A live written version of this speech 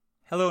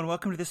Hello and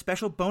welcome to this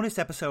special bonus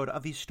episode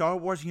of the Star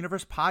Wars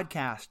Universe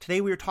podcast.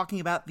 Today we are talking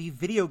about the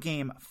video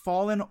game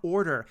Fallen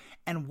Order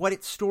and what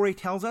its story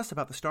tells us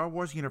about the Star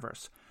Wars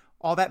universe.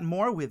 All that and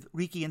more with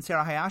Riki and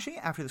Sarah Hayashi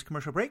after this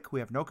commercial break we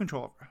have no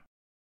control over.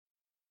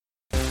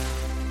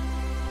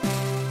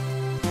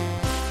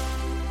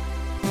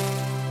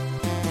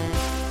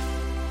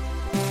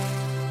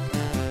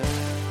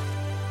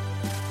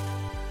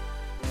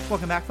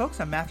 Welcome back, folks.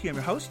 I'm Matthew. I'm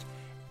your host.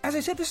 As I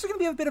said, this is going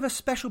to be a bit of a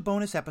special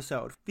bonus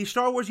episode. The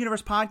Star Wars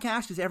Universe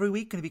podcast is every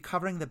week going to be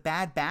covering The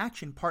Bad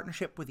Batch in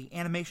partnership with the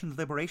Animation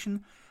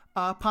Liberation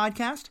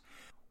podcast.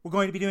 We're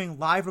going to be doing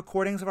live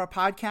recordings of our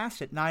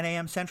podcast at 9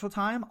 a.m. Central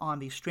Time on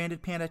the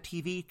Stranded Panda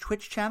TV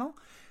Twitch channel.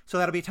 So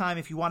that'll be a time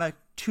if you want to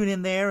tune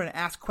in there and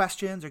ask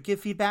questions or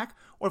give feedback.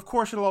 Or, of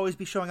course, it'll always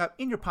be showing up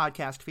in your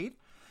podcast feed.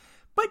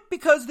 But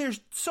because there's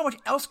so much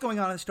else going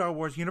on in the Star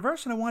Wars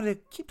universe, and I wanted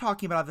to keep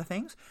talking about other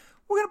things,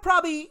 we're going to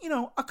probably,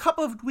 a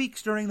couple of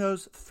weeks during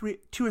those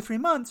 2 or 3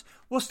 months,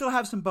 we'll still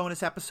have some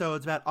bonus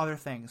episodes about other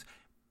things.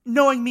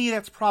 Knowing me,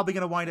 that's probably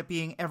going to wind up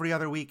being every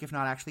other week, if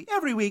not actually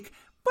every week,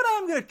 but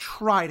I'm going to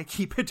try to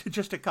keep it to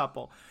just a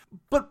couple.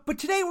 But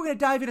today we're going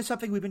to dive into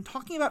something we've been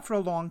talking about for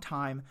a long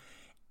time,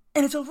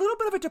 and it's a little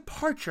bit of a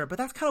departure, but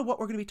that's kind of what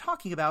we're going to be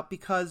talking about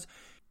because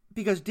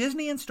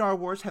Disney and Star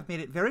Wars have made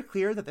it very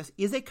clear that this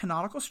is a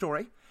canonical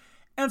story.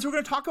 And so we're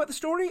going to talk about the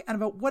story and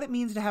about what it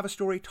means to have a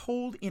story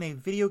told in a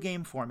video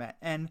game format.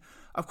 And,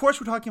 of course,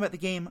 we're talking about the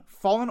game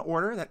Fallen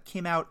Order that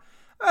came out,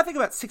 I think,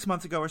 about 6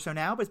 months ago or so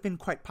now, but it's been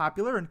quite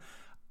popular. And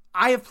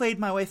I have played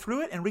my way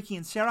through it. And Riki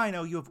and Sarah, I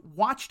know you have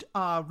watched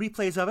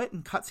replays of it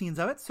and cutscenes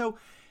of it. So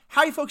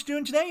how are you folks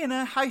doing today? And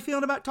how are you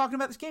feeling about talking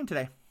about this game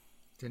today?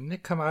 Didn't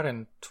it come out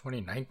in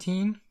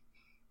 2019?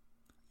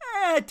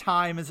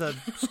 Time is a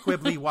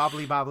squibbly,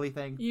 wobbly, bobbly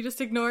thing. You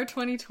just ignore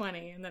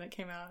 2020 and then it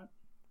came out.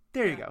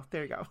 There you go.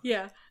 There you go.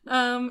 Yeah.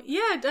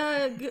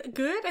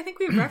 Good. I think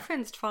we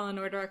referenced Fallen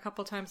Order a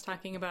couple times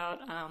talking about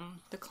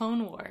the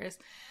Clone Wars.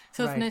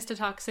 So it's nice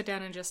to sit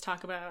down and just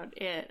talk about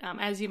it.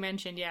 As you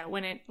mentioned,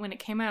 when it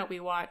came out, we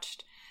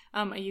watched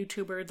a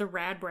YouTuber, the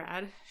Rad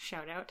Brad,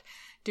 shout out,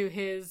 do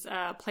his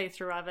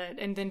playthrough of it.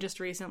 And then just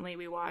recently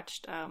we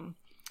watched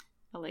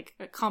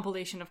a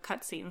compilation of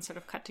cutscenes sort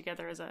of cut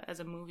together as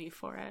a movie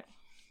for it.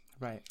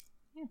 Right.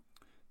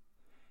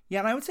 Yeah,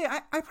 and I would say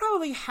I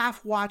probably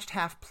half watched,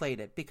 half played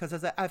it, because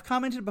as I've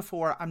commented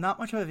before, I'm not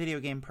much of a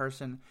video game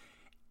person,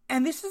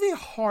 and this is a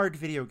hard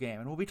video game,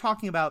 and we'll be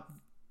talking about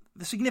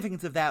the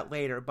significance of that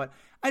later, but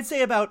I'd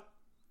say about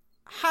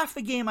half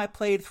the game I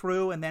played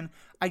through, and then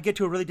I'd get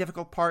to a really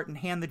difficult part and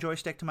hand the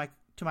joystick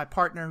to my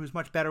partner, who's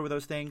much better with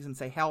those things, and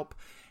say, help.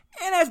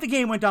 And as the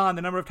game went on,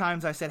 the number of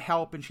times I said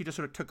help, and she just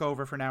sort of took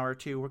over for an hour or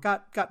two, or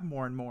got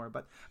more and more,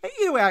 but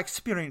either way, I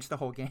experienced the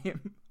whole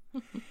game.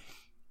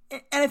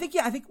 And I think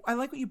I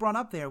like what you brought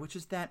up there, which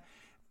is that,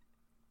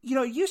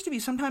 it used to be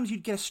sometimes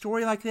you'd get a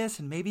story like this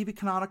and maybe it'd be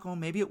canonical,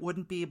 maybe it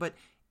wouldn't be, but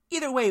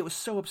either way, it was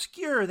so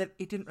obscure that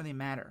it didn't really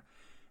matter.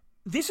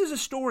 This is a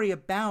story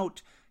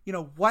about,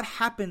 what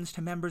happens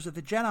to members of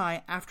the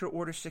Jedi after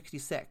Order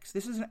 66.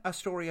 This is a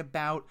story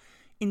about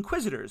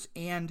Inquisitors,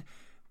 and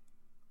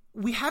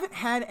we haven't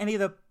had any of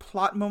the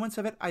plot moments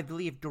of it, I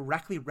believe,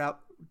 directly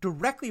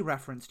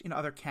referenced in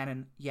other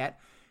canon yet,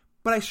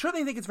 but I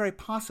certainly think it's very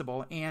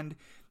possible, and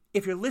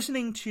if you're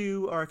listening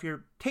to, or if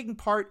you're taking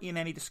part in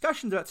any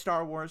discussions about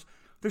Star Wars,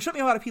 there's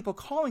certainly a lot of people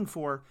calling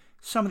for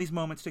some of these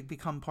moments to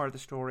become part of the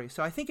story.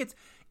 So I think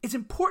it's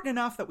important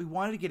enough that we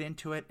wanted to get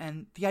into it.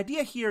 And the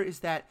idea here is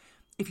that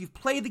if you've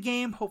played the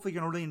game, hopefully you're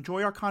going to really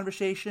enjoy our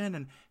conversation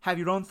and have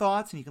your own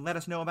thoughts, and you can let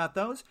us know about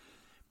those.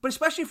 But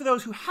especially for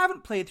those who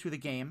haven't played through the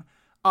game,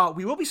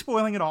 we will be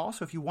spoiling it all.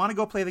 So if you want to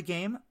go play the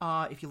game,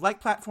 if you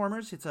like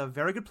platformers, it's a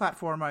very good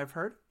platformer, I've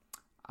heard.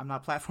 I'm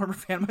not a platformer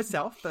fan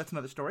myself, but that's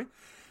another story.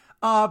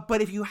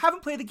 But if you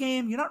haven't played the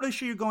game, you're not really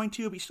sure you're going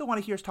to, but you still want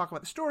to hear us talk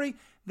about the story,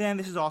 then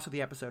this is also the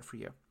episode for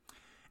you.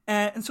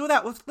 And so with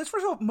that, let's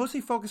first of all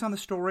mostly focus on the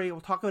story. We'll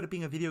talk about it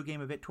being a video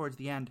game a bit towards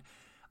the end.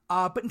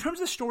 But in terms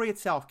of the story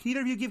itself, can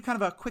either of you give kind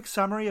of a quick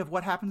summary of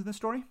what happens in the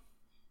story?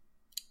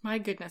 My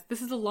goodness,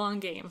 this is a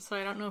long game, so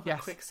I don't know if a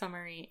quick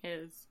summary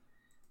is...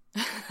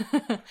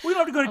 We don't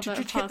have to go to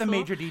just hit the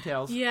major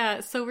details.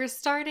 Yeah, so we're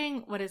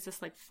starting,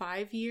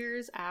 5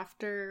 years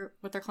after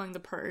what they're calling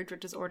the Purge,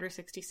 which is Order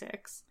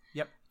 66.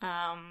 Yep.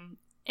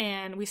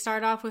 And we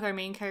start off with our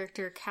main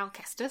character, Cal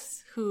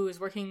Kestis, who is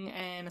working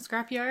in a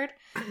scrapyard.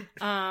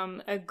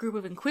 A group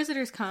of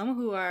Inquisitors come,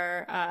 who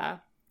are,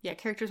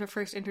 characters we're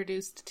first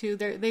introduced to.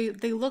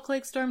 They look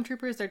like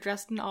stormtroopers. They're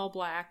dressed in all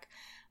black.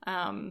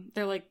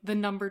 They're like the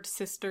Numbered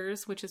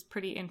Sisters, which is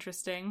pretty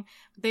interesting.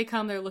 They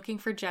come, they're looking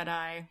for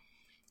Jedi.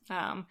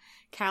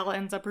 Cal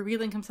ends up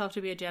revealing himself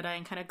to be a Jedi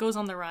and kind of goes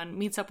on the run,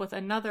 meets up with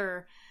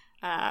another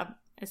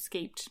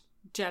escaped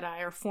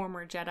Jedi or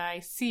former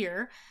Jedi,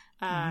 Seer,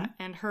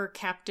 and her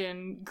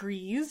captain,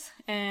 Grease,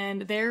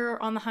 and they're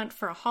on the hunt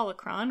for a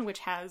holocron, which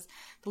has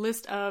the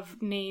list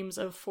of names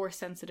of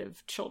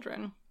Force-sensitive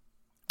children.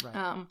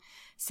 Right.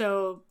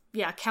 So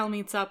yeah, Cal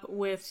meets up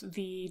with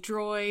the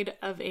droid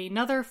of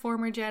another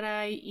former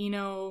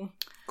Jedi,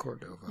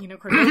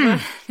 Cordova.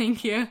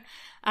 Thank you.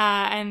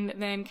 And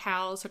then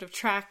Cal sort of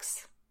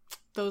tracks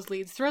those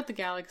leads throughout the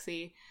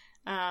galaxy,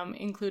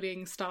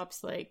 including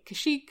stops like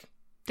Kashyyyk,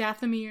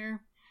 Dathomir.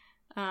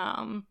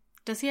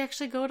 Does he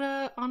actually go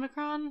to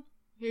Omicron?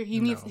 He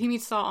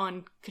meets Saw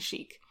on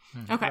Kashyyyk.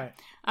 Okay.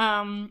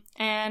 Right.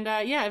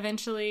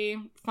 Eventually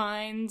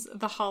finds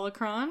the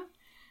holocron.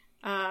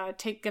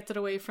 Gets it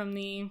away from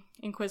the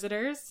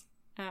Inquisitors.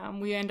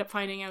 We end up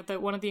finding out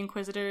that one of the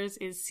Inquisitors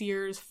is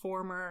Seer's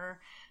former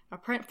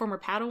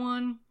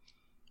Padawan.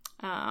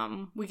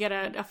 We get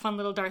a fun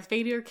little Darth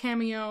Vader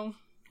cameo,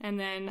 and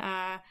then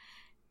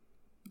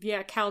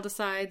Cal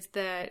decides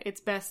that it's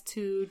best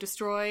to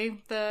destroy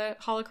the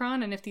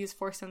holocron, and if these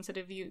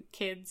Force-sensitive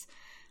kids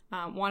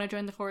want to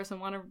join the Force and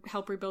want to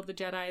help rebuild the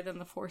Jedi, then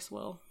the Force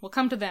will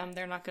come to them.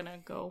 They're not going to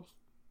go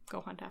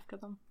hunt after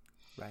them.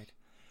 Right.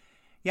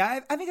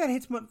 Yeah, I think that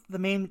hits the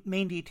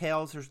main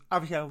details. There's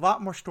obviously a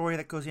lot more story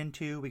that goes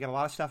into. We get a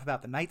lot of stuff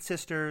about the Night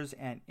Sisters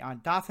and on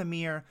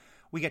Dathomir.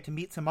 We get to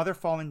meet some other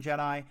fallen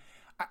Jedi.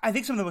 I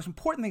think some of the most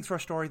important things for our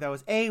story, though,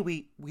 is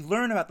we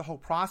learn about the whole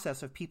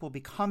process of people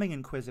becoming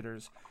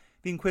Inquisitors.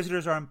 The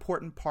Inquisitors are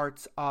important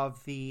parts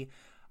of the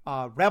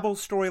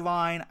Rebels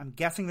storyline. I'm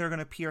guessing they're going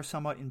to appear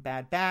somewhat in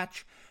Bad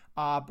Batch.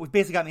 We've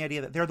basically gotten the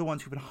idea that they're the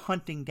ones who've been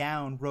hunting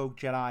down rogue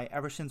Jedi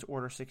ever since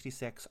Order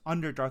 66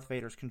 under Darth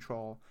Vader's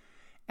control.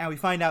 And we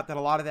find out that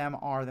a lot of them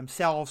are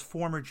themselves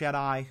former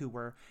Jedi who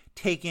were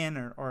taken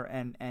or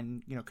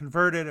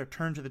converted or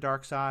turned to the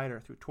dark side or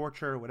through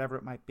torture or whatever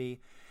it might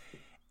be.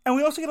 And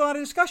we also get a lot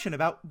of discussion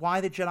about why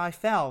the Jedi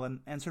fell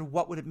and sort of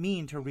what would it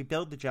mean to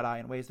rebuild the Jedi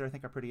in ways that I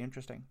think are pretty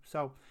interesting.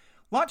 So,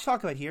 a lot to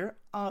talk about here.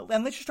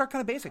 And let's just start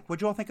kind of basic. What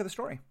do you all think of the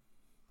story?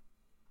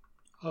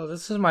 Oh,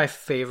 this is my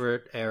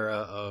favorite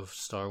era of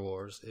Star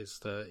Wars. It's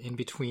the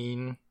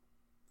in-between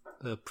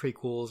the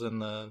prequels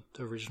and the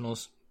original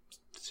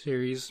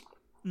series.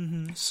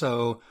 Mm-hmm.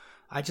 So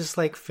I just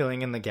like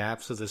filling in the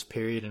gaps of this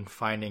period and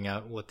finding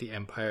out what the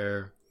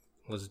Empire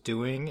was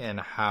doing and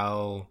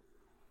how,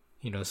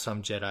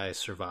 some Jedi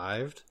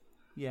survived.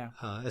 Yeah.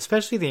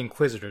 Especially the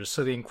Inquisitors.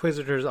 So the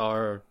Inquisitors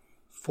are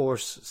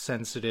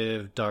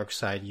Force-sensitive, dark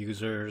side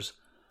users,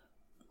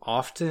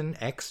 often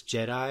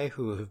ex-Jedi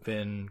who have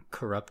been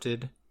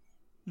corrupted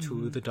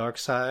to the dark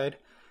side.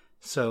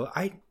 So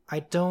I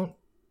don't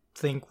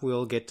think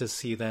we'll get to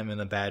see them in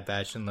the Bad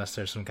Batch unless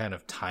there's some kind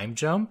of time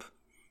jump,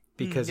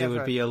 because it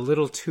would be a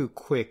little too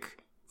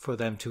quick for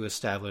them to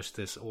establish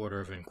this order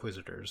of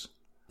Inquisitors.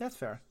 That's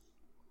fair.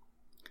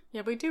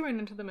 Yeah, we do run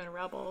into them in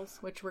Rebels,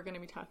 which we're going to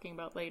be talking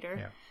about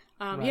later.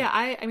 Yeah.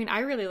 Right. I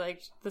really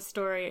liked the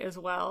story as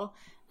well.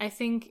 I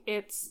think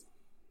it's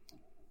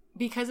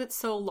because it's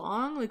so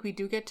long, like we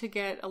do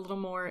get a little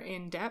more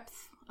in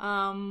depth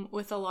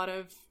with a lot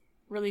of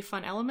really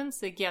fun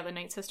elements. Like, the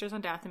Night Sisters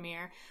on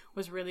Dathomir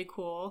was really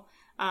cool.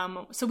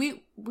 So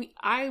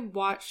I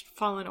watched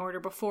Fallen Order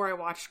before I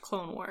watched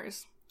Clone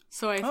Wars.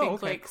 So I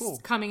think cool.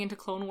 Coming into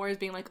Clone Wars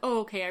being like, oh,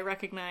 okay, I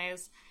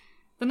recognize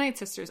the Night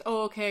Sisters.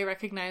 Oh, okay, I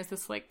recognize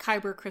this like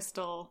Kyber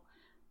crystal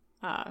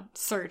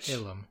search.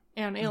 Ilum.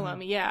 And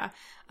Ilum, yeah.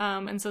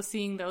 And so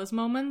seeing those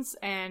moments,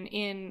 and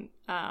in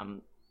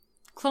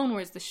Clone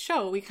Wars, the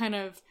show, we kind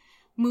of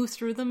move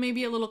through them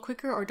maybe a little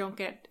quicker or don't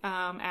get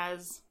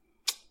as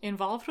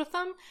involved with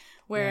them.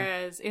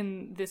 Whereas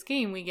in this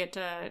game, we get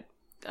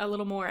a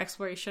little more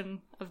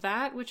exploration of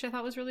that, which I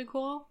thought was really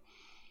cool.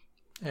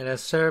 And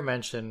as Sarah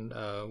mentioned,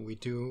 we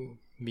do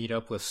meet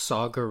up with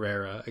Saw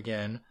Gerrera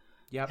again.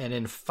 Yep. And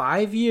in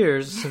 5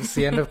 years since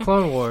the end of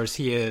Clone Wars,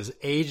 he has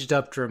aged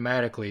up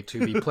dramatically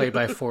to be played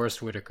by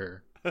Forrest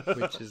Whitaker,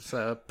 which is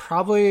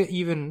probably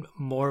even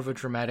more of a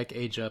dramatic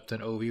age up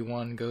than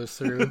Obi-Wan goes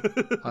through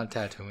on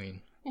Tatooine.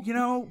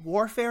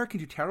 Warfare can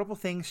do terrible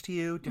things to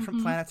you.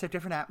 Different planets have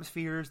different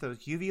atmospheres. Those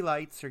UV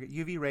lights or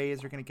UV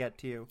rays are going to get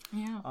to you.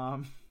 Yeah.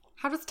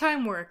 How does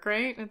time work,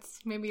 right? It's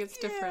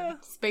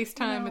different.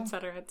 Space-time, et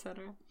cetera, et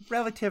cetera.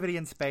 Relativity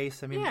in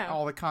space. I mean,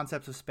 all the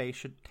concepts of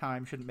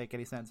time shouldn't make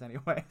any sense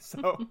anyway.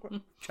 So,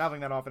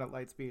 traveling that often at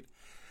light speed.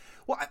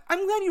 Well,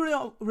 I'm glad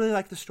you really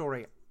like the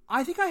story.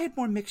 I think I had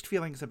more mixed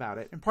feelings about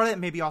it. And part of that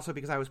may be also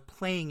because I was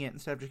playing it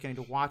instead of just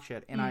getting to watch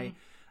it. And I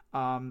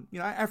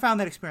found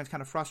that experience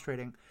kind of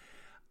frustrating.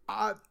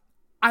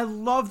 I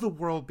love the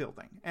world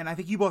building. And I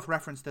think you both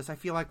referenced this. I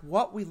feel like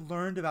what we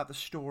learned about the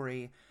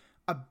story,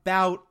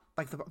 about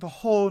like the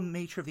whole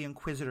nature of the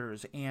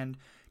Inquisitors, and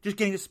just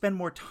getting to spend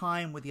more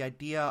time with the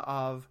idea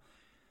of,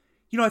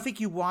 I think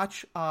you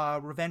watch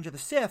Revenge of the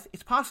Sith,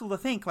 it's possible to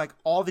think like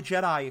all the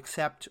Jedi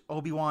except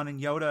Obi-Wan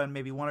and Yoda and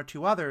maybe one or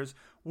two others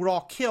were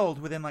all killed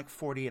within like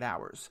 48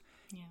 hours.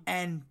 Yeah.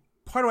 And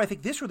part of what I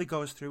think this really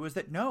goes through is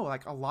that no,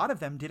 like a lot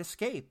of them did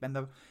escape,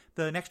 and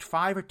the next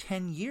 5 or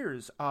 10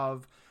 years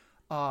of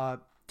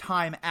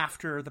time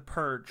after the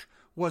Purge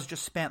was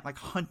just spent like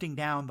hunting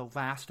down the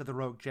last of the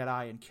rogue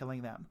Jedi and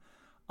killing them.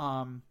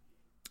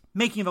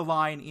 Making the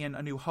line in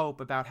A New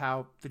Hope about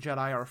how the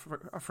Jedi are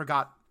a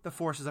the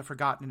Force is a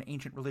forgotten and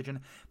ancient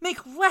religion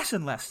make less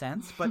and less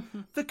sense, but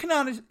the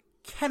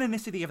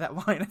canonicity of that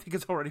line, I think,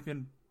 has already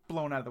been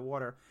blown out of the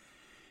water.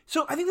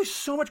 So I think there's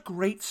so much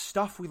great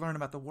stuff we learn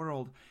about the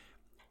world.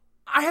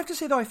 I have to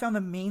say, though, I found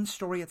the main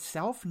story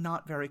itself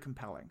not very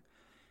compelling.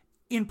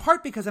 In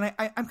part because, and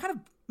I'm kind of,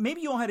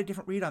 maybe you all had a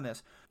different read on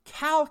this,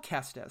 Cal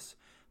Kestis,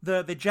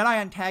 the Jedi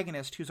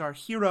antagonist who's our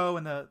hero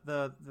and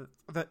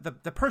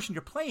the person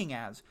you're playing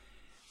as,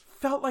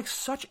 felt like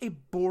such a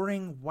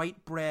boring,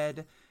 white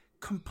bread,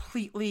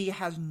 completely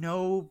has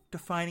no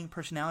defining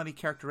personality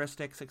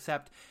characteristics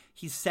except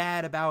he's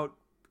sad about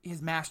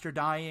his master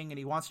dying and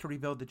he wants to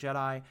rebuild the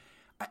Jedi.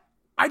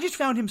 I just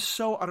found him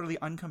so utterly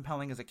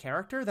uncompelling as a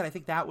character that I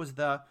think that was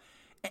the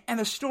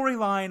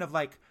storyline of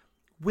like,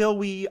 will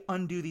we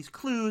undo these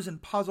clues and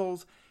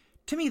puzzles?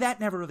 To me, that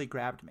never really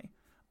grabbed me.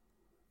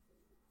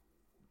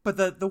 But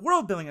the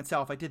world building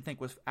itself, I did think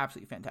was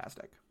absolutely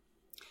fantastic.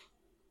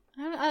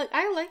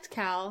 I liked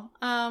Cal,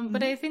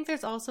 but I think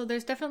there's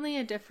definitely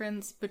a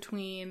difference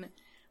between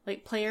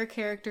like player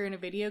character in a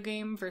video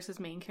game versus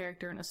main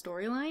character in a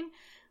storyline.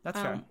 That's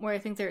fair. Where I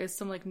think there is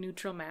some like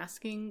neutral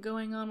masking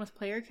going on with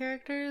player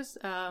characters.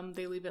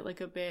 They leave it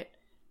like a bit,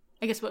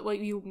 I guess what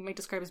you might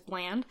describe as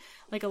bland,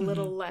 like a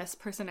little less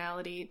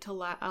personality to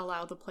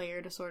allow the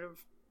player to sort of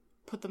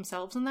put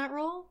themselves in that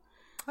role.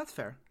 That's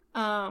fair.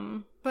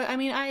 But I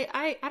mean,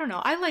 I don't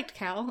know. I liked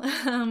Cal.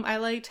 I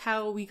liked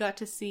how we got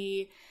to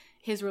see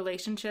his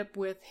relationship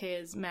with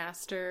his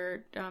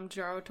master,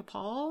 Jaro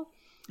Tapal,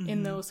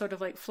 in those sort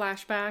of like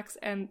flashbacks,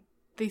 and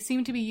they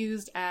seem to be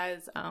used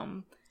as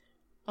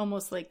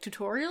almost like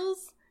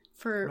tutorials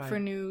for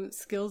new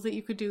skills that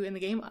you could do in the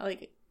game.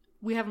 Like,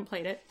 we haven't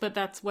played it, but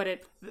that's what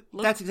it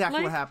looks That's exactly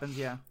like. what happens,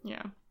 yeah.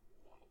 Yeah.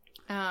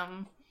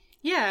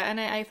 Yeah, and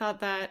I thought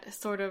that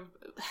sort of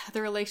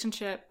the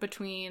relationship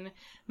between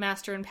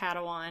Master and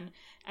Padawan,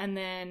 and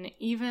then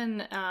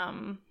even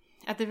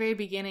at the very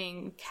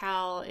beginning,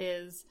 Cal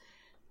is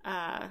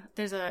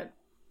there's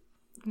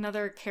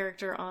another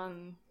character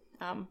on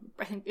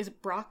I think is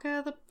it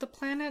Braca, the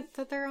planet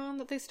that they're on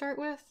that they start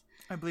with.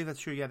 I believe that's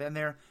true, yeah.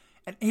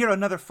 And here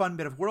another fun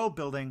bit of world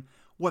building.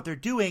 What they're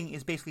doing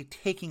is basically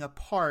taking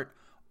apart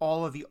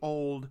all of the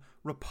old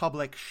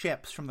Republic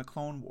ships from the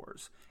Clone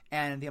Wars.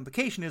 And the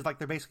implication is like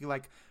they're basically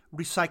like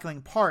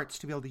recycling parts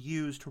to be able to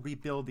use to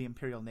rebuild the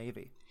Imperial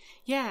Navy.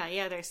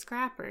 Yeah, they're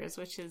scrappers,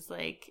 which is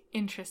like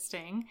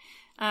interesting.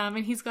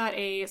 And he's got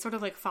a sort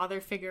of like father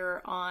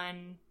figure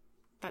on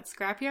that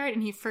scrapyard,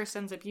 and he first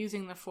ends up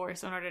using the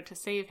Force in order to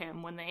save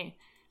him when they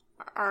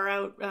are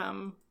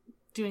out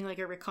doing like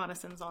a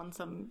reconnaissance on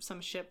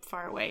some ship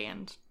far away,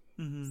 and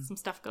some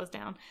stuff goes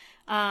down.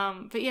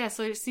 But yeah,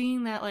 so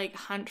seeing that like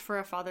hunt for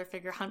a father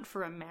figure, hunt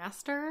for a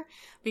master,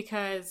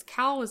 because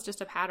Cal was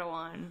just a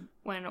Padawan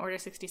when Order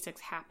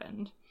 66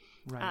 happened.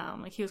 Right.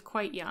 Like he was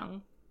quite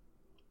young,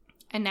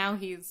 and now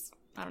he's,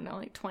 I don't know,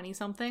 like 20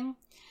 something.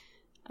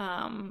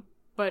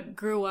 But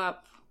grew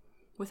up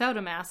without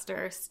a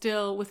master,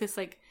 still with this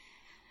like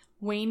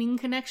waning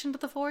connection to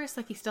the Force.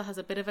 Like he still has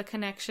a bit of a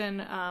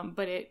connection,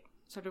 but it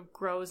sort of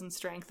grows and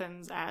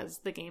strengthens as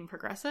the game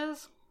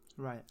progresses.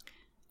 Right.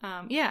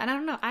 Yeah, and I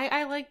don't know.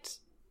 I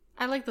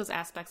liked those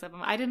aspects of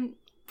him. I didn't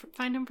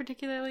find him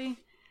particularly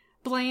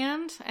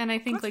bland, and I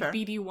think That's like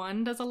fair.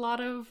 BD1 does a lot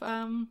of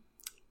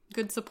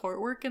good support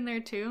work in there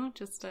too.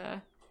 Just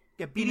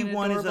Yeah, being an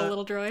BD1 is adorable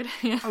little droid.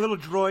 Yeah. a little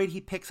droid he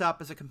picks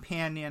up as a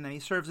companion, and he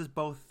serves as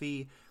both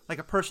like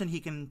a person he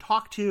can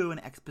talk to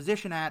and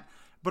exposition at,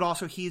 but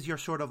also he's your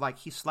sort of like,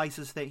 he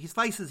slices, he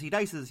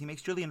dices, he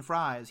makes julienne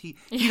fries. He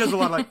does a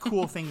lot of like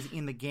cool things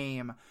in the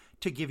game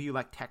to give you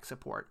like tech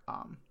support,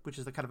 which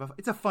is the kind of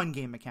it's a fun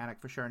game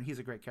mechanic for sure, and he's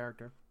a great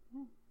character.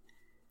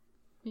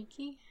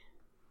 Mickey?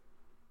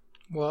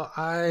 Well,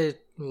 I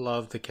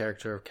love the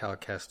character of Cal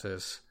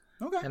Kestis.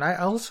 Okay. And I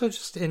also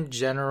just in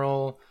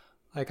general,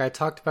 like I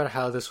talked about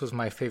how this was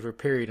my favorite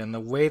period, and the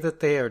way that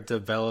they are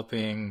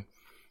developing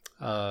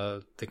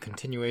the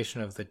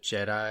continuation of the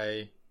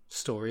Jedi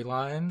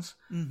storylines.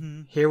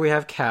 Mm-hmm. Here we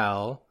have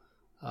Cal.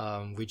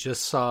 We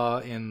just saw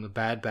in the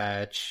Bad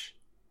Batch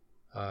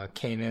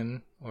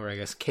Kanan, or I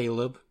guess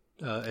Caleb,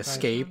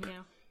 escape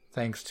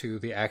thanks to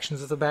the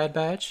actions of the Bad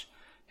Batch.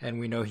 And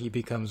we know he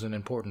becomes an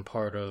important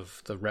part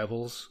of the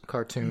Rebels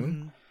cartoon.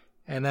 Mm-hmm.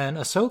 And then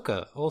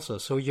Ahsoka also.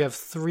 So you have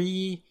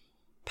 3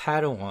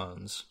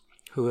 Padawans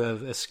who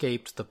have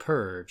escaped the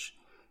Purge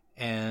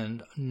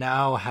and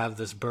now have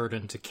this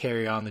burden to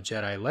carry on the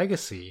Jedi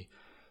legacy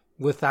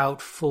without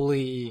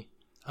fully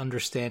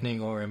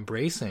understanding or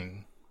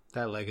embracing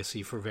that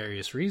legacy for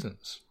various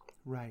reasons.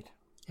 Right.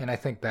 And I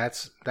think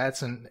that's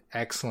an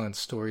excellent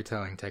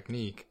storytelling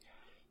technique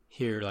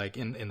here, like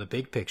in the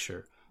big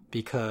picture,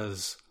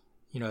 because,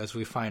 you know, as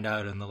we find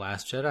out in The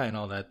Last Jedi and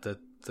all that,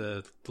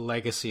 the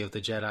legacy of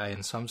the Jedi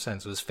in some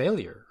sense was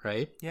failure,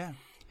 right? Yeah.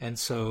 And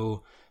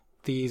so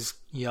these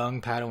young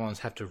Padawans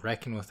have to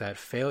reckon with that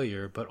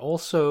failure, but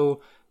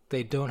also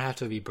they don't have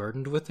to be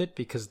burdened with it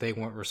because they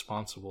weren't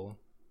responsible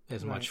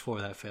as much for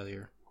that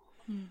failure.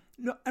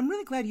 No, I'm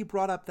really glad you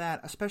brought up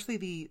that, especially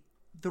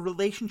the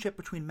relationship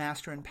between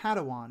Master and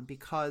Padawan,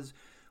 because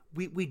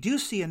we do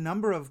see a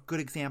number of good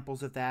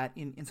examples of that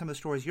in some of the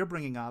stories you're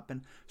bringing up.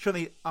 And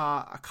certainly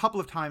a couple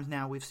of times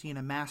now we've seen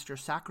a master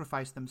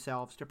sacrifice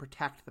themselves to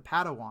protect the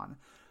Padawan.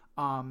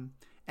 And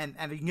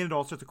you can get into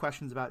all sorts of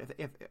questions about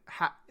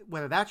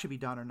whether that should be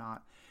done or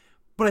not.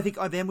 But I think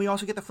then we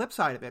also get the flip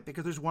side of it,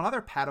 because there's one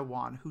other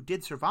Padawan who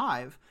did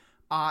survive,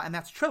 and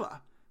that's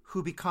Trilla,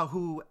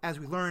 who, as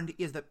we learned,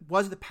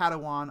 was the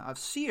Padawan of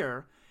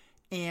Seer.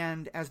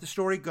 And as the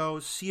story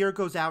goes, Seer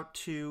goes out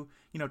to,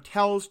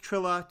 tells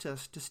Trilla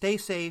to stay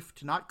safe,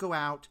 to not go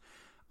out.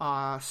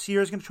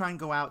 Seer is going to try and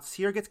go out.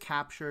 Seer gets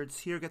captured.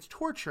 Seer gets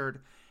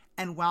tortured.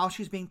 And while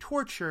she's being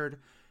tortured,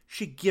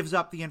 she gives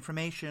up the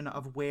information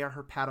of where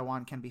her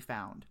Padawan can be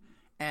found.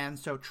 And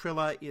so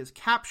Trilla is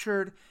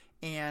captured,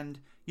 and,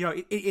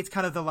 it's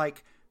kind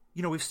of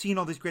we've seen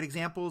all these great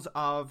examples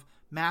of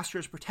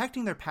masters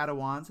protecting their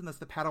Padawans, and thus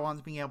the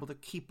Padawans being able to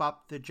keep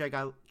up the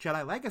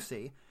Jedi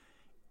legacy.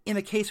 In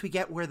a case we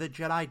get where the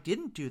Jedi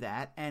didn't do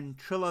that, and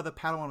Trilla, the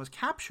Padawan, was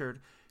captured,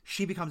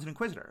 she becomes an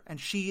Inquisitor. And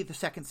she, the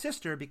second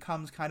sister,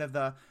 becomes kind of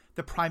the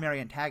primary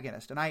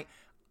antagonist. And I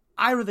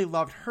really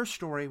loved her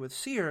story with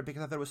Seer,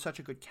 because I thought it was such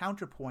a good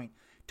counterpoint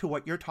to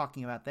what you're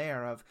talking about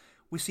there, of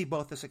we see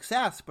both the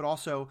success, but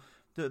also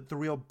the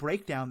real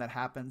breakdown that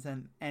happens,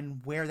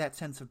 and where that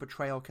sense of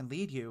betrayal can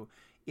lead you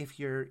if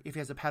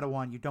as a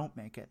Padawan you don't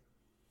make it.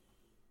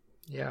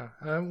 Yeah,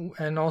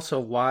 and also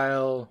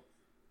while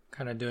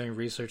kind of doing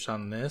research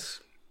on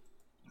this,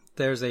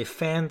 there's a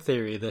fan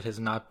theory that has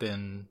not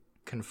been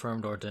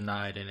confirmed or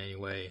denied in any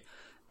way,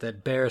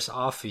 that Barriss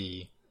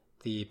Offee,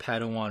 the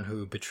Padawan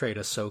who betrayed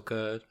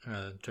Ahsoka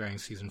during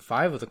season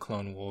 5 of the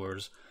Clone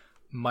Wars,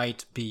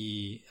 might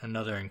be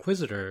another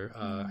Inquisitor.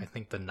 I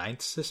think the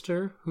Ninth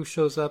Sister, who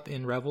shows up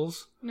in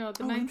Rebels. No,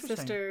 the Ninth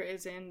Sister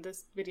is in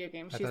this video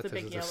game. She's the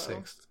big yellow.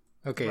 Sixth.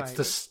 Okay, right.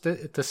 It's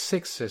the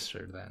Sixth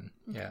Sister then.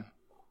 Yeah.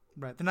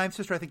 Right. The Ninth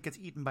Sister, I think, gets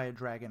eaten by a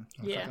dragon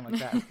or something like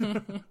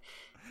that.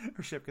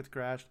 Her ship gets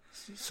crashed.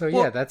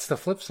 So that's the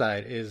flip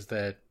side, is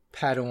that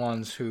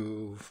Padawans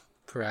who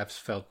perhaps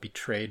felt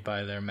betrayed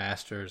by their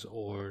masters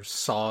or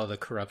saw the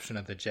corruption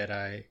of the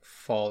Jedi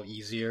fall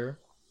easier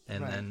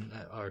and then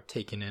are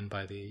taken in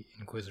by the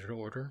Inquisitor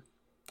Order.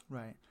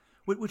 Right.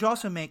 Which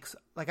also makes,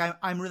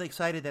 I'm really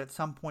excited that at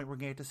some point we're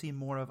going to get to see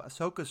more of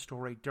Ahsoka's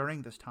story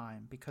during this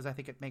time, because I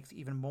think it makes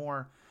even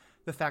more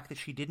the fact that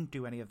she didn't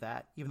do any of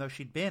that, even though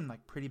she'd been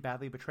pretty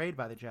badly betrayed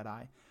by the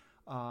Jedi.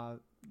 All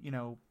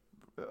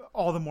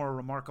the more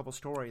remarkable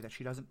story that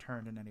she doesn't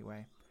turn in any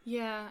way.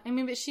 Yeah,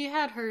 but she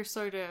had her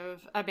sort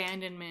of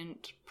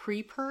abandonment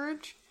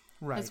pre-purge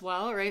as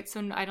well, right?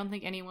 So I don't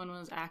think anyone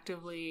was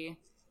actively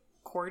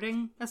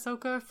courting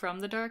Ahsoka from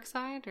the dark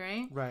side,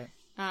 right? Right.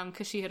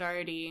 Because she had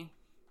already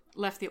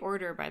left the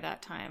Order by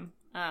that time.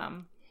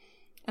 And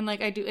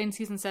in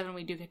season 7,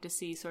 we do get to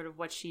see sort of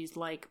what she's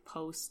like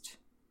post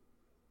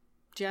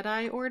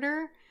Jedi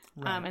Order,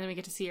 and then we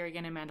get to see her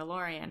again in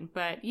Mandalorian.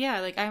 But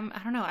yeah,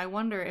 I don't know. I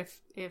wonder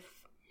if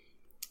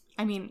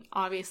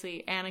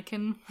obviously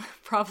Anakin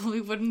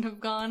probably wouldn't have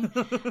gone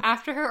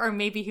after her, or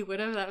maybe he would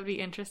have. That would be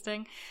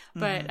interesting.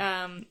 But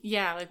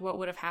what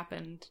would have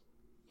happened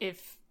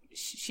if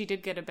she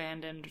did get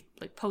abandoned,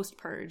 post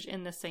purge,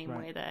 in the same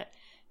way that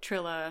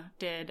Trilla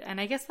did?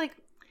 And I guess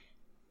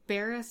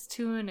Barriss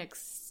to an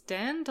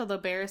extent, although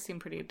Barriss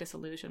seemed pretty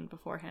disillusioned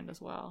beforehand as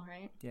well,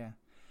 right? Yeah.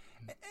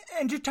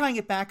 And just tying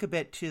it back a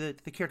bit to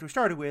the character we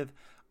started with,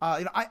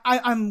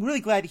 I'm really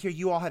glad to hear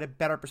you all had a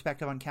better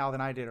perspective on Cal than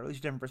I did, or at least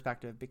a different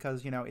perspective,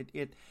 because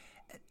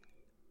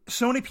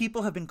so many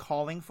people have been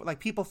calling for,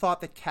 people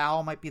thought that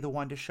Cal might be the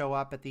one to show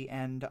up at the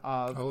end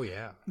of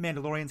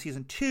Mandalorian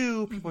season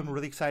 2. People were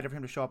really excited for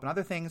him to show up in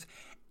other things,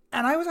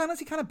 and I was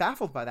honestly kind of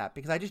baffled by that,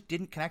 because I just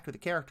didn't connect with the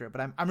character.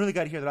 But I'm really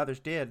glad to hear that others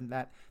did, and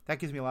that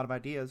gives me a lot of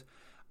ideas.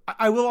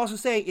 I will also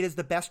say it is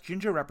the best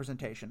ginger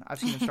representation I've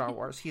seen in Star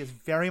Wars. He is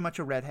very much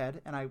a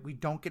redhead, and we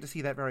don't get to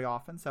see that very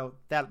often, so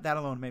that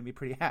alone made me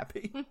pretty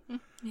happy.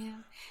 Yeah.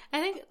 I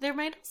think there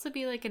might also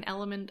be an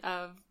element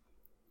of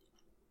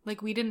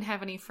we didn't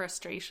have any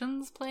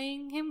frustrations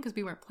playing him because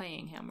we weren't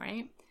playing him,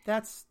 right?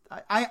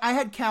 I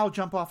had Cal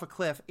jump off a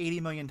cliff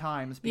 80 million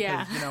times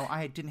because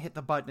I didn't hit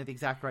the button at the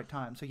exact right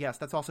time. So yes,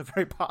 that's also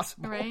very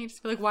possible. Right?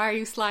 Just be why are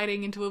you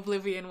sliding into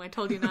oblivion when I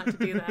told you not to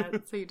do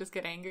that? So you just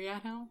get angry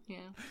at him? Yeah.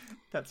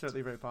 That's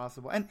certainly very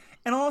possible. And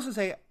I'll also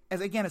say,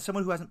 as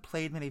someone who hasn't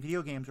played many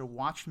video games or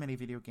watched many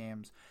video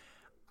games,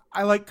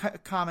 I like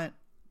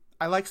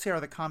Sarah,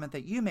 the comment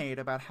that you made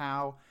about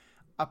how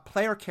a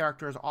player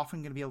character is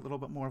often going to be a little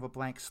bit more of a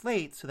blank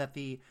slate, so that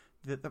the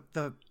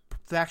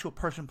actual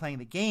person playing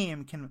the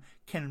game can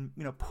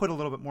put a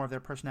little bit more of their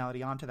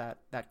personality onto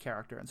that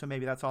character. And so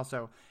maybe that's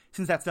also,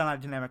 since that's not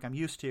a dynamic I'm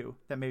used to,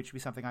 that maybe it should be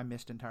something I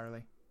missed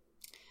entirely.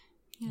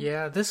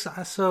 Yeah,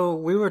 so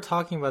we were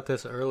talking about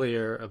this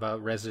earlier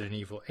about Resident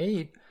Evil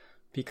 8,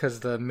 because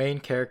the main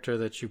character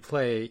that you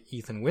play,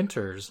 Ethan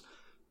Winters,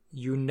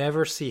 you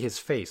never see his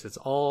face. It's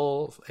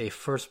all a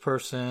first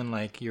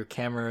person, your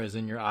camera is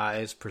in your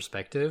eyes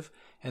perspective,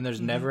 and there's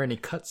never any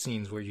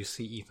cutscenes where you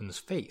see Ethan's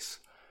face.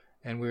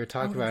 And we were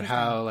talking about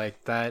how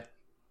that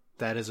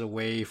that is a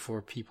way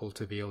for people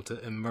to be able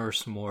to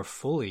immerse more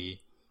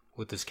fully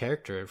with this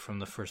character from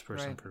the first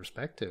person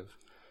perspective.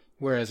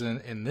 Whereas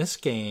in this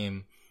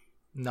game,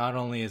 not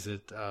only is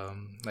it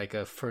like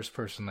a first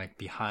person like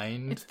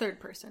behind, it's third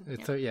person.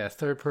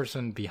 Third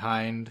person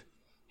behind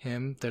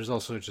him. There's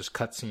also just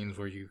cutscenes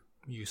where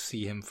you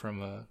see him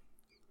from a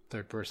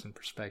third person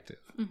perspective.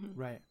 Mm-hmm.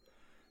 Right.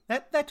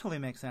 That totally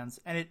makes sense.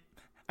 And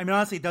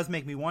honestly, it does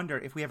make me wonder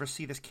if we ever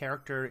see this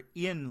character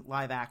in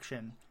live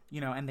action,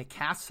 and they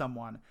cast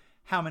someone,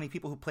 how many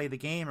people who play the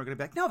game are going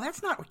to be like, no,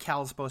 that's not what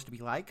Cal's supposed to be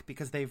like,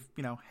 because they've,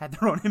 had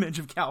their own image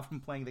of Cal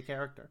from playing the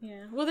character.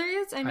 Yeah. Well,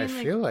 there is, I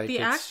feel like the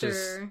it's actor...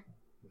 Just,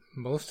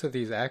 most of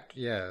these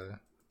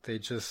they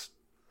just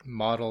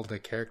model the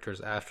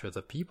characters after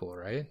the people,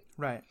 right?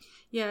 Right.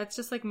 Yeah, it's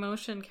just like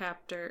motion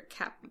capture.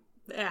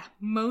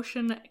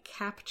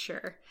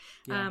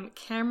 Yeah.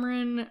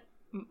 Cameron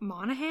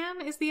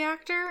Monaghan is the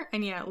actor,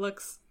 and it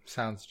looks...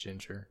 Sounds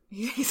ginger.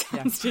 He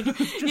sounds ginger.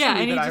 Yeah,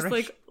 and he just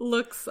Irish.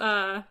 Looks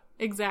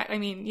exact.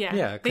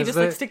 Yeah. They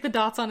just stick the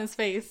dots on his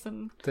face,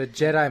 and the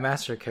Jedi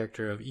Master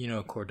character of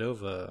Eno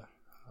Cordova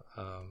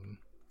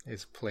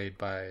is played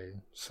by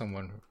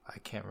someone, I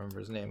can't remember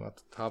his name off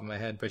the top of my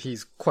head, but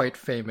he's quite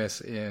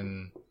famous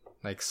in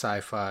like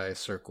sci-fi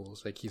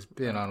circles. Like he's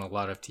been on a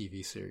lot of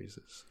TV series.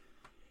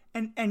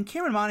 And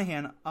Cameron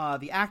Monaghan,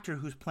 the actor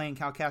who's playing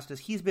Cal Kestis,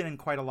 he's been in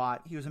quite a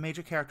lot. He was a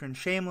major character in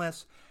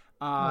Shameless,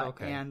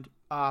 and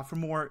for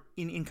more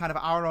in kind of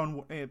our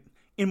own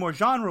in more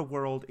genre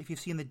world. If you've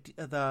seen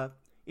the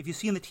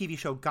TV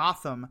show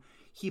Gotham,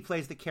 he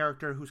plays the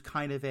character who's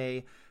kind of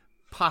a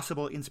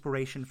possible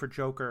inspiration for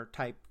Joker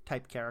type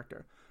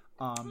character.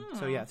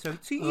 So he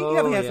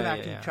definitely has some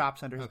acting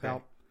chops under his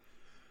belt.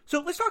 So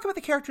let's talk about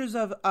the characters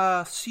of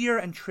Cere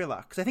and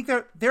Trilla, because I think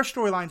their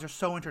storylines are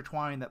so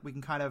intertwined that we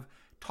can kind of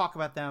talk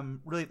about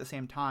them really at the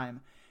same time.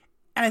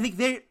 And I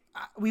think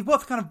we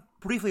both kind of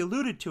briefly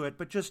alluded to it,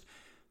 but just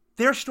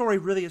their story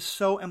really is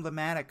so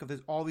emblematic of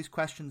all these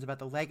questions about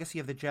the legacy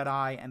of the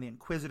Jedi and the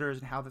Inquisitors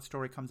and how that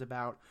story comes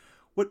about.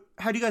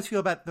 How do you guys feel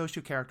about those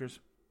two characters?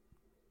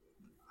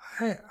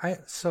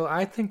 So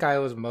I think I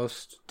was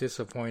most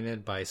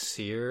disappointed by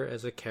Cere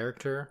as a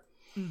character.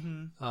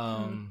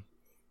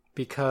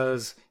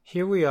 Because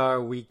here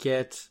we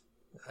get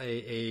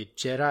a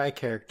Jedi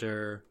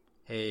character,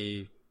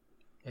 a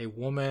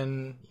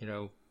woman,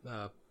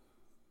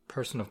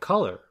 person of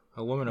color,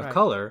 a woman of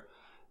color,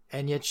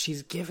 and yet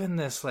she's given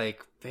this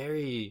like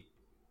very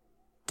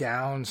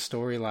down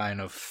storyline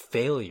of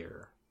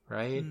failure,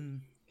 right?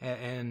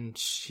 And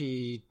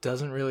she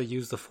doesn't really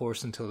use the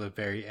Force until the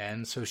very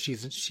end, so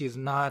she's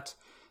not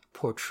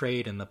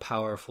portrayed in the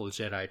powerful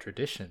Jedi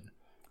tradition,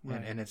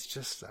 and it's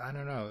just, I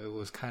don't know, it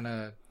was kind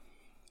of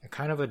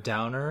a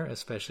downer,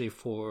 especially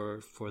for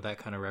that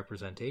kind of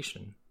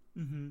representation.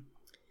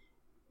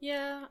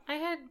 Yeah, I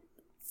had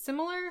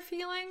similar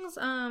feelings.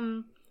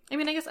 I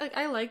guess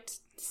I liked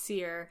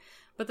Cere,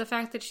 but the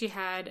fact that she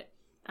had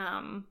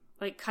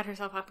cut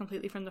herself off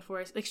completely from the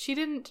Force, like she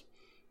didn't.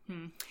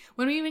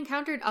 When we've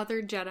encountered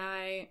other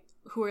Jedi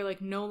who are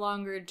like no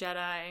longer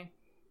Jedi,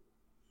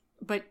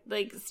 but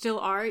like still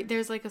are,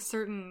 there's like a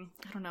certain,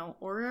 I don't know,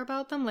 aura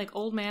about them, like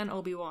Old Man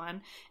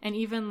Obi-Wan, and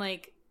even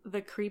like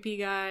the creepy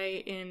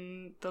guy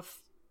in the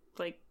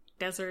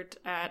desert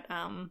at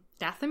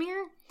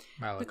Dathomir,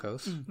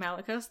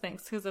 Malicos,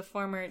 thanks, who's a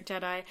former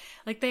Jedi.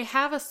 Like they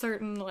have a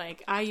certain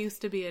like I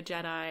used to be a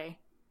Jedi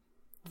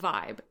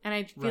vibe, and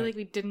I feel like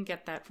we didn't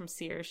get that from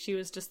Cere. She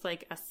was just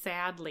like a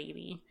sad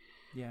lady.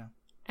 Yeah.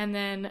 And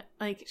then,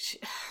 like,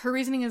 her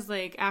reasoning is,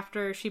 like,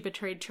 after she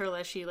betrayed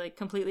Trilla, she, like,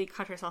 completely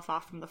cut herself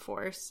off from the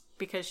Force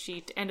because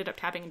she ended up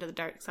tapping into the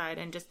dark side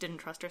and just didn't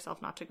trust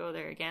herself not to go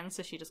there again,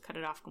 so she just cut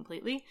it off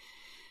completely.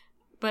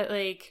 But,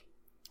 like,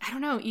 I don't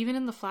know, even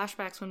in the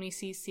flashbacks when we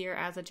see Cere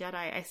as a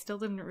Jedi, I still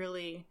didn't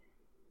really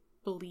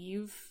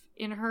believe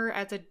in her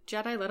as a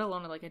Jedi, let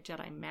alone, like, a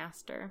Jedi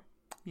Master.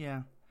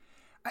 Yeah.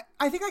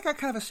 I think I got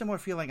kind of a similar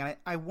feeling.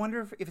 I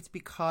wonder if it's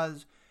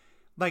because...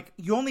 like,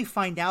 you only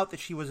find out that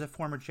she was a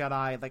former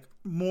Jedi, like,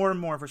 more and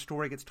more of her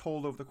story gets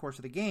told over the course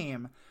of the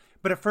game.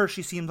 But at first,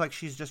 she seems like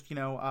she's just,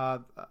 kind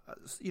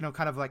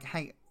of like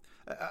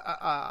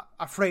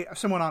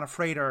someone on a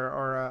freighter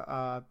or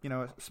a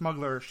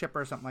smuggler ship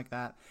or something like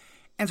that.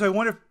 And so I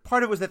wonder if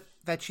part of it was that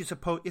it's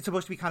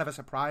supposed to be kind of a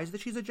surprise that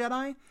she's a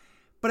Jedi.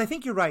 But I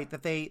think you're right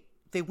that they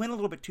went a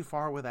little bit too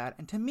far with that.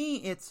 And to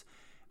me,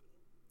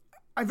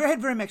 I've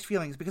had very mixed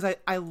feelings because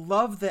I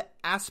love the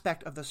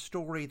aspect of the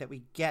story that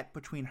we get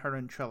between her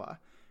and Trilla.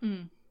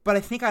 But I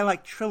think I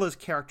like Trilla's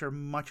character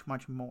much,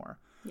 much more.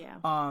 Yeah.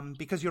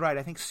 Because you're right.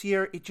 I think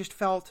Cere, it just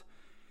felt...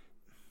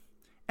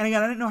 And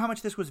again, I don't know how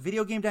much this was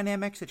video game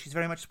dynamics, that she's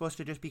very much supposed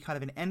to just be kind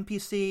of an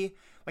NPC.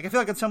 Like, I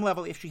feel like on some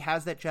level, if she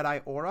has that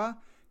Jedi aura,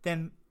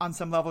 then on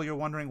some level you're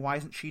wondering, why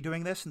isn't she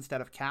doing this instead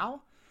of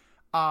Cal?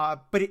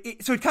 But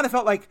so it kind of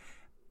felt like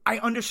I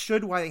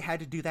understood why they had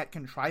to do that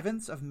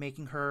contrivance of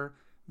making her...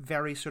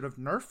 very sort of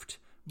nerfed,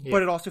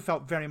 but it also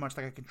felt very much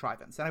like a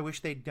contrivance. And I wish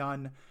they'd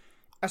done,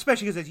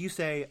 especially because, as you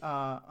say,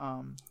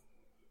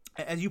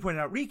 as you pointed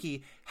out,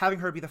 Riki, having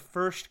her be the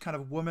first kind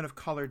of woman of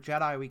color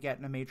Jedi we get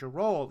in a major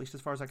role, at least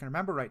as far as I can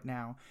remember right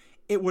now,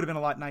 it would have been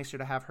a lot nicer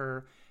to have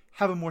her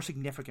have a more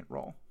significant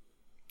role.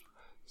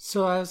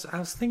 So I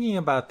was thinking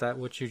about that,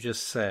 what you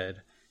just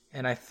said,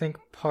 and I think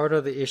part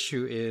of the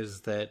issue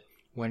is that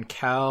when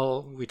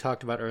Cal, we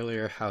talked about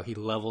earlier how he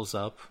levels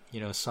up,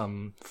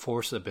 some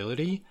Force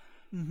ability,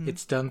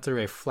 it's done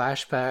through a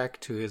flashback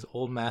to his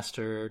old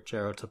master,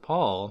 Jaro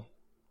Tapal,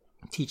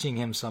 teaching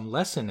him some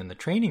lesson in the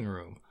training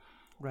room.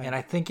 Right. And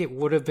I think it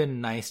would have been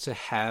nice to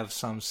have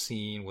some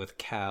scene with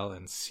Cal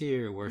and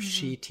Cere where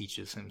she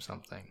teaches him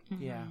something.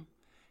 Yeah.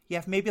 Yeah,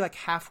 if maybe like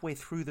halfway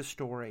through the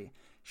story,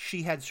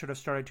 she had sort of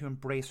started to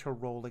embrace her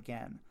role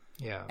again.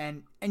 Yeah.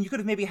 And you could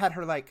have maybe had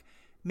her like,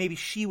 maybe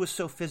she was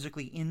so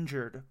physically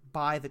injured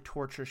by the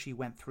torture she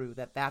went through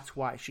that's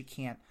why she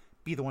can't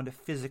be the one to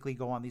physically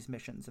go on these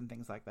missions and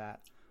things like that.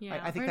 Yeah,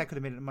 I think that could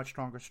have made it a much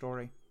stronger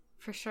story.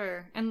 For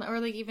sure. And or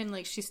like even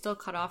like she's still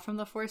cut off from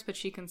the Force, but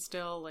she can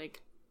still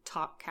like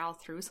talk Cal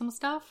through some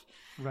stuff.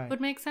 Right.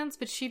 Would make sense,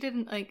 but she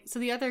didn't like. So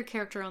the other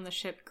character on the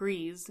ship,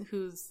 Grease,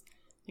 who's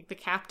like the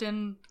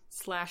captain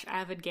 /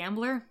 avid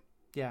gambler.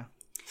 Yeah.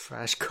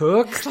 /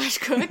 cook.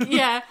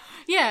 Yeah.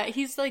 Yeah.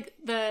 He's like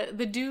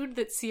the dude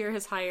that Cere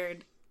has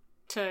hired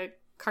to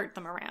cart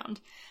them around.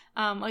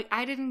 Like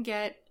I didn't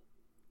get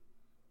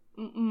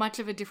much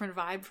of a different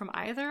vibe from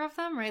either of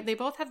them, right? They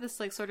both have this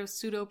like sort of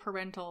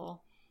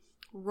pseudo-parental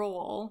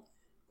role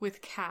with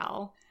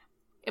Cal,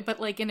 but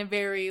like in a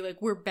very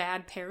like we're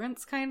bad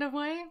parents kind of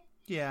way.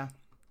 Yeah.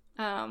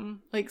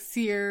 Like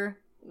Cere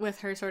with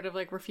her sort of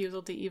like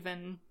refusal to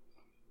even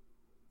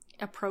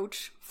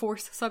approach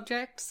Force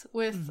subjects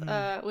with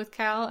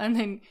Cal, and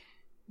then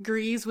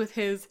Grease with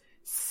his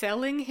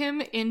selling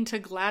him into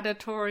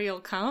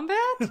gladiatorial combat,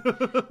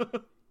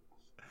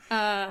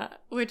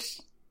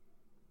 which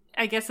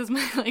I guess is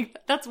my like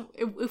that's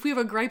if we have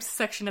a gripes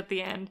section at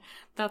the end,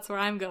 that's where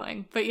I'm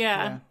going. But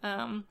yeah.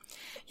 I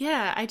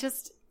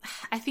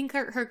think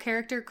her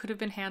character could have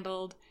been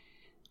handled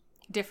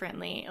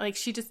differently. Like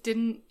she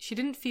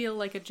didn't feel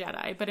like a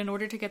Jedi, but in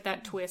order to get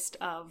that twist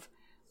of,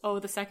 oh,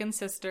 the second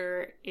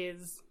sister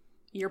is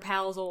your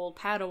pal's old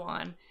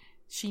Padawan,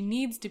 she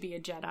needs to be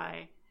a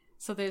Jedi.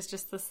 So there's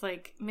just this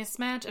like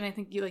mismatch, and I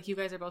think you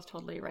guys are both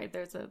totally right.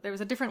 There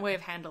was a different way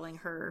of handling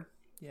her.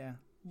 Yeah.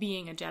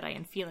 Being a Jedi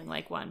and feeling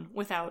like one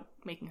without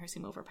making her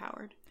seem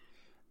overpowered.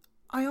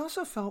 I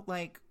also felt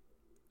like,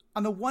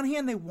 on the one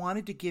hand, they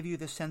wanted to give you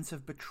the sense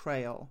of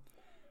betrayal,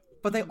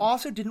 but they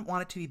also didn't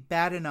want it to be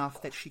bad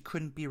enough that she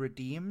couldn't be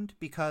redeemed,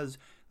 because,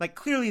 like,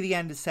 clearly the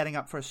end is setting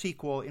up for a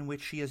sequel in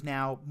which she is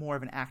now more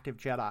of an active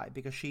Jedi,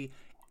 because she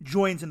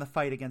joins in the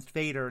fight against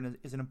Vader and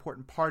is an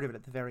important part of it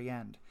at the very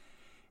end.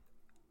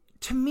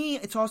 To me,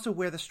 it's also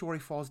where the story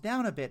falls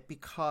down a bit,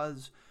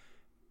 because,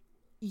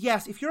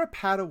 yes, if you're a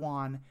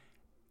Padawan,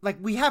 like,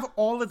 we have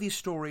all of these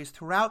stories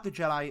throughout the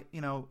Jedi,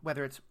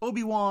 whether it's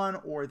Obi-Wan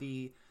or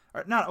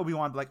not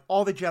Obi-Wan, but like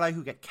all the Jedi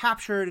who get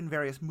captured in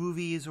various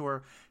movies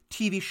or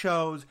TV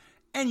shows,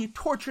 and you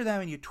torture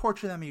them and you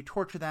torture them and you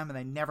torture them and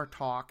they never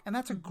talk. And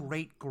that's a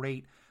great,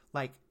 great,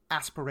 like,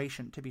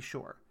 aspiration, to be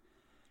sure.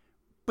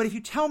 But if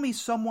you tell me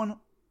someone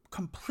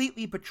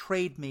completely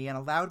betrayed me and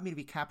allowed me to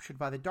be captured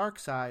by the dark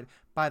side,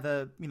 by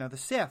the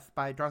Sith,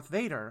 by Darth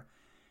Vader,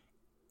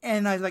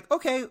 and I was like,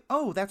 okay,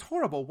 oh, that's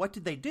horrible. What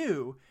did they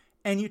do?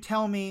 And you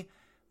tell me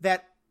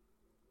that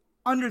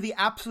under the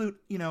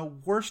absolute,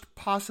 worst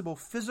possible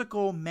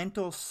physical,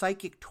 mental,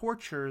 psychic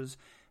tortures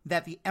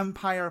that the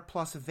Empire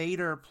plus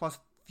Vader plus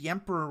the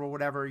Emperor or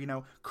whatever,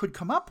 could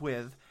come up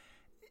with,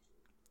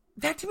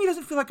 that to me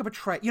doesn't feel like a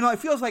betrayal. It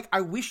feels like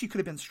I wish you could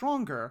have been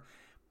stronger,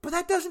 but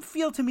that doesn't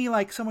feel to me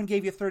like someone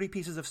gave you 30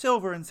 pieces of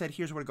silver and said,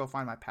 here's where to go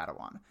find my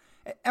Padawan.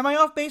 Am I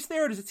off base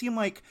there, or does it seem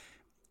like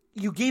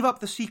you gave up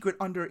the secret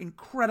under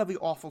incredibly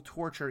awful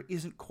torture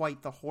isn't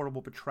quite the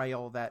horrible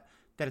betrayal that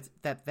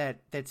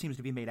it seems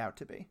to be made out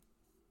to be?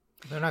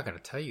 They're not going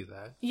to tell you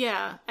that.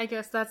 Yeah, I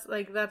guess that's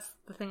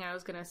the thing I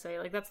was going to say.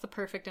 Like, that's the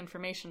perfect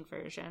information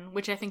version,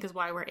 which I think is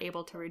why we're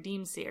able to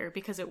redeem Cere,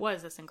 because it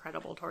was this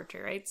incredible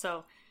torture, right?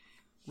 So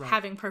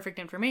having perfect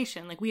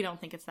information, like, we don't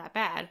think it's that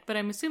bad. But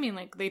I'm assuming,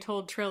 like, they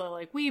told Trilla,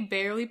 like, we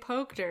barely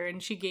poked her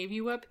and she gave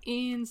you up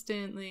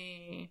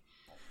instantly.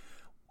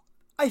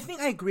 I think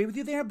I agree with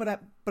you there,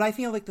 but I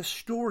feel like the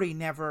story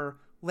never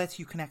lets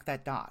you connect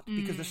that dot,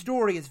 because the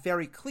story is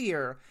very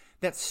clear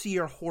that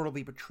Cere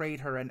horribly betrayed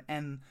her,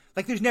 and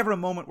like there's never a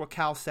moment where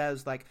Cal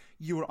says like,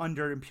 you were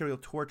under Imperial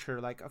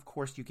torture, like of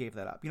course you gave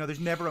that up.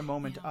 There's never a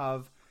moment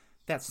of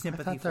that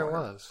sympathy. I thought there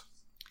was.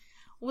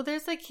 Well,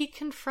 there's like he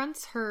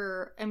confronts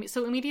her. I mean,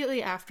 so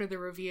immediately after the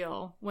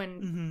reveal,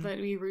 when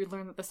we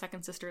learn that the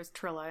second sister is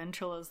Trilla, and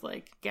Trilla's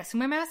like, guess who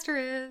my master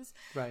is?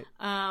 Right.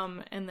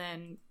 And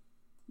then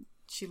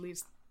she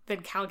leaves.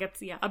 Then Cal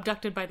gets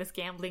abducted by this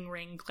gambling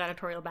ring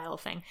gladiatorial battle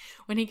thing.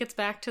 When he gets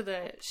back to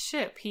the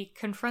ship, he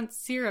confronts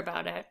Cere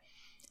about it,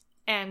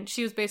 and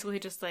she was basically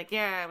just like,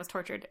 yeah, I was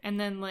tortured. And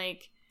then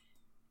like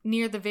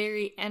near the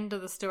very end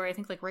of the story, I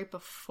think like right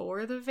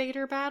before the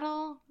Vader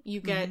battle, you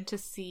get to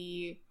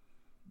see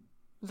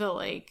the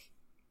like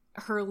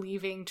her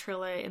leaving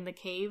Trilla in the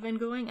cave and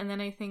going, and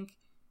then I think,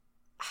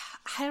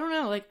 I don't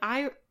know, like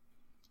I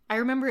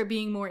remember it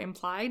being more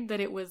implied that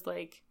it was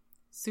like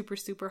super,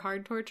 super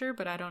hard torture,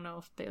 but I don't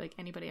know if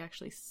anybody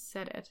actually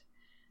said it.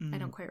 I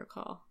don't quite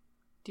recall.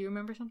 Do you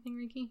remember something,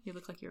 Ricky? You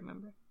look like you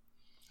remember.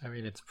 I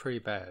mean, it's pretty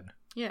bad.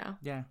 Yeah.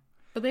 Yeah.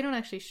 But they don't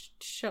actually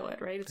show it,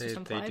 right? It's just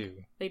implied. They do.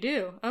 They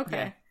do?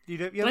 Okay. Yeah.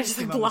 Did I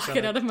just block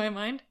it out of my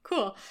mind?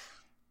 Cool.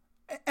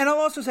 And I'll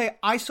also say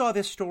I saw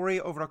this story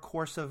over a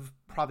course of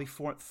probably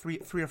 3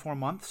 or 4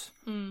 months.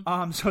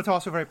 So it's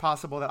also very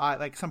possible that I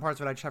like some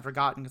parts of it I just have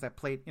forgotten because I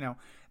played,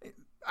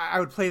 I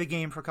would play the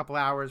game for a couple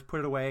hours,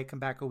 put it away, come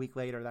back a week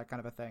later, that kind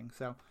of a thing.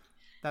 So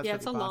that's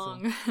it's a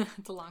possible.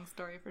 it's a long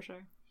story for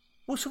sure.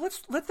 Well, so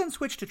let's then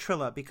switch to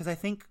Trilla, because I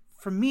think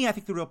for me, I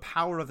think the real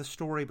power of the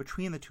story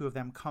between the two of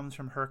them comes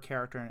from her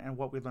character and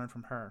what we learn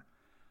from her.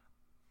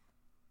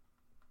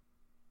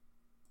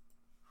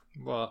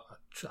 Well,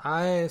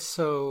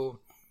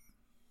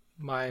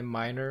 my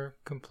minor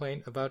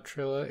complaint about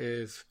Trilla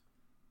is,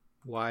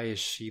 why is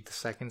she the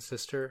second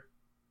sister?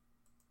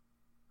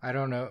 I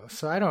don't know.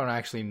 So I don't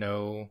actually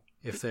know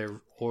if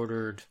they're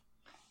ordered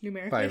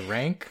numerically by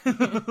rank.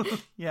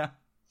 Yeah.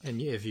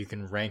 And if you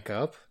can rank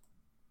up.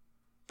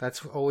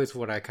 That's always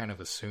what I kind of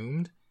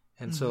assumed.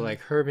 And so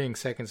like her being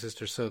second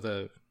sister,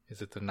 so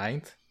is it the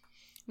ninth?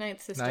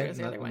 Ninth sister is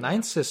the other one.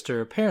 Ninth sister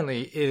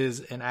apparently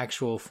is an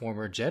actual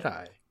former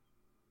Jedi.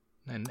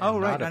 And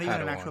right, not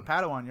even an actual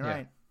Padawan, you're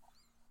right.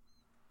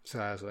 So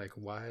I was like,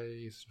 why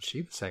isn't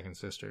she the second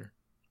sister?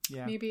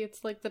 Yeah. Maybe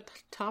it's like the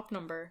top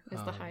number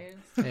is the highest.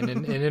 And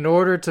in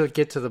order to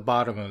get to the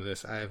bottom of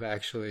this, I've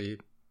actually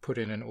put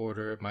in an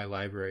order at my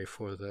library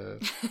for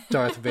the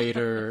Darth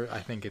Vader, I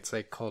think it's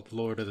like called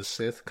Lord of the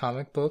Sith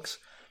comic books,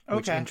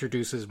 which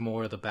introduces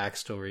more of the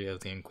backstory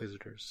of the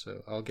Inquisitors.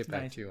 So I'll get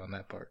back to you on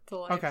that part.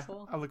 Delightful.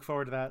 Okay, I'll look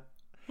forward to that.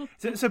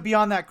 So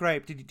beyond that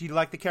gripe, do you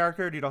like the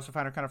character? Do you also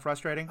find her kind of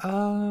frustrating?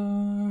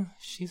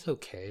 She's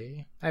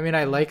okay. I mean,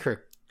 I like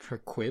her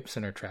quips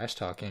and her trash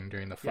talking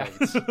during the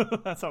fights. Yeah.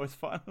 That's always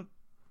fun.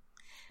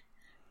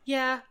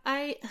 Yeah,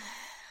 I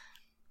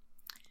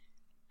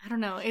don't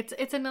know.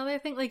 It's another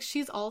thing. Like,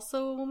 she's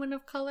also a woman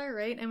of color,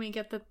 right? And we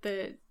get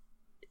that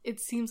it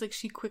seems like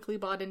she quickly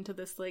bought into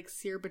this like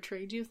Seer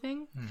betrayed you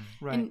thing,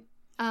 right?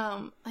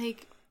 And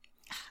like,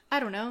 I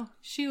don't know.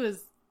 She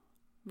was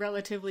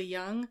relatively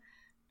young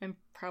and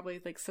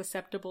probably like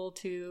susceptible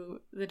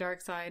to the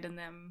dark side and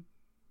them,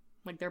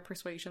 like their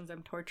persuasions,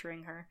 them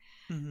torturing her.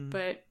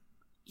 But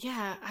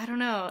yeah, I don't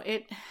know.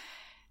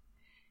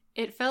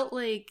 It felt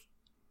like,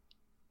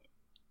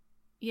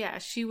 yeah,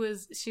 she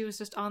was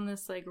just on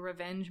this like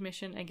revenge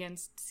mission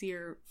against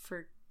Seer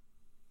for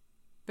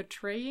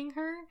betraying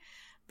her.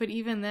 But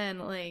even then,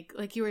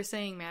 like you were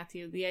saying,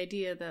 Matthew, the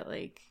idea that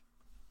like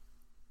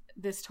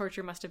this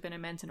torture must have been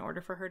immense in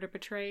order for her to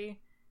betray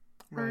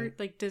her,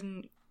 like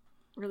didn't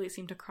really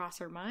seem to cross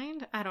her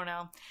mind. I don't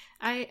know.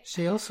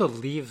 She also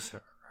leaves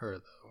her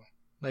though.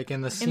 Like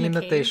in the scene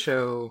that they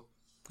show.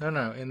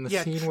 No, in the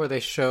scene where they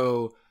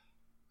show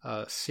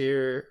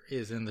Seer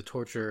is in the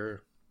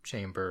torture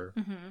chamber,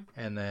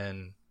 and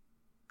then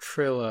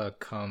Trilla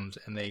comes,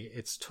 and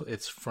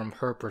it's from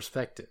her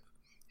perspective,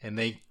 and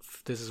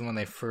this is when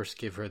they first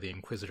give her the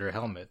Inquisitor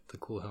helmet, the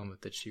cool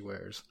helmet that she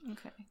wears.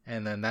 Okay.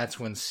 And then that's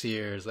when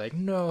Seer is like,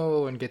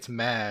 no, and gets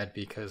mad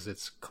because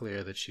it's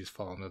clear that she's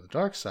fallen to the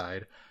dark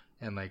side,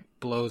 and like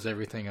blows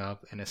everything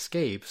up and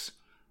escapes,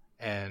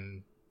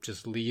 and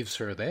just leaves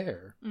her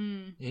there,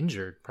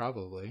 injured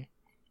probably.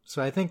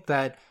 So I think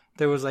that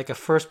there was like a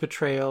first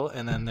betrayal,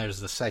 and then there's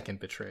the second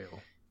betrayal.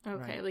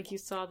 Okay, like you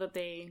saw that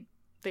they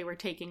were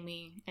taking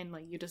me, and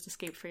like you just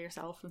escaped for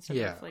yourself instead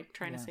of like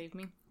trying to save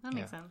me. That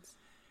makes sense.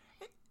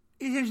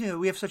 It's interesting that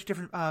we have such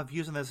different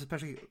views on this,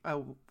 especially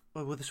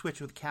with the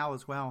switch with Cal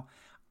as well.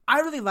 I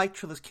really like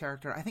Trilla's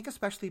character. I think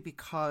especially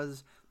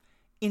because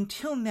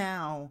until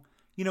now,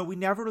 we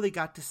never really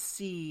got to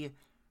see.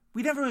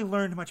 We never really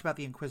learned much about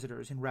the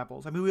Inquisitors in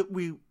Rebels. I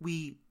mean,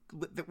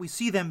 we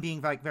see them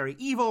being like very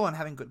evil and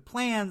having good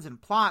plans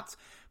and plots,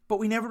 but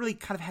we never really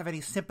kind of have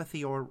any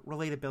sympathy or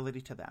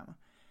relatability to them.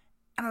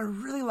 And I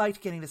really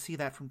liked getting to see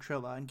that from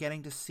Trilla and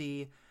getting to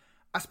see,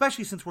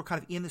 especially since we're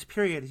kind of in this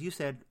period, as you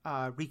said,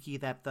 Riki,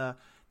 that the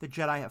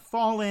Jedi have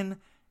fallen,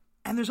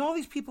 and there's all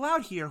these people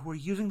out here who are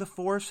using the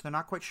Force. They're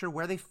not quite sure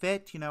where they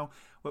fit.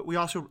 We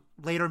also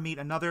later meet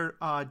another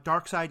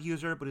dark side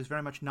user, but who's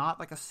very much not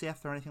like a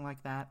Sith or anything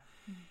like that.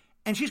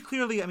 And she's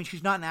clearly, I mean,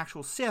 she's not an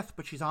actual Sith,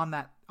 but she's on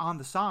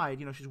the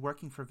side. She's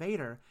working for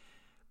Vader.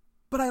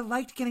 But I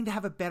liked getting to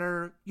have a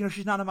better,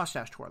 she's not a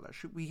mustache twirler.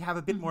 We have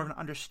a bit more of an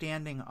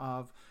understanding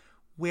of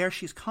where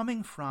she's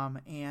coming from.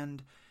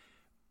 And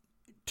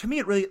to me,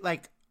 it really,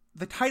 like,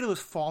 the title is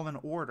Fallen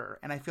Order.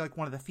 And I feel like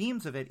one of the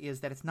themes of it is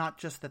that it's not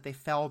just that they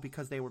fell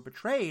because they were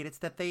betrayed. It's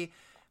that they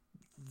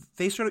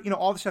sort of,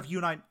 all the stuff you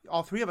and I,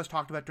 all three of us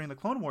talked about during the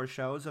Clone Wars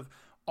shows of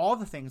all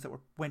the things that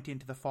went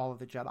into the fall of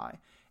the Jedi.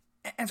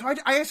 And so I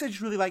guess I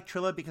just really like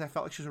Trilla because I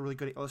felt like she was a really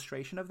good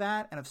illustration of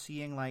that and of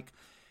seeing, like,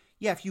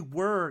 if you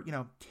were,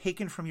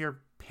 taken from your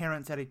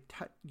parents at a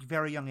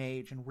very young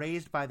age and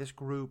raised by this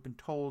group and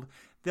told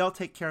they'll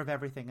take care of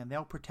everything and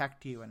they'll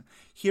protect you, and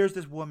here's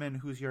this woman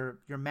who's your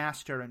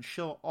master and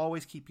she'll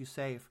always keep you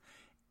safe,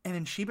 and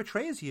then she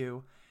betrays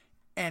you,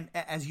 and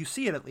as you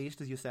see it, at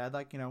least, as you said,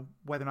 like,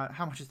 whether or not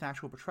how much is an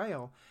actual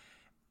betrayal,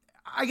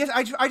 I guess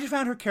I just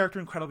found her character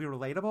incredibly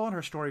relatable and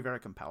her story very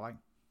compelling.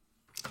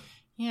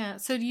 Yeah.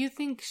 So do you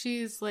think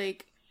she's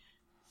like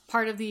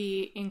part of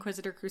the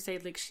Inquisitor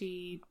Crusade? Like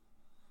she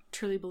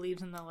truly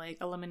believes in the like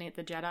eliminate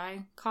the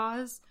Jedi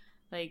cause,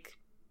 like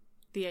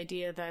the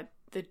idea that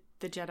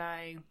the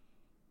Jedi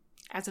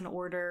as an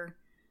order,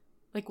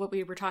 like what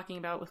we were talking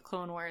about with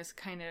Clone Wars,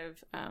 kind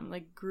of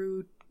like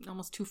grew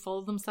almost too full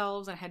of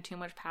themselves and had too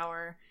much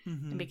power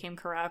and became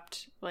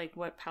corrupt, like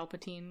what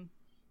Palpatine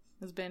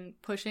has been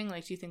pushing.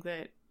 Like, do you think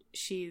that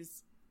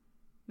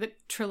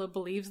Trilla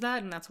believes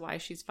that and that's why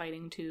she's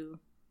fighting to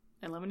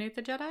eliminate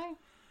the Jedi?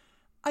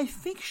 I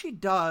think she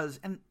does,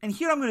 and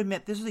here I'm going to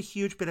admit this is a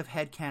huge bit of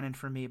headcanon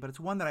for me, but it's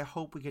one that I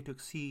hope we get to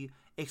see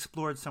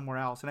explored somewhere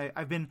else. And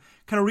I've been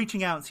kind of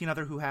reaching out and seeing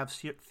other who have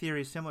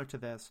theories similar to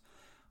this.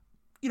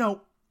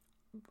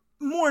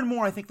 More and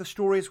more I think the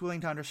story is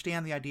willing to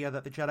understand the idea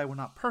that the Jedi were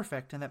not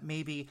perfect, and that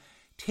maybe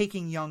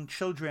taking young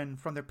children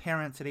from their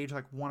parents at age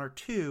like 1 or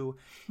 2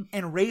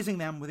 and raising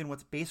them within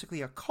what's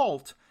basically a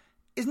cult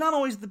is not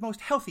always the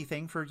most healthy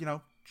thing for,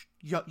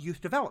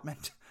 youth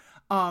development.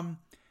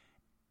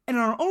 And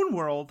in our own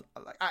world,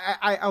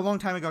 I a long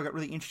time ago got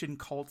really interested in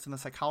cults and the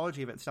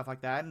psychology of it and stuff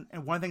like that.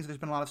 And one of the things there's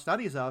been a lot of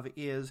studies of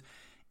is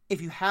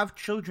if you have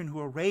children who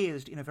are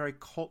raised in a very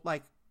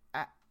cult-like,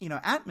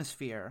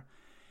 atmosphere,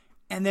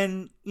 and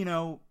then,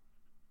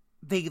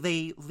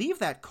 they leave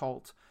that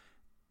cult,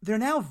 they're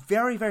now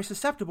very, very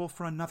susceptible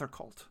for another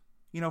cult,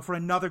 for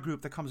another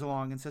group that comes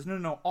along and says,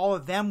 no, all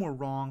of them were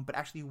wrong, but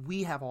actually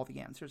we have all the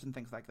answers and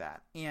things like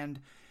that. And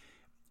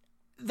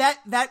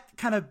that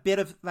kind of bit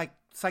of like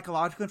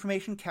psychological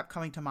information kept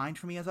coming to mind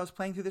for me as I was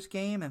playing through this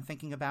game and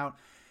thinking about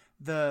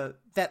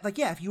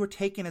if you were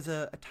taken as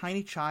a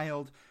tiny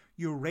child,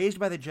 you were raised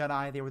by the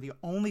Jedi, they were the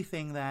only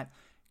thing that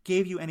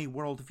gave you any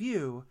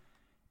worldview,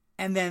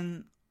 and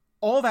then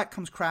all that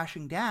comes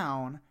crashing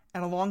down,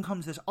 and along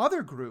comes this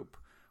other group,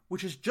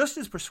 which is just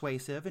as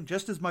persuasive and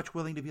just as much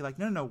willing to be like,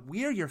 no,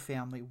 we're your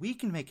family, we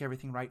can make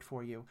everything right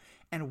for you,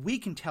 and we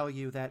can tell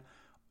you that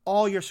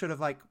all your sort of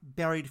like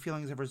buried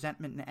feelings of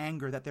resentment and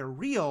anger, that they're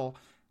real,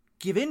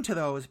 give in to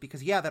those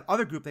because, that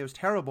other group, they was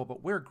terrible,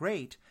 but we're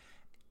great.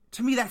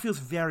 To me, that feels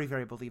very,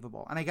 very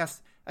believable. And I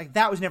guess like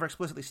that was never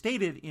explicitly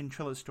stated in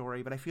Trilla's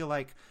story, but I feel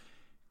like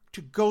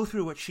to go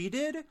through what she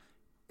did,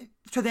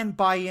 to then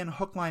buy in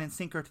hook, line, and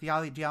sinker to the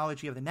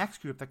ideology of the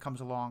next group that comes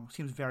along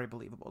seems very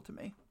believable to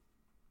me.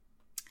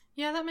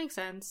 Yeah, that makes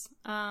sense.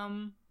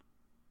 The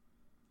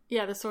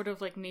sort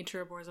of like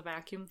nature abhors a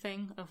vacuum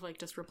thing of like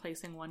just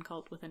replacing one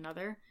cult with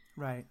another.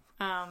 Right.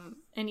 And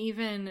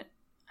even,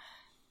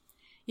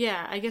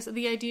 I guess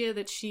the idea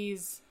that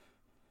she's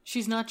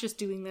not just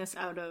doing this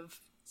out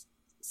of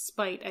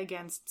spite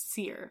against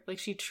Seer. Like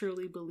she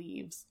truly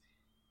believes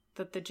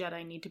that the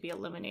Jedi need to be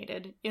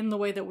eliminated in the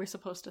way that we're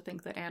supposed to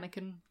think that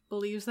Anakin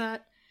believes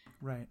that.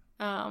 Right.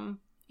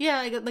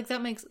 Like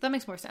that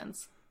makes more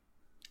sense.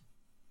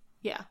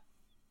 Yeah.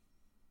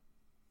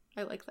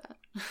 I like that.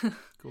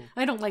 Cool.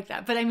 I don't like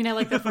that, but I mean, I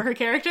like that for her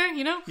character,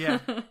 Yeah.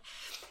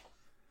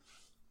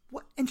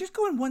 And just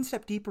going one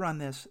step deeper on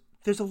this,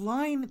 there's a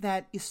line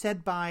that is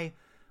said by,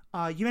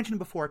 you mentioned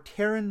before,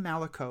 Terran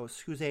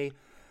Malicos, who's a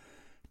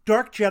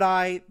dark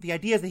Jedi. The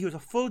idea is that he was a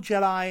full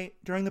Jedi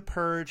during the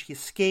Purge. He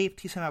escaped.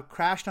 He somehow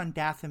crashed on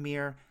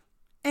Dathomir.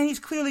 And he's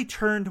clearly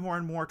turned more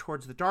and more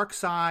towards the dark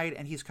side,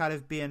 and he's kind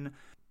of been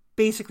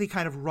basically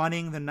kind of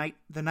running the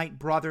Night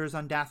Brothers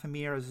on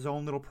Dathomir as his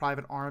own little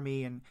private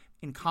army and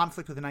in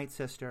conflict with the Night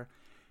Sister.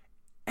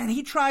 And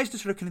he tries to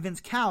sort of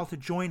convince Cal to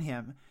join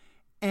him.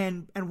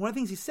 And one of the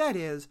things he said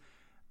is,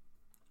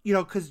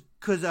 because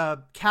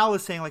Cal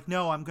is saying, like,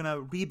 no, I'm going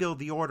to rebuild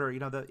the Order.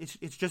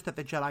 It's just that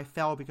the Jedi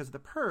fell because of the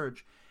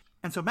Purge.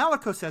 And so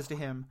Malicos says to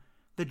him,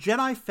 the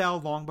Jedi fell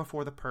long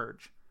before the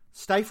Purge,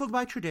 stifled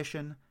by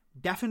tradition,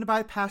 deafened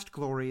by past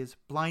glories,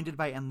 blinded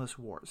by endless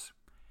wars.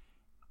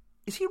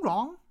 Is he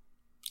wrong?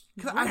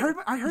 Because I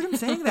heard him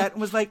saying that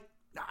and was like,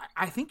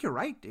 I think you're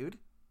right, dude.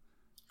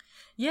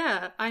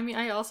 Yeah, I mean,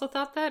 I also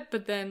thought that,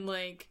 but then,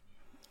 like,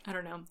 I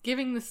don't know,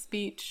 giving the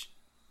speech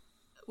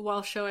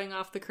while showing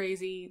off the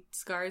crazy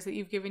scars that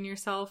you've given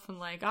yourself and,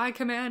 like, I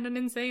command an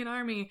insane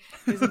army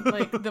isn't,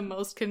 like, the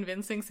most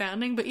convincing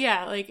sounding. But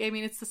yeah, like, I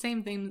mean, it's the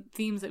same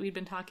themes that we've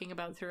been talking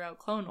about throughout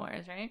Clone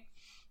Wars, right?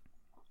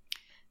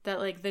 That,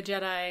 like, the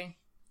Jedi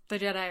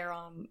are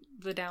on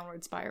the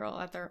downward spiral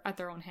at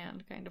their own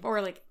hand, kind of.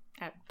 Or, like,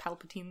 at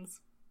Palpatine's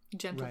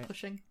gentle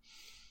pushing.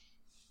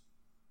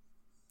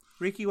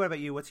 Ricky, what about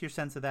you? What's your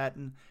sense of that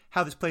and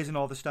how this plays in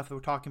all the stuff that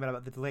we're talking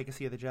about the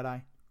legacy of the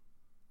Jedi?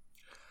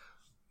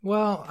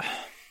 Well,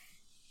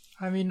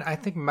 I mean, I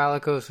think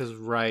Malicos is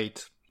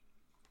right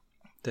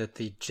that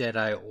the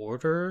Jedi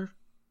Order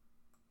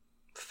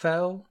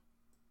fell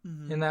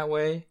in that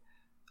way.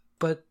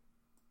 But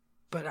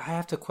But I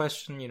have to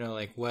question,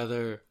 like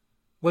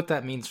what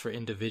that means for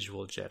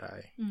individual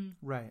Jedi.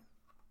 Right.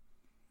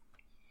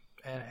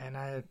 And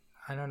I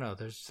don't know.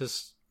 There's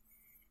just,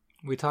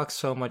 we talk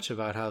so much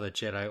about how the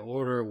Jedi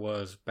Order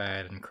was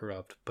bad and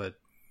corrupt, but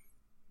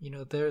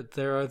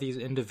there are these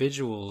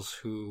individuals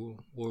who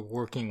were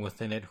working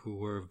within it who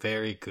were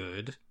very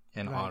good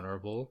and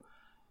honorable,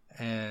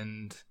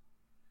 and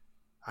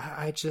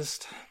I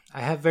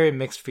have very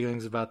mixed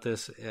feelings about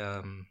this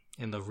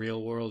in the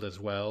real world as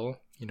well.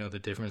 The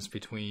difference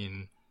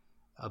between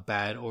a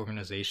bad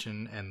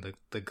organization and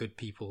the good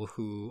people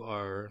who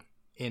are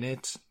in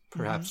it,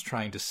 perhaps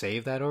trying to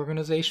save that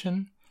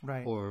organization,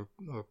 right, or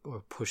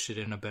push it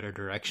in a better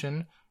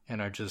direction,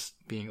 and are just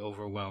being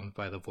overwhelmed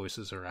by the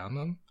voices around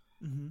them.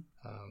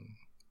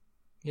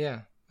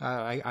 Yeah,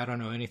 I don't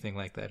know anything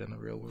like that in the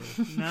real world.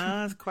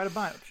 No, it's quite a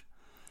bunch.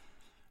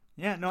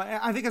 Yeah, no,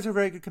 I think that's a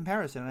very good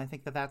comparison, and I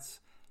think that's,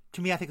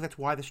 to me, I think that's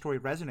why the story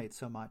resonates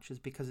so much, is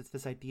because it's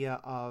this idea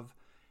of,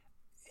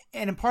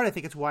 and in part I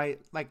think it's why,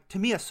 like, to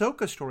me,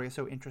 Ahsoka's story is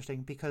so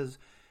interesting, because,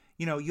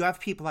 you have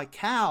people like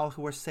Cal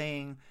who are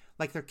saying,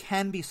 like, there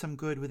can be some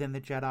good within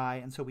the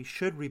Jedi, and so we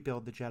should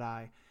rebuild the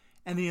Jedi.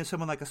 And then you have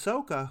someone like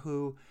Ahsoka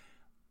who,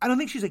 I don't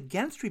think she's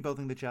against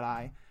rebuilding the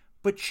Jedi,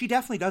 but she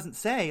definitely doesn't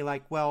say,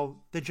 like,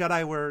 well, the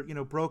Jedi were,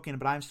 broken,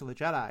 but I'm still a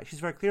Jedi. She's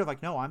very clear,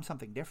 like, no, I'm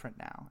something different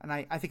now. And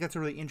I think that's a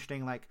really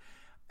interesting, like,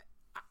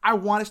 I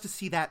want us to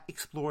see that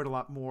explored a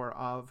lot more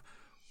of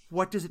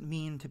what does it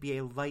mean to be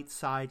a light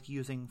side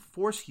using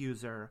Force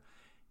user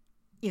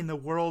in the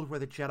world where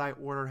the Jedi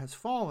Order has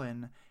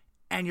fallen,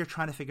 and you're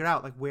trying to figure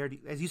out, like, where,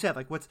 as you said,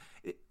 like,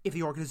 if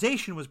the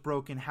organization was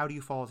broken, how do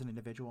you fall as an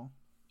individual?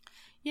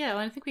 Yeah, well,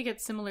 I think we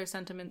get similar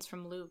sentiments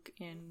from Luke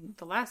in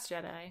The Last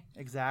Jedi.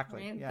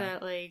 Exactly. Right? Yeah.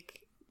 That, like,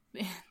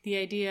 the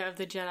idea of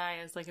the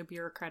Jedi as, like, a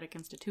bureaucratic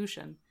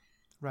institution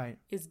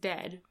is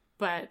dead.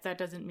 But that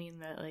doesn't mean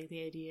that, like,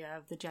 the idea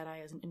of the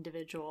Jedi as an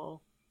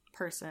individual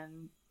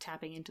person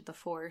tapping into the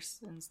Force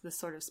and this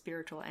sort of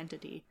spiritual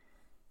entity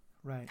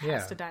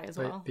has to die as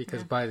well.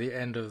 Because by the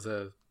end of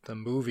the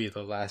movie,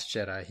 The Last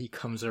Jedi, he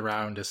comes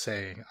around to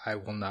saying, I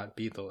will not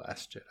be the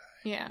last Jedi.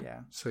 Yeah.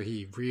 So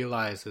he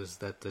realizes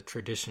that the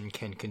tradition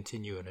can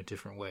continue in a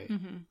different way.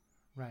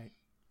 Right.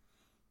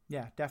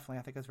 Yeah, definitely.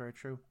 I think that's very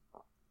true.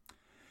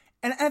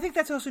 And I think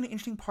that's also an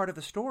interesting part of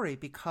the story,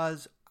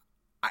 because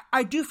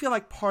I do feel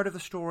like part of the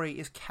story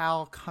is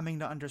Cal coming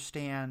to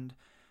understand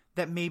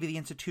that maybe the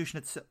institution,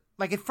 it's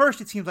like, at first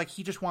it seems like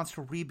he just wants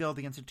to rebuild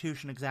the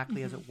institution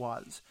exactly as it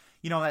was.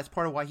 That's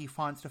part of why he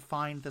wants to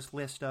find this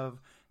list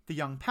of the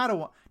young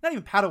Padawan, not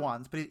even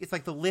Padawans, but it's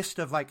like the list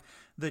of, like,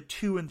 the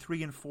 2 and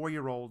 3 and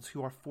 4-year-olds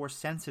who are Force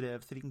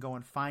sensitive, so that he can go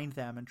and find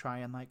them and try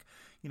and, like,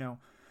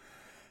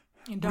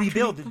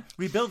 rebuild the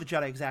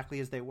Jedi exactly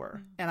as they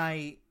were.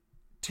 And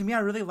to me, I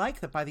really like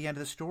that by the end of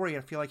the story,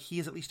 I feel like he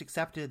has at least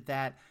accepted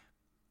that,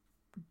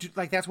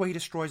 like, that's why he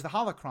destroys the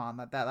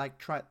holocron.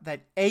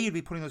 That you'd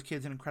be putting those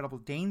kids in incredible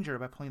danger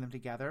by pulling them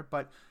together.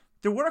 But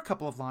there were a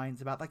couple of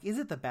lines about, like, is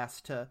it the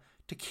best to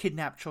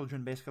kidnap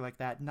children basically like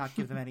that and not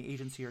give them any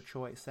agency or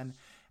choice? And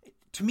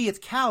to me, it's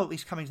Cal at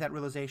least coming to that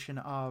realization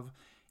of,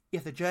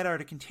 if the Jedi are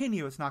to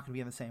continue, it's not going to be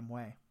in the same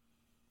way.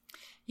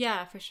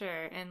 Yeah, for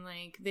sure. And,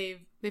 like,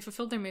 they've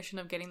fulfilled their mission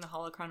of getting the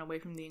holocron away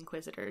from the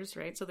Inquisitors,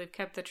 right? So they've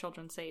kept the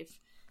children safe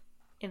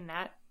in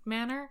that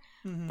manner.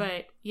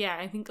 But yeah,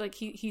 I think, like,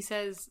 he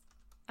says,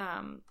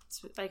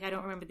 like, I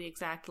don't remember the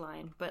exact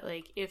line, but,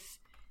 like, if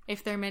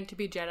they're meant to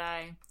be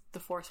Jedi, the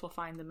Force will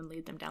find them and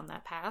lead them down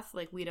that path.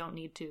 Like, we don't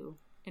need to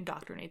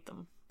indoctrinate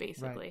them,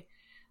 basically.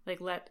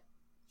 Like,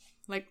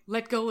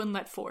 let go and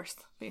let Force,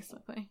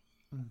 basically.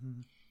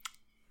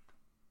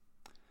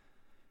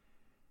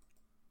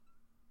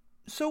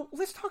 So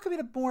let's talk a bit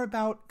more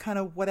about kind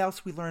of what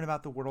else we learn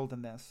about the world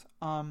in this.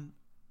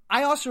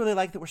 I also really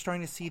like that we're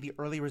starting to see the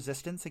early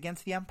resistance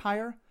against the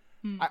Empire.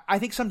 I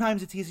think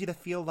sometimes it's easy to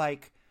feel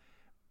like,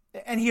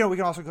 and here we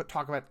can also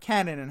talk about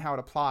canon and how it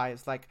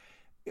applies. Like,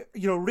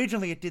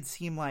 originally it did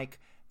seem like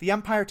the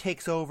Empire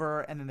takes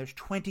over, and then there's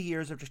 20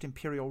 years of just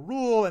Imperial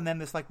rule, and then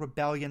this, like,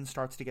 rebellion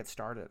starts to get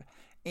started.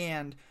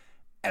 And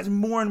as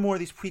more and more of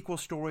these prequel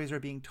stories are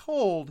being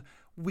told,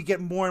 we get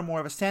more and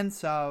more of a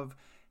sense of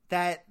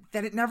that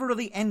it never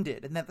really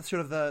ended, and that the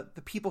sort of the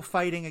people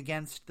fighting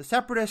against the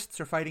Separatists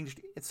or fighting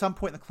at some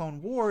point in the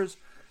Clone Wars,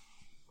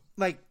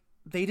 like,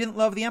 they didn't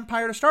love the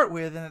Empire to start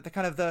with, and that the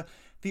kind of the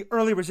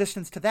early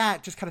resistance to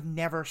that just kind of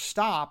never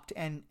stopped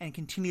and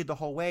continued the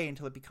whole way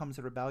until it becomes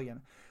a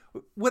rebellion.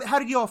 How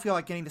did you all feel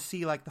like getting to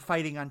see, like, the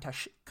fighting on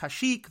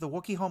Kashyyyk, the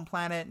Wookiee home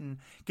planet, and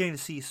getting to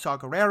see Saw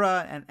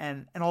Gerrera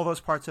and all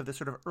those parts of the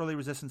sort of early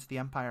resistance to the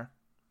Empire?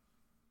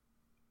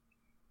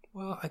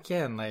 Well,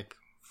 again, like,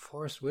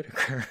 Forrest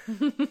Whitaker,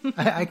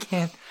 I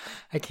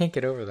can't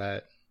get over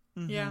that.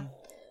 Yeah,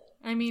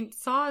 I mean,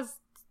 Saw is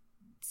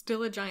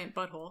still a giant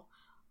butthole,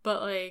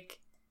 but, like,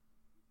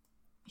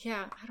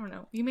 yeah, I don't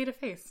know. You made a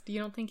face. You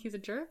don't think he's a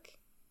jerk?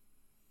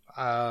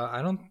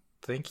 I don't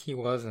think he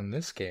was in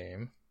this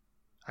game.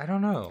 I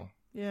don't know.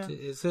 Yeah.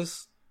 Is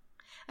this...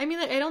 I mean,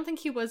 like, I don't think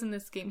he was in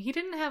this game. He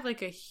didn't have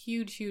like a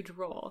huge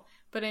role,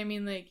 but I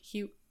mean, like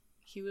he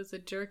was a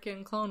jerk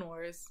in Clone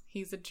Wars.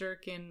 He's a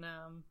jerk in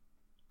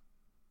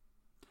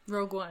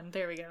Rogue One.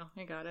 There we go.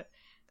 I got it.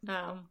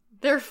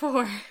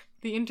 Therefore,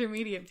 the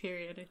intermediate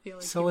period, I feel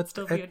like he would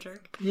still be a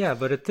jerk. Yeah,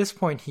 but at this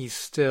point, he's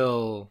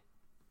still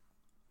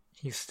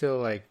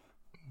like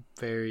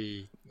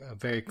a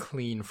very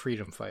clean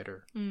freedom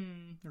fighter.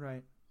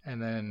 Right.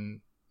 And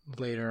then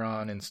later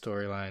on in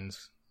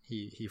storylines,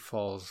 he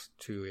falls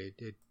to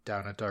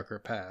down a darker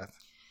path.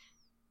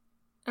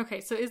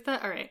 Okay, so is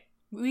that all right?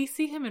 We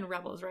see him in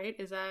Rebels, right?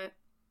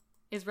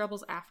 Is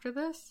Rebels after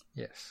this?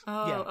 Yes.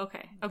 Oh, yeah.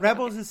 Okay.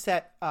 Rebels is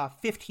set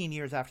 15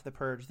 years after the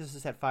Purge. This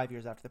is set 5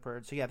 years after the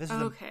Purge. So yeah, this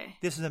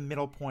is a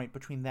middle point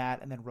between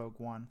that and then Rogue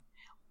One.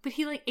 But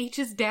he like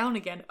H's down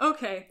again.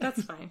 Okay,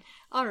 that's fine.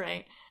 All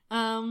right.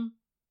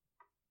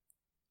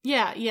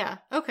 Yeah.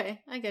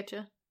 Okay, I get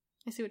you.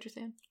 I see what you're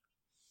saying.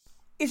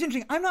 It's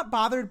interesting. I'm not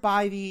bothered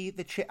by the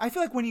I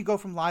feel like when you go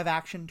from live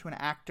action to an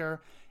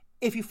actor,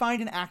 if you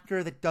find an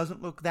actor that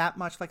doesn't look that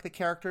much like the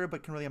character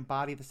but can really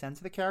embody the sense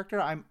of the character,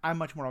 I'm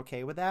much more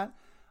okay with that.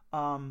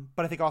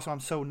 But I think also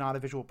I'm so not a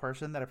visual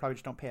person that I probably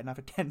just don't pay enough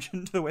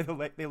attention to the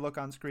way they look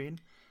on screen.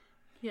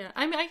 Yeah,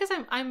 I mean, I guess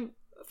I'm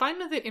fine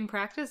with it in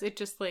practice. It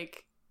just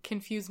like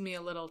confused me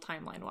a little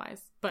timeline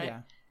wise. But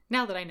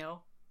now that I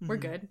know, we're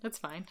good. That's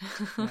fine.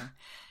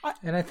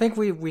 And I think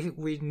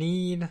we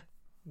need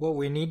what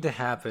we need to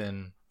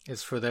happen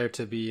is for there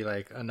to be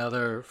like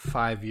another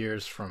 5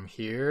 years from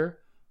here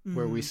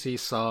where we see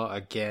Saw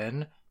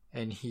again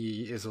and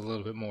he is a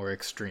little bit more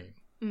extreme.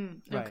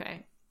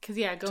 Okay. Because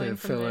going to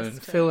from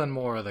fill in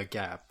more of the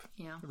gap.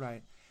 Yeah.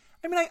 Right.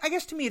 I mean, I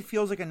guess to me it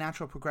feels like a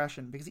natural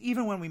progression because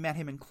even when we met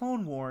him in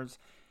Clone Wars,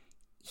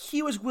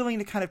 he was willing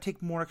to kind of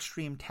take more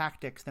extreme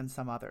tactics than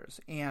some others.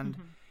 And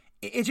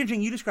it's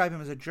interesting you describe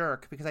him as a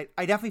jerk because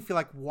I definitely feel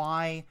like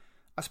why,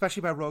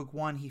 especially by Rogue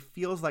One, he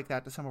feels like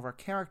that to some of our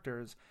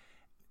characters.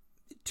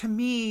 To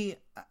me,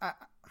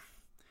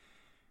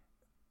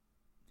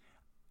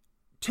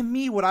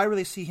 what I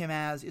really see him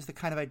as is the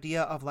kind of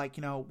idea of like,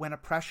 you know, when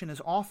oppression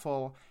is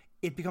awful,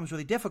 it becomes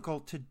really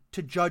difficult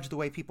to judge the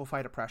way people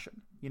fight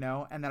oppression, you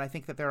know? And then I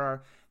think that there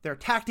are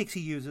tactics he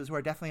uses where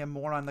I definitely am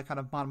more on the kind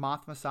of Mon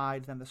Mothma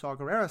side than the Saw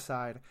Gerrera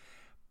side.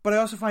 But I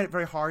also find it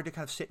very hard to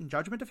kind of sit in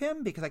judgment of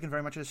him because I can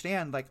very much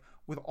understand, like,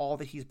 with all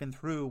that he's been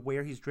through,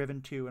 where he's driven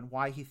to and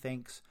why he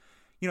thinks,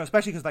 you know,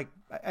 especially because, like,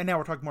 and now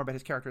we're talking more about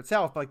his character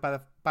itself, but, like,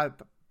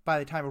 by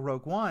the time of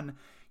Rogue One,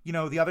 you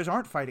know, the others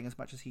aren't fighting as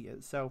much as he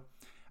is. So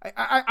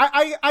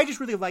I just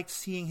really liked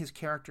seeing his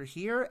character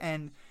here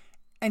and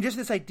just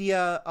this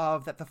idea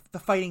of that the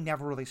fighting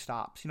never really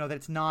stops, you know, that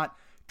it's not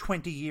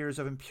 20 years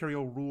of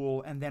Imperial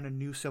rule and then a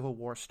new civil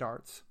war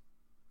starts.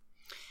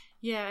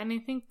 Yeah, and I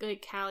think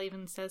like Cal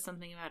even says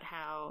something about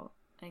how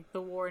like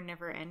the war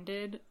never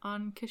ended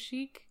on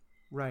Kashyyyk.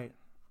 Right.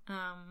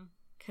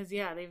 Because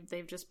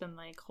they've just been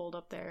like holed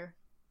up there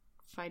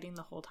fighting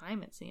the whole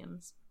time, it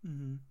seems.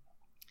 Mm-hmm.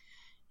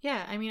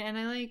 Yeah, I mean, and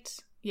I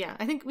liked. Yeah,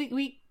 I think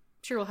we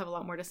sure will have a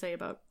lot more to say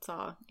about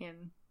Saw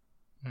in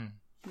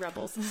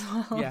Rebels as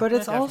well. Yeah, but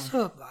it's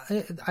also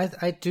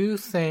I do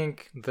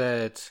think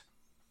that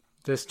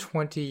this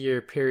 20-year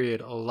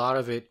period, a lot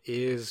of it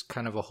is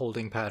kind of a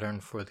holding pattern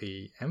for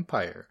the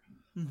Empire.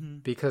 Mm-hmm.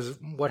 Because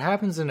what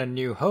happens in A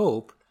New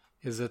Hope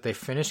is that they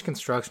finish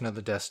construction of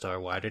the Death Star.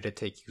 Why did it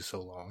take you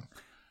so long?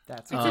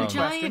 It's a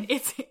giant...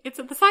 It's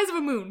the size of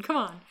a moon. Come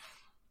on.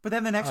 But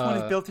then the next one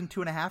is built in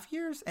 2.5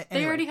 years? Anyway,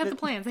 they already had the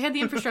plans. They had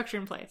the infrastructure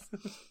in place.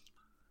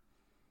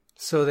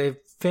 So they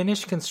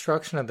finished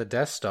construction of the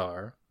Death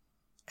Star,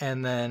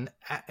 and then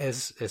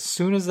as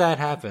soon as that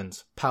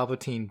happens,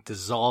 Palpatine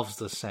dissolves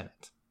the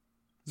Senate.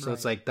 So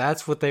It's like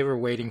that's what they were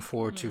waiting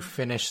for to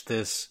finish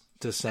this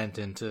descent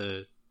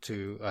into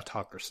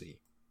autocracy,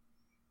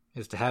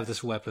 is to have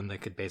this weapon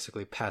that could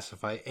basically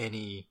pacify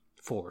any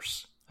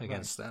force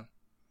against them.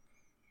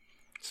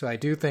 So I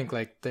do think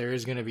like there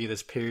is going to be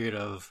this period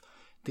of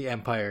the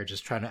Empire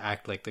just trying to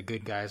act like the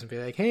good guys and be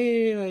like,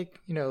 hey,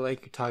 like, you know,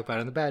 like you talk about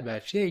in the Bad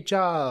Batch, hey,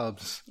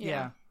 Jobs.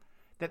 Yeah.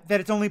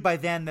 That it's only by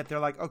then that they're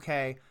like,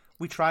 okay,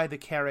 we tried the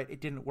carrot, it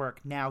didn't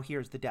work. Now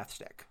here's the death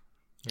stick.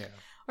 Yeah.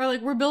 Or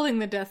like, we're building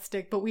the death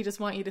stick, but we just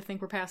want you to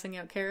think we're passing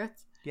out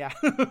carrots. Yeah,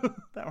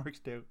 that works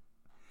too.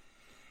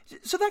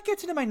 So that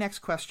gets into my next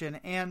question,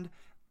 and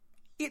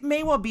it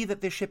may well be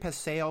that this ship has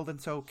sailed,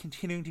 and so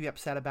continuing to be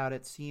upset about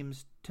it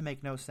seems to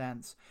make no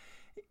sense.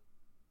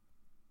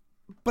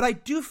 But I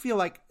do feel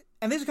like,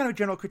 and this is kind of a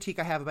general critique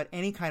I have about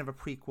any kind of a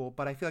prequel,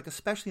 but I feel like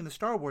especially in the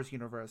Star Wars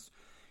universe,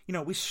 you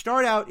know, we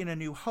start out in A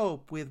New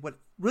Hope with what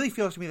really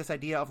feels to me this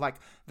idea of like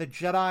the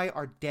Jedi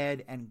are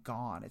dead and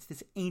gone. It's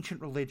this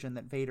ancient religion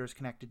that Vader's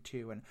connected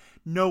to, and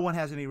no one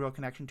has any real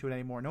connection to it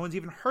anymore. No one's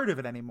even heard of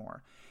it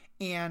anymore.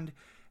 And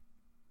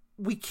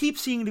we keep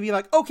seeing to be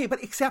like, okay,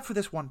 but except for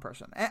this one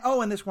person.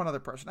 And this one other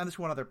person, and this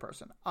one other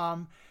person.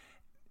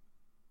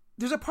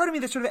 There's a part of me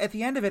that sort of, at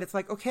the end of it, it's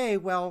like, okay,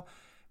 well,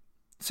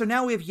 so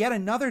now we have yet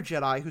another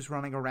Jedi who's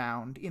running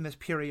around in this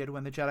period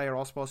when the Jedi are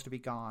all supposed to be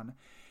gone.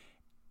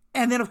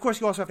 And then, of course,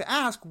 you also have to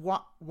ask,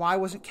 why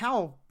wasn't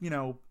Cal,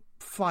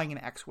 flying an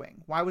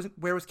X-Wing?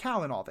 Where was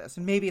Cal in all this?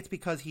 And maybe it's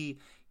because he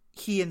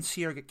and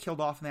Seer get killed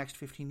off in the next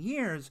 15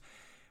 years.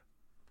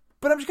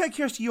 But I'm just kind of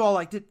curious to you all,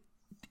 like,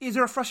 is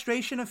there a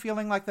frustration of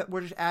feeling like that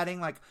we're just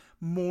adding, like,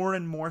 more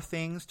and more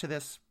things to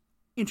this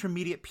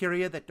intermediate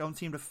period that don't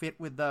seem to fit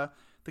with the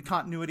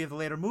continuity of the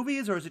later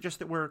movies? Or is it just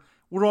that we're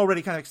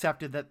already kind of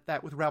accepted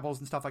that with Rebels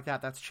and stuff like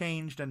that, that's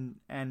changed,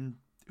 and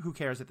who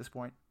cares at this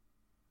point?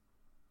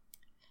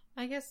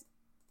 I guess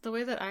the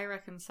way that I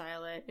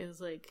reconcile it is,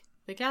 like,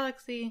 the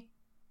galaxy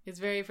is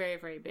very, very,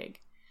 very big.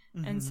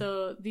 Mm-hmm. And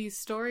so these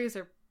stories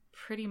are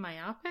pretty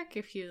myopic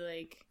if you,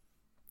 like,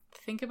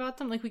 think about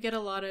them. Like, we get a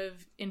lot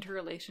of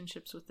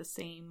interrelationships with the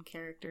same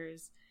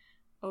characters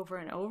over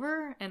and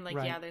over. And, like,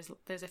 yeah,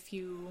 there's a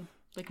few,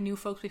 like, new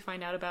folks we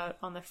find out about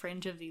on the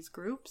fringe of these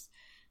groups.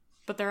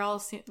 But they're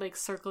all, like,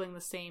 circling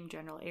the same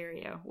general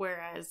area.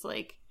 Whereas,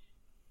 like,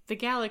 the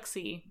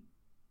galaxy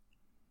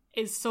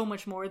is so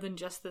much more than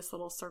just this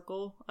little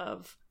circle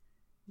of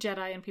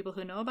Jedi and people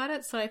who know about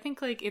it. So I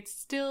think, like, it's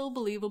still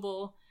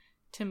believable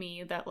to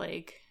me that,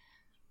 like,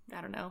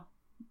 I don't know,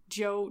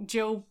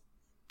 Joe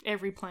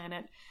every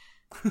planet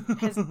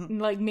has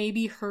like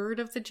maybe heard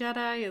of the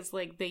Jedi, as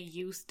like they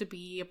used to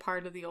be a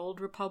part of the old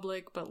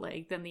Republic, but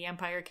like then the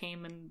Empire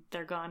came and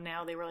they're gone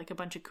now. They were like a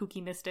bunch of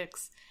kooky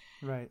mystics.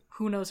 Right.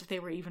 Who knows if they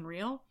were even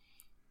real?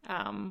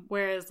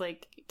 Whereas,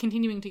 like,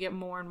 continuing to get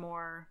more and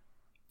more,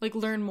 like,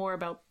 learn more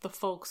about the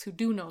folks who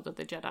do know that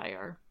the Jedi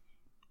are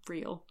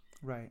real.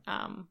 Right.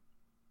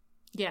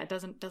 Yeah, it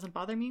doesn't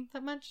bother me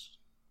that much.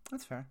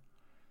 That's fair.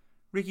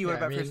 Ricky, what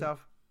about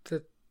yourself?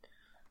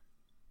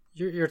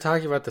 You're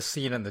talking about the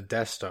scene on the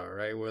Death Star,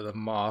 right? Where the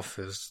Moff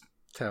is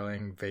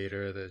telling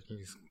Vader that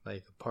he's,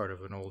 like, a part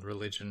of an old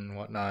religion and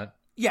whatnot.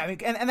 Yeah, I mean,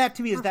 and that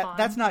to me is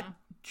that's not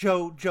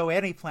Joe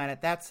any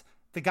planet. That's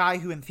the guy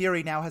who, in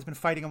theory, now has been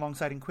fighting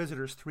alongside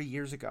Inquisitors 3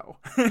 years ago.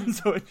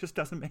 So it just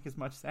doesn't make as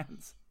much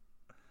sense.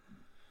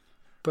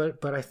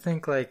 But I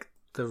think, like,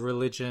 the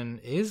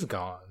religion is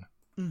gone.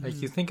 Mm-hmm.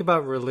 Like, you think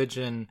about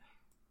religion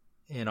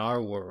in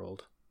our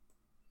world.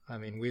 I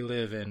mean, we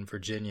live in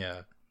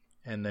Virginia,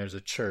 and there's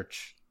a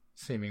church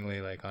seemingly,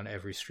 like, on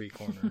every street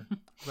corner.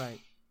 Right.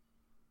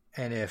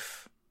 And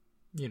if,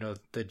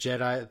 the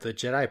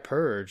Jedi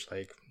purge,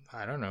 like,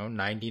 I don't know,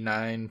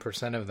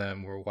 99% of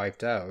them were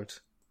wiped out.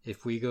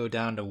 If we go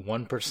down to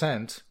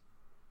 1%,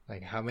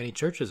 like, how many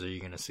churches are you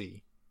going to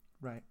see?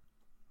 Right.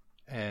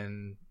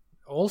 And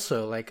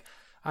also, like,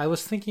 I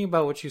was thinking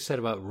about what you said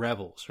about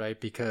Rebels, right?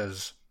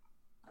 Because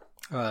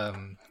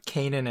Kanan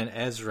and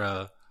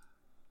Ezra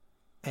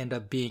end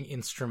up being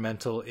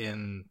instrumental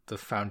in the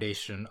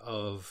foundation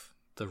of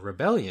the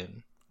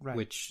rebellion, right,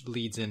 which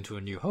leads into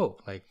A New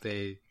Hope. Like,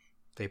 they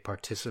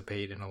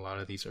participate in a lot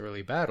of these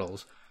early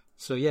battles.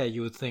 So yeah,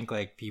 you would think,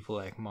 like, people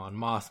like Mon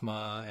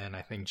Mothma, and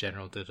I think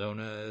General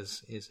Dodonna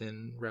is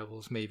in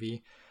Rebels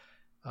maybe,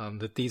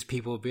 that these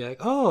people would be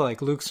like, oh,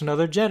 like, Luke's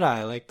another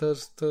Jedi, like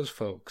those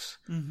folks.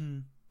 Mm-hmm.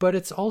 But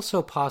it's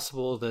also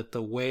possible that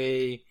the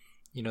way,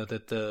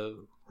 that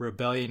the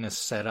rebellion is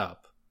set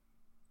up,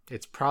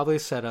 it's probably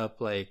set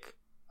up like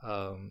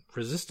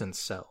resistance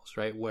cells,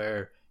 right?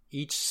 Where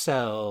each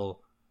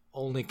cell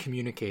only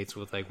communicates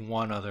with, like,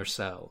 one other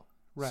cell.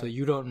 Right. So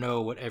you don't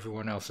know what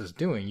everyone else is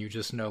doing. You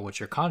just know what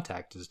your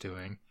contact is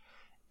doing.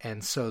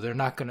 And so they're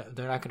not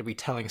gonna be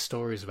telling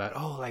stories about,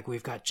 oh, like,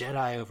 we've got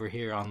Jedi over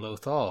here on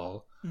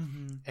Lothal.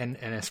 Mm-hmm. And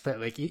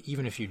especially, like,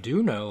 even if you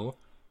do know,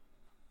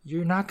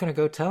 you're not going to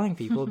go telling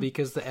people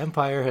because the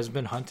Empire has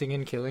been hunting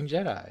and killing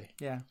Jedi.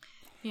 Yeah.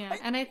 Yeah,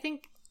 and I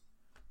think...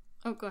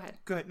 Oh, go ahead.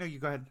 Go ahead. No, you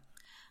go ahead.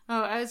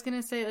 Oh, I was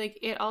going to say, like,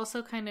 it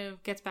also kind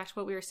of gets back to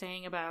what we were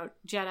saying about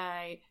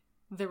Jedi,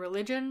 the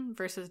religion,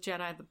 versus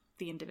Jedi,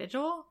 the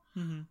individual.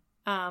 Mm-hmm.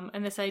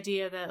 And this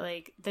idea that,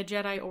 like, the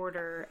Jedi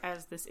Order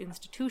as this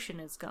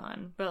institution is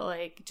gone, but,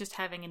 like, just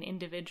having an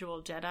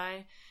individual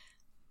Jedi,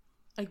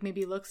 like,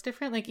 maybe looks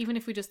different. Like, even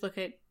if we just look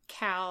at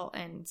Cal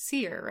and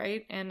Seer,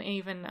 right? And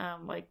even,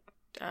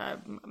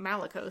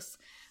 Malicos.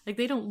 Like,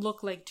 they don't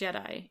look like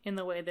Jedi in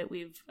the way that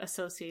we've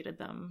associated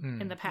them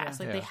in the past.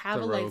 Yeah, like, they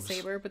have a robes.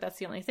 Lightsaber, but that's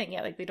the only thing.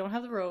 Yeah, like, they don't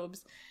have the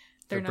robes.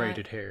 They're not...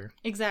 braided hair.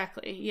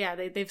 Exactly. Yeah,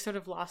 they've sort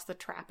of lost the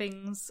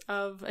trappings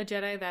of a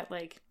Jedi that,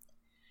 like,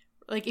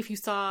 if you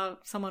saw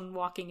someone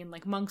walking in,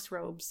 like, monk's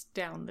robes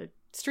down the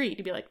street,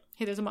 you'd be like,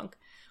 hey, there's a monk.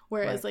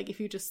 Whereas, right, like, if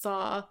you just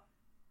saw,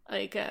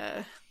 like,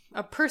 a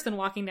person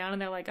walking down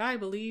and they're like, I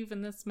believe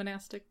in this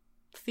monastic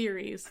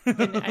theories,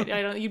 and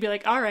I don't, you'd be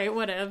like, all right,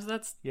 whatevs,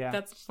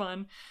 that's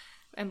fun,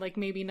 and, like,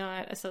 maybe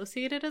not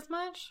associated as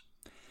much.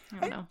 I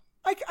don't know.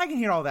 I can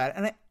hear all that,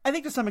 and I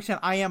think to some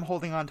extent I am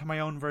holding on to my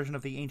own version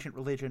of the ancient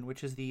religion,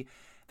 which is the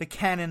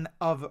canon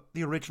of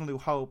the original New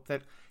Hope.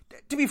 That,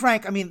 to be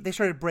frank, I mean, they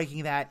started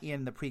breaking that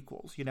in the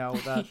prequels.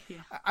 Yeah.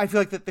 I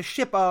feel like that the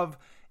ship of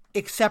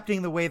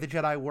accepting the way the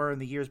Jedi were in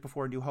the years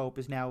before New Hope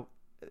is now.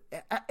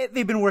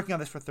 They've been working on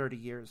this for 30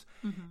 years.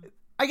 Mm-hmm.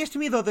 I guess to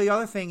me, though, the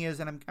other thing is,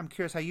 and I'm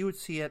curious how you would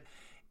see it,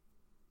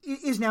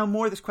 is now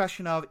more this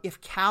question of, if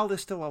Cal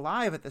is still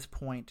alive at this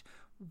point,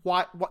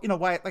 why,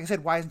 like I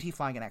said, why isn't he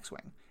flying an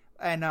X-Wing?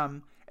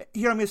 And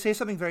here I'm going to say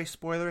something very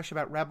spoilerish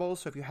about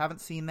Rebels. So if you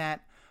haven't seen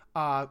that,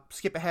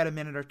 skip ahead a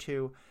minute or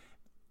two.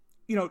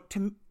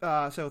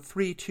 So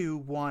 3, 2,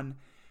 1.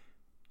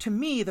 To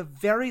me, the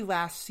very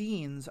last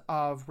scenes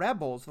of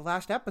Rebels, the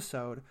last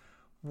episode,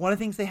 one of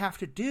the things they have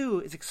to do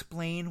is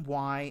explain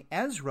why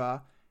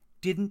Ezra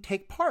didn't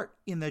take part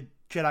in the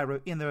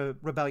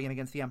rebellion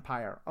against the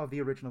Empire of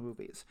the original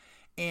movies.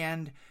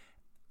 And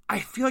I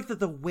feel like that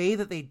the way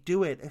that they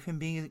do it, of him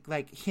being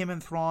like him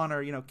and Thrawn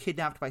are,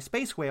 kidnapped by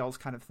space whales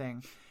kind of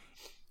thing,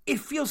 it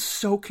feels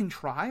so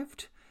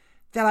contrived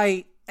that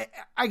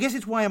I guess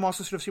it's why I'm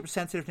also sort of super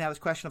sensitive now to this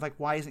question of like,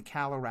 why isn't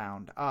Cal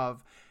around?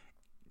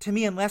 To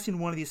me, unless in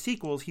one of these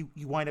sequels you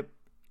wind up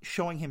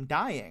showing him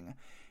dying,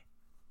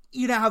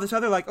 you now have this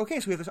other like, okay,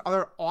 so we have this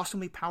other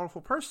awesomely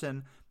powerful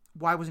person.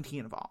 Why wasn't he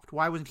involved?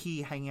 Why wasn't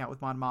he hanging out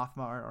with Mon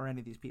Mothma or any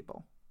of these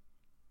people?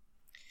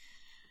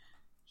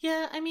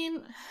 Yeah, I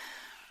mean,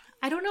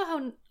 I don't know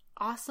how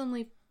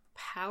awesomely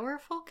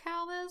powerful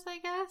Cal is, I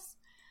guess.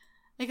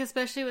 Like,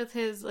 especially with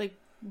his, like,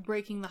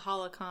 breaking the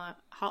holocron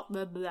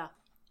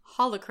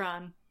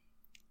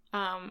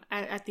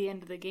at the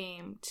end of the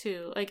game,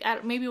 too. Like,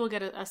 maybe we'll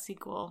get a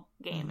sequel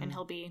game, and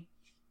he'll be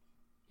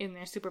in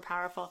there super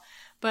powerful.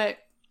 But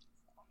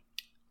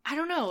I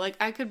don't know. Like,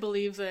 I could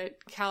believe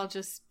that Cal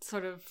just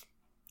sort of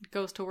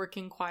goes to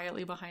working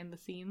quietly behind the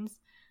scenes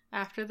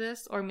after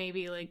this. Or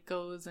maybe, like,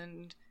 goes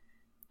and,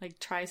 like,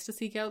 tries to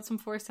seek out some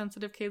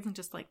Force-sensitive kids and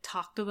just, like,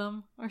 talk to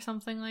them or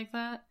something like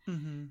that.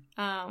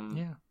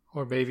 Yeah.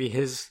 Or maybe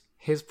his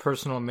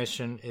personal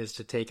mission is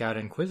to take out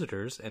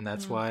Inquisitors, and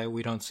that's why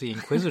we don't see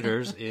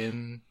Inquisitors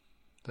in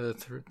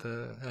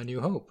the A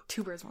New Hope.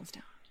 Two birds, one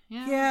stone.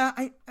 Yeah.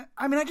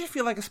 I mean, I just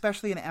feel like,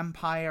 especially in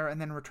Empire and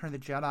then Return of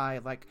the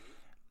Jedi, like,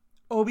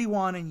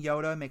 Obi-Wan and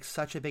Yoda make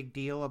such a big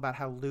deal about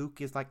how Luke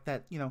is like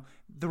that,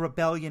 the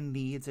rebellion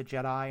needs a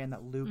Jedi and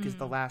that Luke is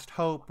the last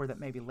hope, or that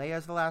maybe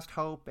Leia's the last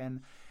hope.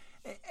 And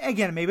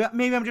again, maybe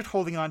I'm just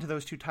holding on to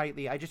those too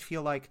tightly. I just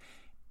feel like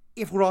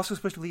if we're also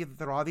supposed to believe that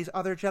there are these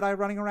other Jedi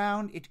running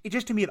around, it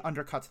just, to me, it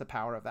undercuts the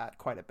power of that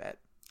quite a bit.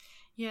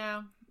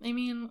 Yeah. I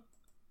mean,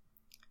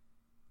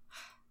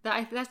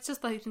 that's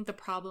just, I think, the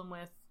problem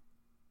with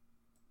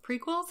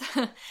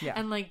prequels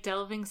and, like,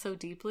 delving so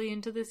deeply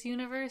into this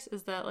universe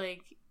is that,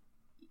 like,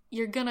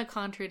 you're gonna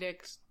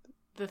contradict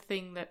the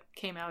thing that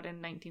came out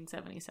in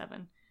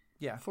 1977.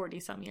 Yeah.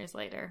 40-some years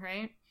later,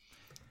 right?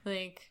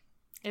 Like,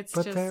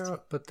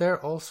 But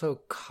they're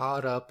also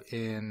caught up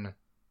in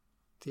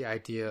the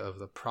idea of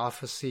the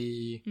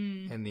prophecy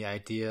and the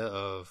idea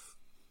of,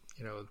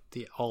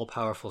 the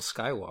all-powerful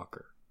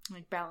Skywalker.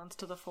 Like, balance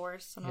to the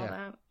Force and all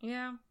that.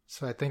 Yeah.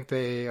 So I think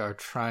they are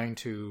trying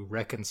to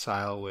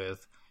reconcile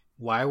with,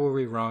 why were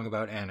we wrong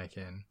about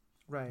Anakin?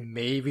 Right.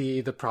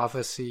 Maybe the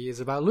prophecy is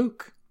about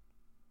Luke.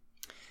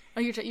 Oh,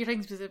 you're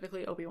talking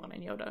specifically Obi-Wan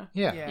and Yoda.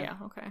 Yeah.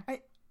 Okay.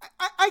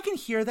 I can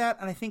hear that,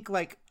 and I think,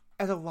 like,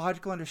 as a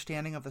logical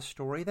understanding of the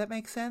story, that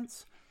makes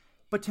sense.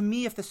 But to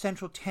me, if the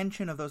central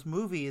tension of those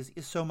movies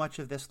is so much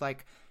of this,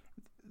 like,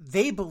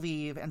 they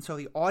believe, and so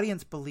the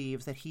audience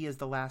believes that he is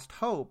the last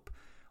hope,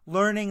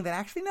 learning that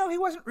actually, no, he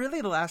wasn't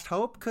really the last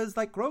hope, because,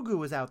 like, Grogu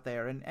was out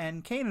there,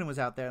 and Kanan was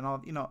out there, and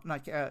all,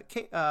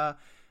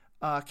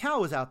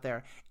 Cal was out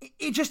there.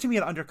 It just, to me,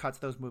 it undercuts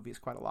those movies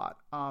quite a lot.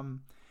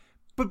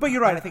 But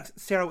you're right. I think,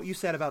 Sarah, what you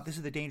said about this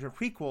is the danger of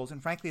prequels,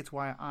 and frankly, it's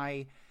why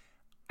I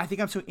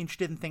think I'm so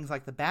interested in things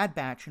like The Bad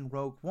Batch and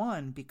Rogue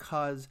One,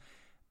 because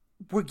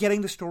we're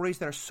getting the stories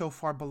that are so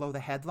far below the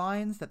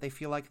headlines that they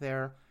feel like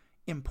they're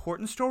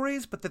important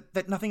stories, but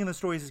that nothing in the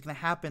stories is going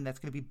to happen that's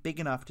going to be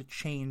big enough to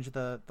change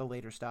the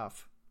later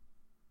stuff.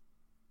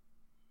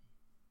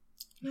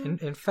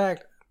 In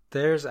fact,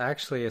 there's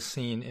actually a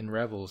scene in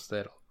Rebels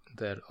that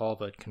all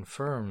but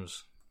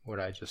confirms what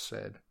I just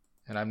said.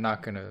 And I'm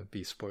not going to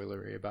be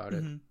spoilery about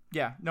it.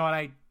 Yeah. No,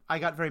 and I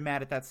got very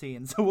mad at that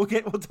scene. So we'll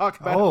talk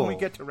about it when we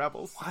get to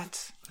Rebels.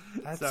 What?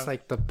 That's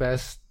like the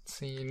best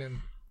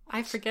scene.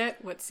 I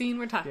forget what scene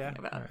we're talking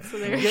about. Right. So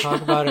we'll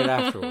talk about it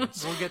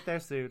afterwards. We'll get there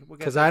soon.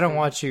 Because I don't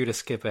want you to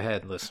skip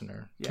ahead,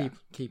 listener. Yeah.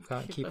 Keep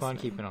on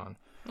keeping on.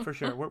 For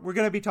sure. We're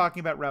going to be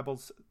talking about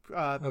Rebels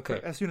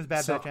as soon as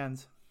Bad Batch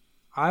ends.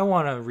 I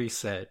want to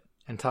reset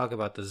and talk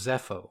about the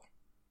Zepho.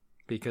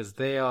 Because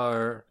they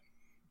are...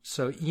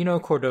 So,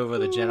 Cordova,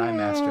 the Jedi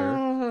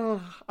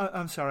Master...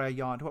 I'm sorry, I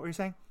yawned. What were you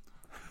saying?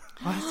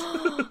 What?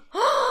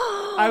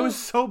 I was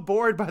so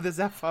bored by the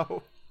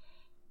Zepho.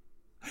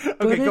 Okay,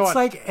 but it's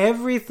like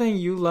everything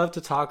you love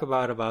to talk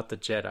about the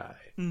Jedi.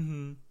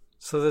 Mm-hmm.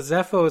 So the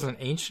Zepho is an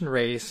ancient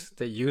race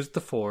that used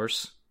the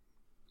Force,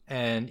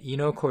 and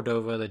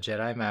Cordova, the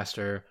Jedi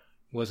Master,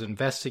 was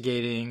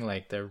investigating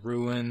like their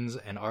ruins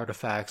and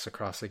artifacts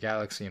across the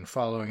galaxy and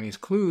following these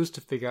clues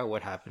to figure out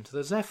what happened to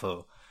the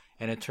Zepho.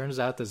 And it turns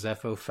out the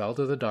Zepho fell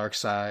to the dark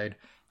side.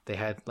 They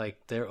had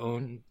like their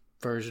own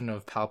version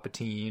of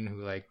Palpatine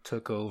who like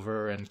took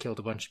over and killed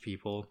a bunch of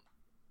people.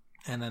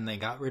 And then they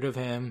got rid of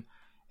him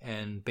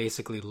and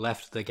basically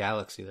left the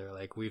galaxy. They're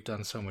like, we've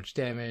done so much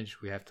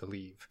damage, we have to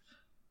leave.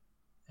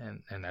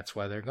 And that's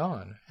why they're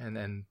gone. And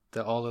then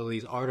all of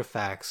these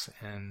artifacts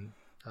and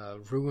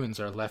ruins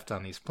are left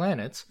on these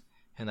planets,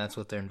 and that's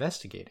what they're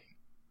investigating.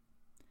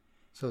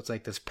 So it's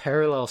like this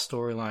parallel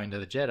storyline to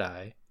the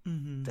Jedi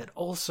that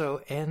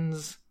also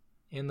ends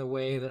in the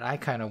way that I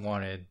kind of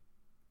wanted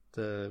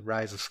the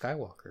Rise of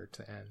Skywalker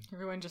to end.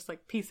 Everyone just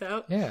like peace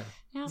out. Yeah.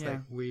 Yeah.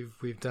 Like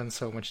we've done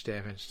so much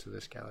damage to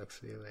this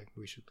galaxy, like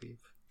we should leave.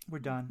 We're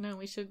done. No,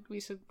 we should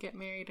get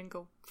married and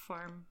go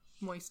farm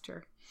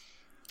moisture.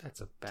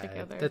 That's a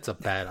Together.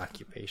 bad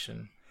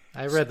occupation.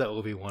 I read the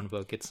Obi-Wan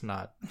book. It's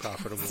not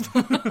profitable.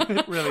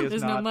 It really is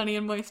There's not. no money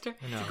in moisture.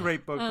 No. It's a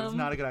great book, but it's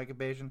not a good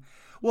occupation.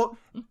 Well,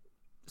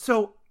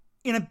 so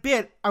in a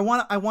bit, I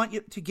want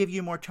you to give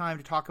you more time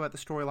to talk about the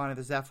storyline of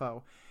the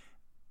Zepho.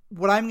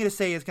 What I'm going to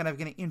say is going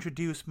to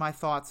introduce my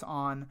thoughts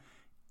on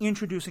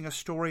introducing a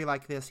story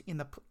like this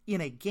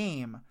in a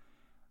game.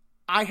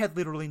 I had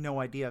literally no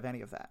idea of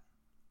any of that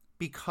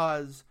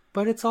because,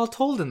 but it's all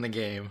told in the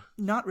game.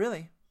 Not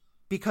really,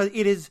 because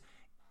it is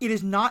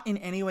not in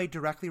any way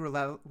directly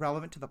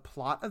relevant to the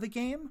plot of the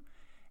game,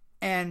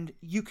 and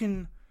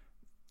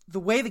the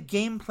way the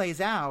game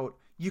plays out,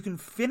 you can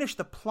finish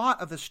the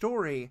plot of the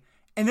story,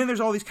 and then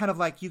there's all these kind of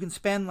like you can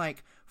spend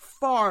like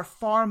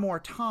far more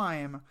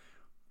time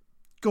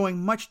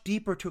going much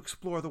deeper to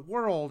explore the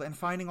world and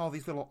finding all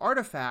these little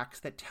artifacts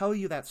that tell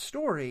you that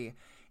story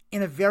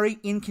in a very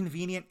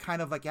inconvenient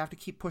kind of like you have to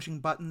keep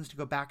pushing buttons to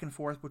go back and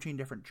forth between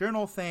different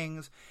journal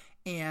things.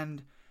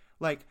 And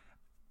like,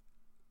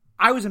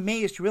 I was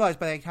amazed to realize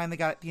by the time they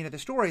got at the end of the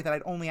story that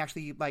I'd only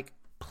actually like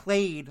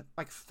played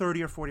like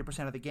 30 or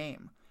 40% of the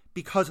game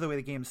because of the way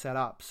the game's set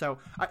up. So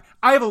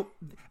I have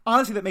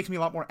honestly, that makes me a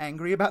lot more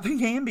angry about the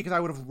game because I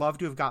would have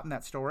loved to have gotten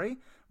that story.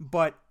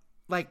 But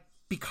like,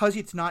 because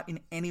it's not in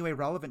any way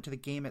relevant to the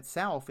game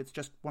itself, it's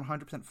just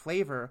 100%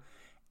 flavor,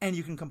 and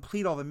you can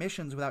complete all the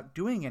missions without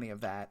doing any of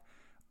that,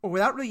 or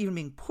without really even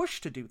being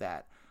pushed to do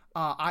that.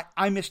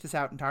 I missed this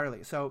out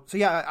entirely. So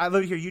yeah, I'd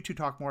love to hear you two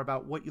talk more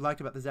about what you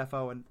liked about the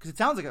Zepho, and because it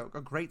sounds like a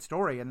great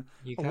story and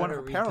a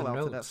wonderful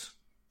parallel to this.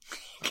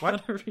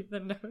 What? Gotta read the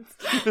notes.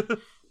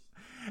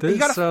 But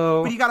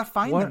you gotta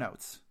find the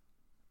notes.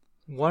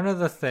 One of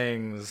the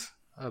things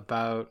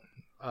about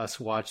us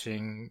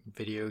watching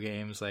video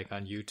games like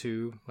on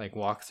YouTube, like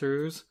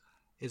walkthroughs,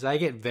 is I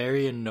get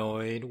very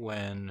annoyed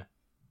when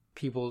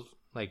people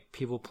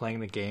playing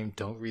the game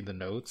don't read the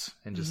notes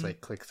and just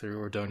like click through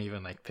or don't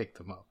even like pick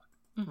them up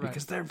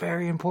because they're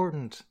very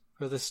important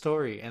for the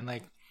story, and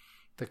like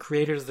the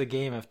creators of the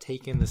game have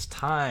taken this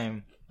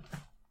time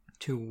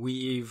to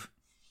weave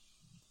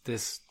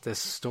this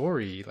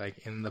story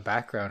like in the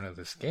background of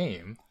this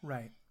game,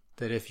 right?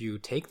 That if you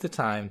take the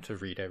time to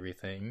read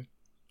everything,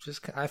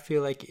 I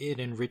feel like it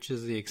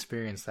enriches the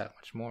experience that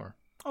much more.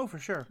 Oh, for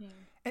sure. Yeah.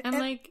 And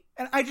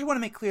I just want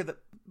to make clear that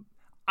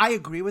I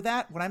agree with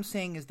that. What I'm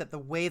saying is that the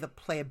way the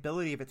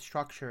playability of it's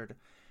structured,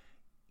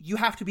 you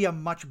have to be a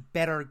much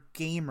better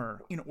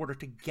gamer in order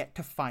to get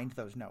to find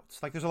those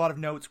notes. Like, there's a lot of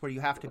notes where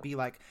you have to be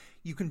like,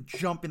 you can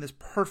jump in this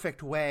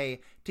perfect way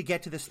to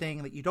get to this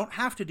thing that you don't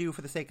have to do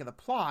for the sake of the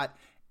plot,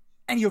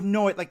 and you have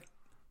no, like,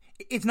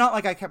 it's not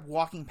like I kept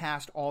walking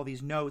past all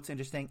these notes and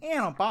just saying,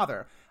 don't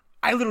bother.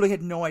 I literally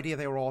had no idea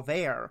they were all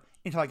there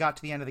until I got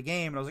to the end of the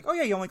game, and I was like, oh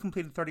yeah, you only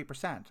completed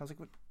 30%. I was like,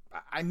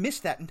 I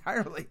missed that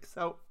entirely.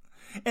 So,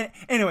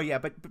 anyway, yeah,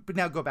 but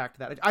now go back to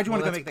that. I just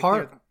wanted to make that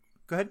clear.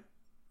 Go ahead.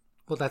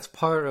 Well, that's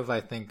part of, I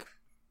think,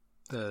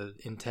 the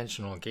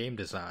intentional game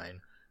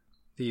design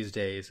these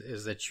days,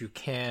 is that you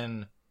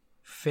can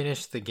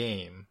finish a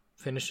game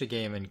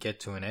and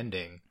get to an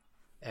ending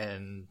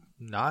and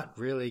not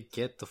really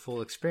get the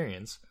full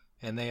experience,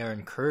 and they are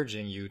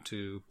encouraging you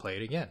to play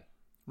it again.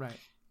 Right.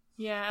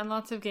 Yeah, and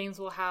lots of games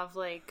will have,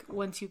 like,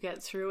 once you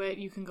get through it,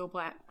 you can go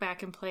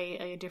back and play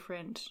a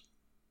different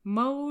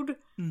mode.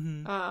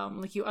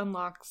 Mm-hmm. Like, you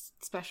unlock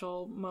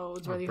special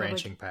modes where you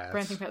branching have, like,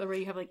 paths. where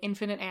you have, like,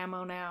 infinite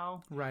ammo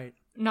now. Right.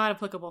 Not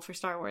applicable for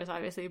Star Wars,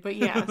 obviously, but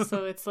yeah,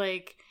 so it's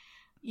like,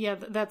 yeah,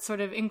 that's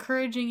sort of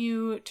encouraging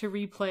you to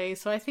replay.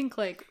 So I think,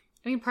 like,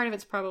 part of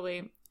it's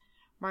probably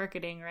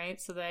marketing, right?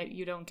 So that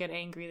you don't get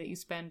angry that you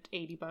spent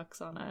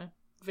 $80 on a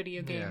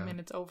video game and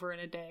it's over in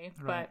a day.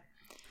 Right. But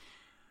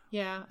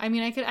yeah, I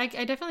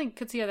definitely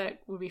could see how that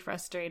would be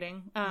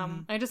frustrating.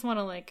 I just want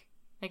to, like,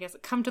 I guess,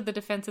 come to the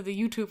defense of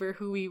the YouTuber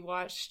who we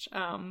watched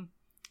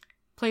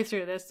play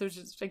through this, which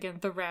is, again,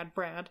 the Rad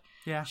Brad.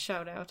 Yeah.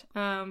 Shout out.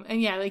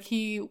 And yeah, like,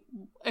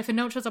 if a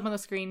note shows up on the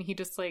screen, he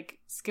just, like,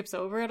 skips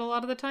over it a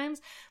lot of the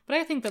times. But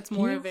I think that's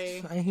more of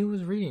a... He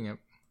was reading it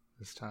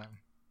this time.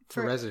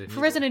 For Resident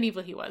Evil. Resident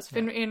Evil, he was.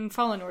 Yeah. In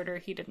Fallen Order,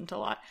 he didn't a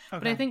lot. Okay.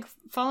 But I think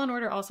Fallen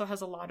Order also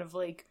has a lot of,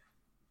 like,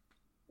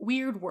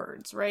 weird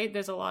words, right?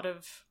 There's a lot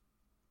of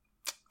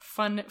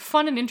fun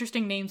and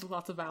interesting names with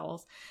lots of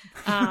vowels.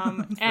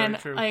 And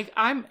true. Like,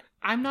 I'm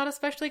not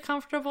especially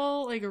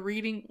comfortable, like,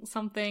 reading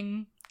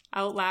something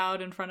out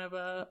loud in front of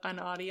an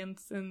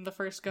audience in the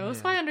first go. Yeah.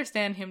 So I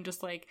understand him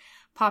just, like,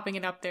 popping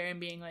it up there and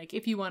being like,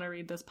 if you want to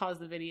read this, pause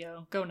the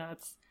video, go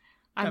nuts.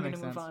 I'm going to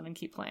move on and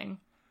keep playing.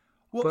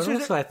 Well, but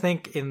also, I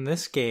think in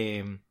this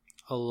game,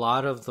 a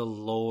lot of the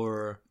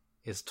lore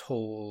is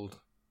told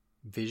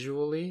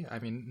visually. I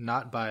mean,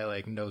 not by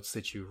like notes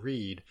that you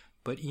read,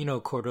 but Eno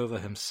Cordova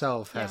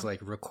himself has like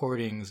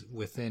recordings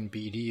within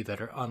BD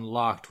that are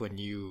unlocked when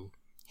you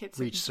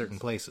reach certain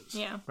places.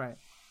 Yeah. Right.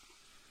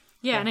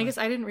 Yeah, and I guess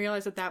I didn't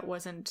realize that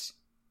was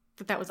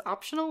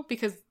optional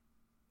because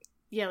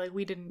like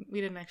we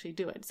didn't actually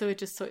do it. So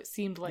it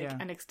seemed like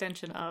an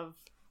extension of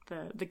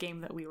the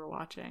game that we were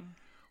watching.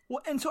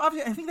 Well, and so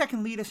obviously I think that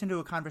can lead us into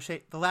a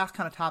conversation, the last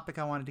kind of topic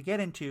I wanted to get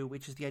into,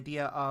 which is the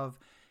idea of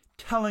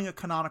telling a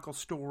canonical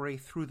story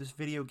through this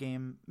video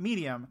game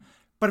medium.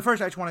 But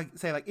first I just want to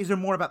say, like, is there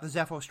more about the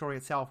Zepho story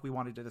itself we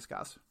wanted to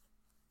discuss?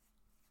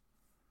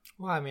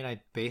 Well, I mean,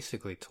 I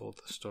basically told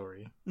the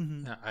story.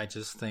 Mm-hmm. I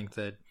just think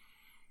that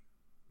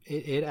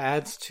it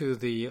adds to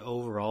the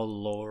overall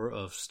lore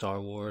of Star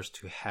Wars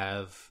to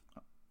have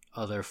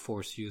other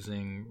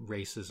Force-using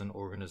races and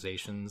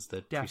organizations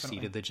that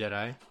preceded the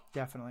Jedi.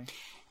 Definitely.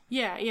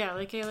 Yeah,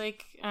 like we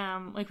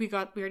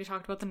already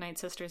talked about the Night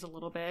Sisters a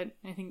little bit.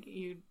 I think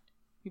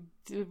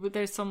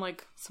there's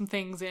some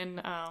things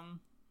in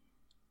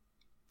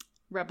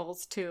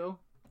Rebels too.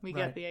 We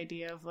get the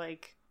idea of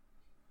like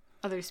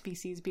other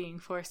species being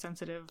Force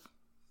sensitive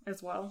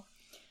as well.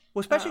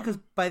 Well, especially because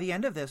by the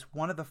end of this,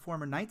 one of the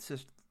former Night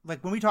Sisters,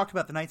 like when we talked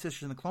about the Night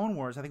Sisters in the Clone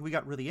Wars, I think we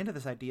got really into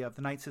this idea of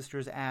the Night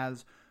Sisters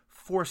as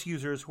Force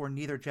users who are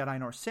neither Jedi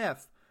nor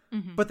Sith,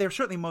 but they're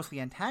certainly mostly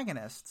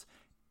antagonists.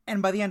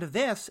 And by the end of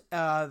this,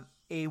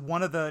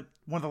 one of the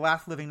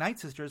last living Night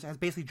Sisters has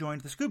basically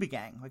joined the Scooby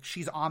Gang. Like,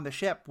 she's on the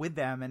ship with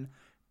them, and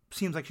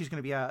seems like she's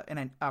going to be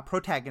a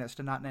protagonist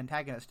and not an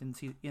antagonist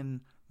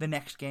in the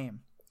next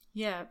game.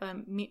 Yeah,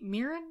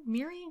 Miri?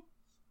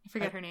 I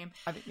forget her name.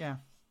 Yeah.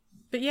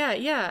 But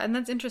yeah, and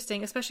that's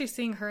interesting, especially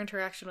seeing her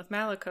interaction with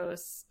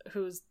Malicos,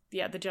 who's the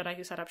Jedi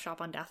who set up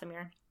shop on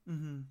Dathomir.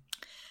 Mm-hmm.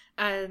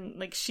 And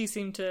like she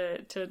seemed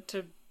to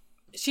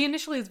she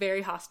initially is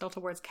very hostile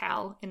towards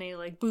Cal in a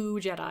like boo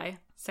Jedi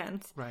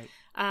sense, right?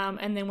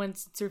 And then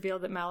once it's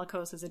revealed that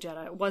Malicos was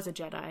a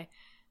Jedi,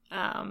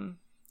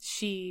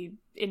 she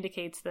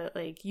indicates that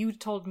like you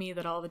told me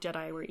that all the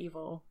Jedi were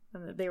evil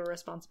and that they were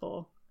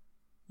responsible.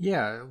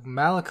 Yeah,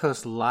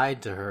 Malicos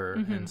lied to her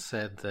and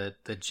said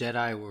that the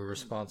Jedi were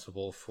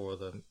responsible for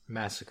the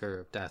massacre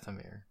of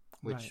Dathomir,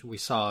 which we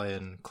saw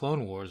in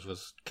Clone Wars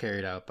was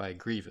carried out by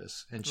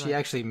Grievous. And she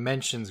actually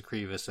mentions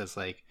Grievous as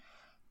like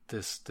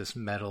this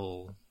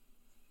metal,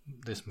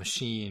 this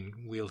machine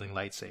wielding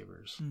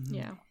lightsabers. Mm-hmm.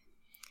 Yeah.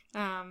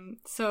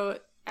 So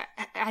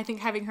I think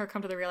having her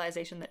come to the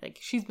realization that like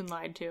she's been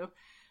lied to,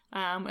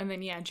 and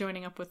then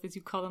joining up with, as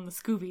you call them, the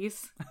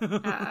Scoobies,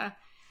 I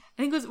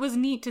think was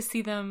neat to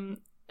see them.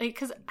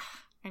 Because,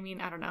 I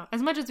mean, I don't know.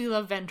 As much as we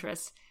love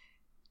Ventress,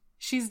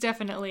 she's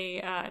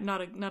definitely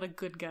not a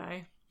good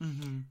guy.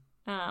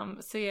 Mm-hmm.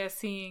 So yeah,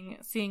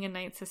 seeing a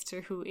Night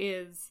Sister who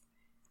is,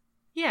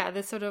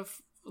 this sort of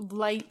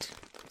light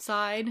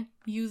side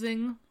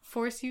using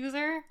Force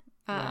user,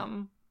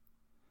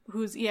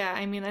 who's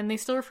I mean, and they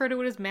still refer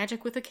to it as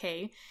magic with a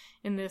K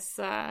in this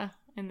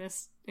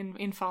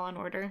in Fallen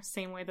Order,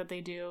 same way that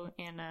they do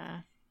in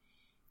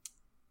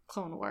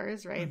Clone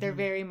Wars, right? Mm-hmm. They're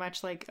very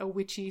much like a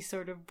witchy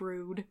sort of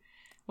brood.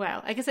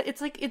 Well, I guess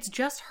it's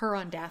just her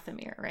on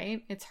Dathomir,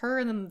 right? It's her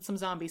and then some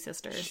zombie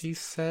sisters. She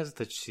says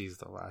that she's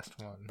the last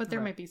one. But there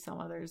might be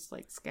some others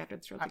like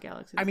scattered throughout the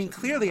galaxy. I mean,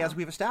 clearly, as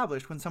we've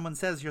established, when someone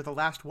says you're the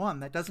last one,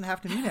 that doesn't have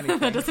to mean anything.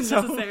 That doesn't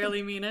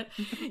necessarily mean it.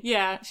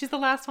 Yeah, she's the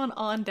last one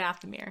on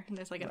Dathomir, and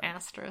there's like an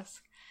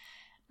asterisk.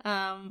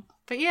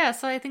 But yeah,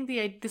 so I think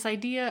this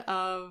idea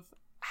of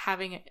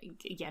having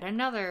yet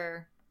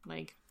another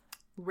like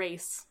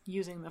race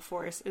using the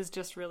Force is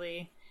just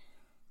really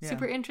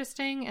super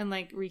interesting, and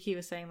like Riki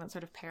was saying, that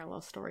sort of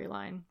parallel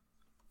storyline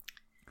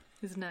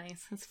is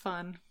nice. It's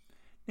fun.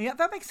 Yeah,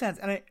 that makes sense.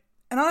 And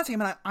honestly,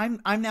 I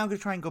mean, I'm now going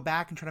to try and go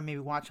back and try to maybe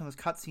watch some of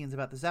those cutscenes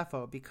about the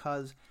Zepho,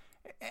 because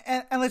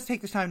and let's take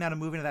this time now to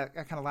move into that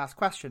kind of last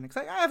question, because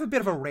I have a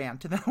bit of a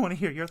rant, and then I want to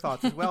hear your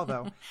thoughts as well.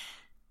 Though,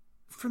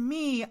 for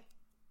me,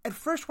 at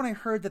first when I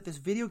heard that this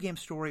video game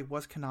story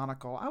was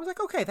canonical, I was like,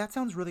 okay, that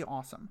sounds really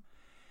awesome.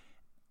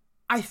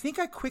 I think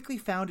I quickly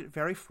found it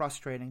very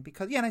frustrating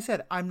because, and I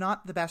said, I'm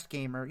not the best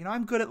gamer. You know,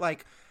 I'm good at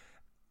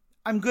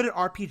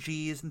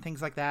RPGs and things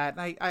like that.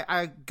 And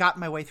I got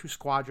my way through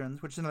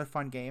Squadrons, which is another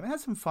fun game. It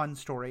has some fun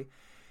story.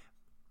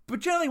 But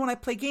generally when I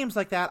play games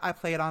like that, I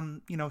play it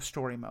on,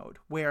 story mode,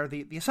 where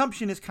the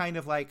assumption is kind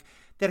of like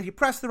that if you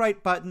press the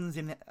right buttons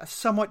in a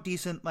somewhat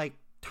decent like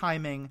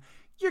timing,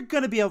 you're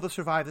going to be able to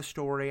survive the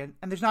story. And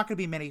there's not going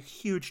to be many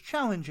huge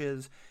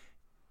challenges,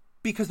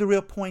 because the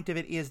real point of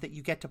it is that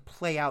you get to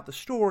play out the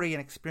story and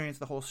experience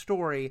the whole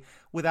story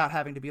without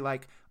having to be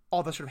like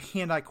all the sort of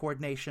hand-eye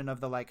coordination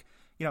of the like,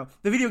 the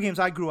video games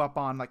I grew up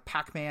on, like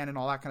Pac-Man and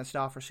all that kind of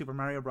stuff, or Super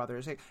Mario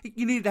Brothers.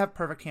 You needed to have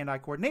perfect hand-eye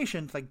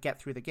coordination to like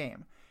get through the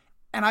game.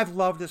 And I've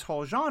loved this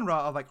whole genre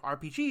of like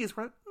RPGs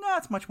where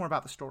it's much more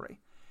about the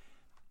story.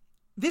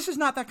 This is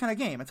not that kind of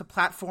game. It's a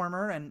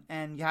platformer,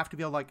 and you have to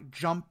be able to like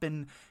jump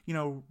and,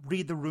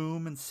 read the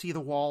room and see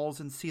the walls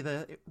and see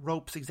the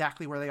ropes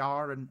exactly where they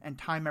are and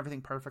time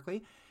everything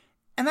perfectly.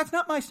 And that's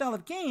not my style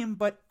of game,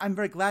 but I'm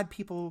very glad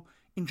people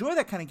enjoy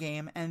that kind of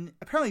game, and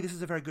apparently this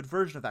is a very good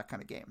version of that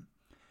kind of game.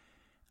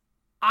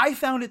 I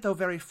found it, though,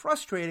 very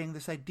frustrating,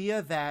 this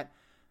idea that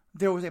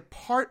there was a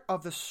part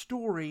of the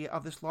story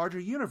of this larger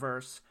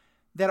universe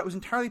that it was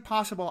entirely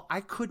possible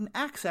I couldn't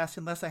access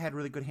unless I had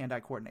really good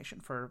hand-eye coordination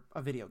for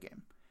a video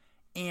game.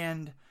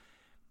 And,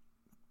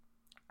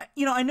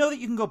 you know, I know that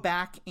you can go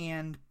back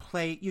and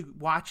you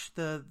watch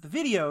the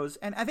videos,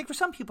 and I think for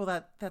some people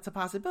that's a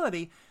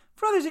possibility.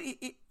 For others,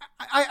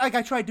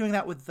 I tried doing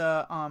that with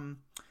the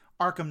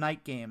Arkham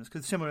Knight games,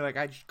 because similarly, like,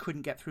 I just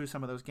couldn't get through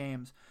some of those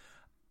games.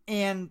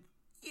 And,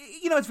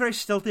 you know, it's very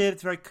stilted,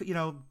 it's very, you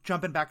know,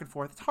 jumping back and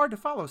forth. It's hard to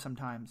follow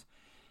sometimes.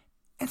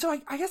 And so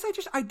I guess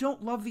I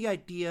don't love the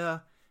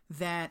idea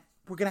that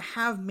we're going to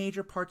have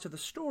major parts of the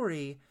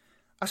story,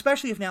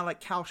 especially if now, like,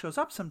 Cal shows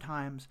up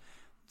sometimes,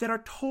 that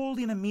are told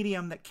in a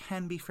medium that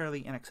can be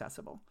fairly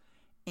inaccessible.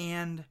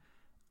 And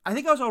I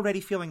think I was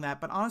already feeling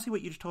that, but honestly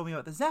what you just told me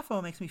about the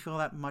Zepho makes me feel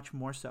that much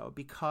more so,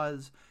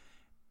 because,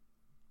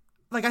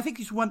 like, I think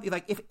it's one,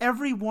 like, if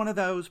every one of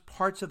those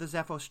parts of the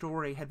Zepho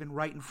story had been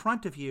right in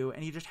front of you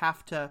and you just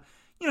have to,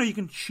 you know, you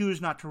can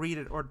choose not to read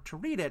it or to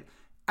read it,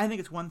 I think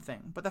it's one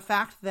thing. But the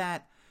fact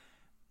that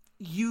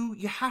you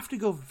have to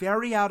go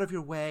very out of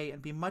your way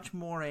and be much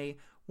more a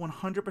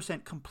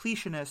 100%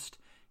 completionist,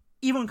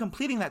 even when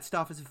completing that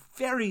stuff is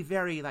very,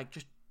 very, like,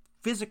 just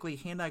physically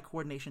hand-eye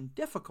coordination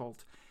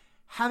difficult,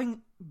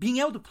 being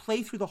able to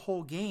play through the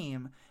whole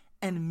game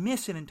and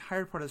miss an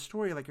entire part of the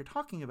story like you're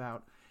talking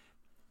about,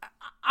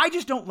 I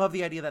just don't love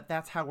the idea that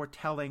that's how we're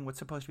telling what's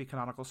supposed to be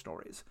canonical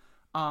stories.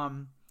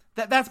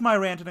 That's my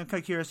rant, and I'm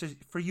kind of curious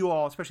for you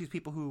all, especially as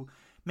people who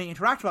may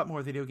interact a lot more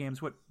with video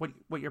games, what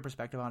your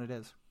perspective on it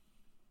is.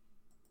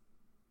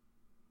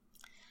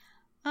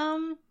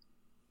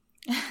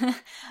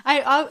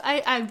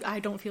 I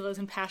don't feel as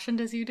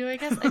impassioned as you do, I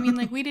guess. I mean,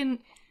 like, we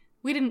didn't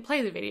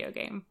play the video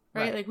game,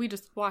 right? Like, we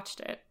just watched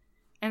it,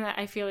 and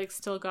I feel like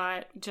still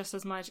got just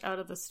as much out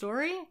of the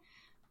story.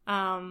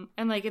 And,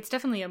 like, it's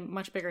definitely a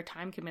much bigger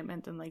time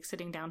commitment than, like,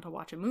 sitting down to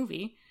watch a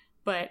movie,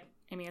 but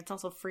I mean, it's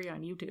also free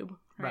on YouTube,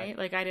 right?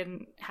 Like, I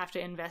didn't have to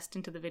invest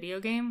into the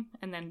video game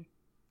and then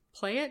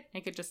play it.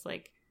 I could just,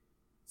 like,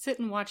 sit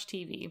and watch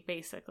TV,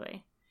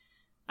 basically.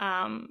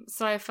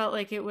 So I felt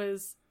like it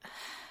was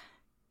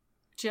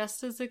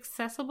just as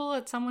accessible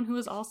as someone who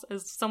is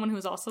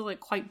also like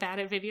quite bad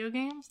at video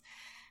games.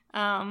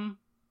 I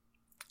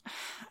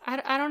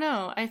don't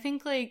know. I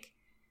think, like,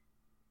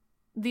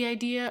 the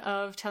idea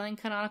of telling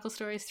canonical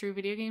stories through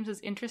video games is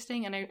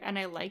interesting, and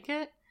I like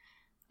it.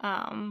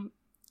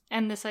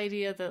 And this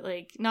idea that,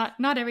 like,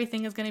 not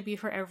everything is going to be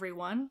for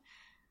everyone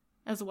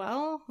as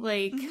well.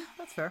 Like,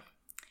 that's fair.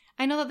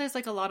 I know that there's,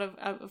 like, a lot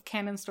of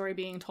canon story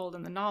being told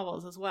in the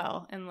novels as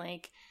well, and,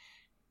 like,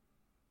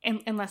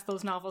 unless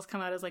those novels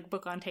come out as, like,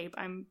 book on tape,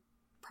 I'm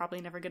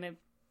probably never going to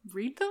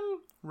read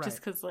them, just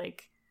because,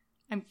 like,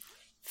 I'm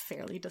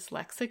fairly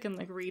dyslexic, and,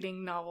 like,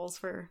 reading novels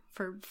for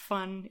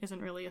fun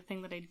isn't really a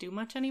thing that I do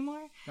much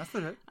anymore. That's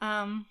legit.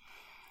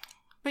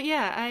 But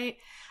yeah,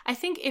 I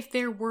think if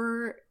there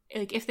were,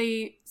 like, if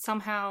they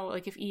somehow,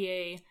 like, if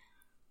EA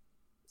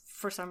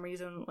for some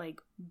reason, like,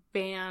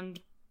 banned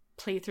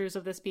playthroughs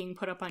of this being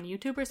put up on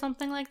YouTube or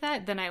something like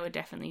that, then I would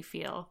definitely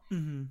feel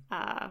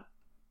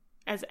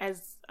as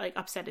like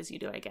upset as you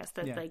do, I guess,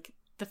 that like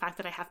the fact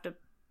that I have to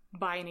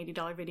buy an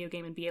 $80 video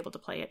game and be able to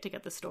play it to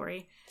get the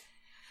story.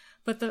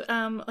 But the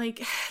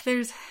like,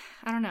 there's,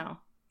 I don't know,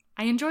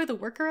 I enjoy the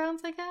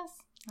workarounds, I guess.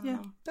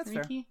 That's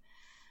fair.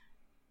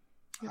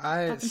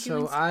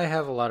 I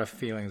have a lot of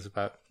feelings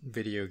about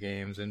video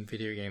games and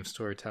video game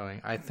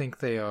storytelling. I think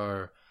they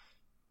are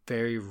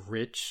very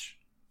rich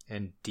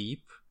and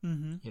deep.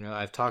 You know,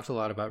 I've talked a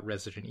lot about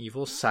Resident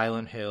Evil.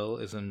 Silent Hill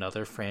is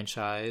another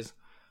franchise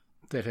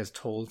that has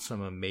told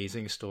some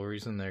amazing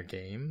stories in their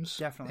games.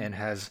 Definitely. And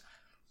has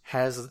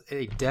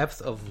a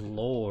depth of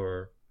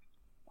lore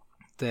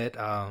that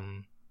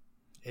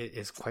it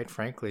is, quite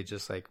frankly,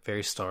 just, like,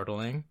 very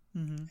startling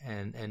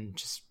and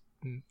just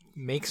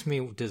makes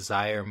me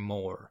desire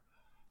more.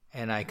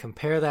 And I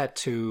compare that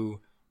to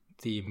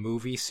the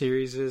movie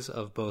series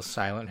of both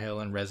Silent Hill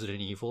and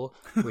Resident Evil,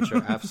 which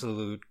are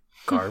absolute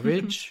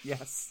garbage.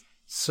 Yes.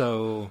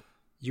 So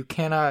you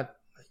cannot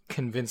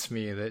convince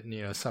me that,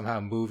 you know,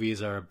 somehow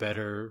movies are a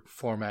better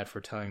format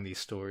for telling these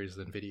stories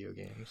than video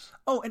games.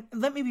 Oh, and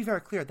let me be very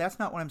clear. That's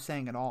not what I'm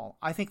saying at all.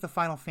 I think the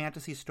Final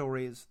Fantasy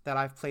stories that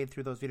I've played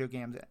through those video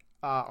games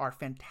are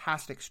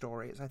fantastic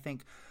stories. I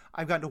think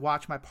I've gotten to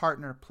watch my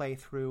partner play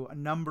through a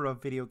number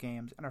of video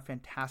games and are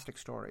fantastic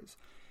stories.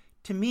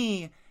 To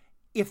me,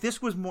 if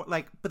this was more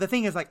like, but the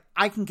thing is, like,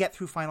 I can get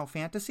through Final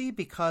Fantasy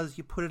because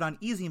you put it on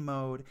easy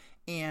mode,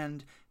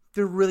 and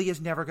there really is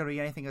never going to be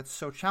anything that's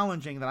so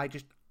challenging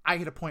that I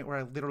hit a point where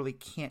I literally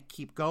can't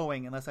keep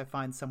going unless I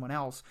find someone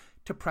else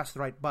to press the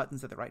right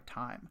buttons at the right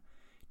time.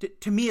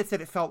 To me, it's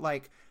that it felt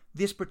like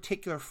this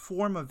particular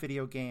form of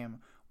video game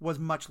was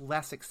much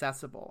less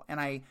accessible, and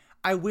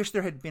I wish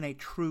there had been a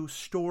true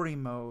story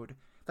mode.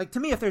 Like, to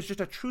me, if there's just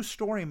a true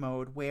story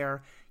mode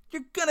where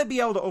you're going to be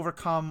able to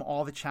overcome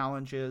all the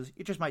challenges,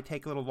 it just might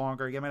take a little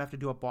longer. You might have to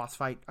do a boss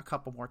fight a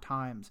couple more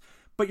times.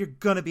 but you're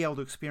going to be able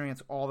to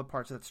experience all the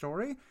parts of that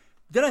story,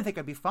 then I think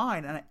I'd be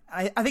fine. And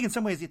I think in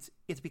some ways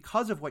it's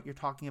because of what you're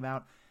talking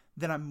about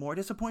that I'm more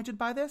disappointed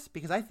by this,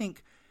 because I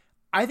think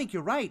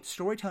you're right.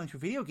 Storytelling through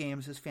video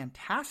games is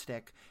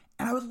fantastic,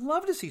 and I would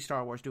love to see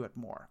Star Wars do it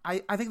more. I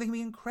think they can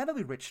be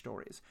incredibly rich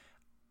stories.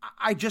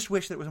 I just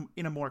wish that it was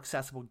in a more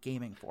accessible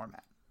gaming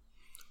format.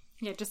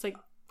 Yeah, just like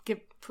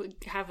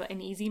have an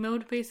easy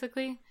mode,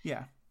 basically.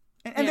 Yeah.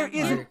 And there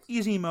is an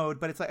easy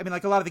mode, but it's like, I mean,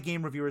 like a lot of the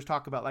game reviewers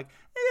talk about, like,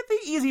 the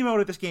easy mode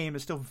of this game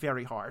is still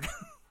very hard.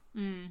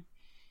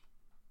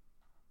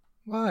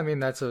 Well, I mean,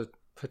 that's a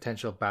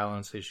potential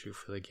balance issue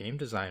for the game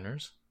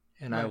designers.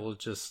 And right. I will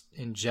just,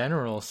 in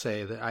general,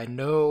 say that I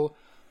know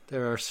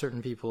there are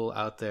certain people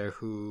out there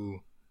who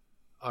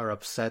are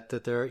upset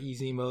that there are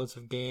easy modes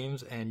of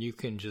games, and you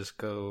can just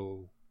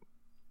go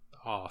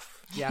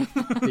off. Yeah.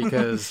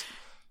 Because,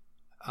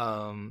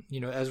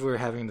 as we're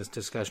having this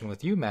discussion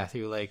with you,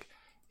 Matthew, like,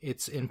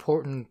 it's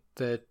important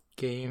that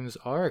games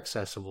are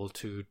accessible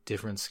to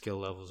different skill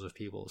levels of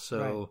people.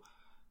 So,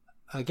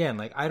 again,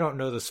 like, I don't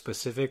know the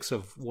specifics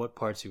of what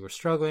parts you were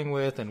struggling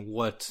with and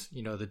what,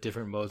 the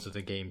different modes of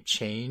the game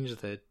change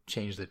the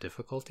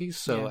difficulties.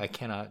 So I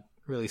cannot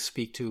really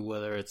speak to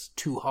whether it's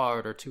too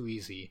hard or too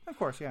easy. Of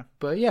course, yeah.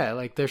 But yeah,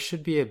 like, there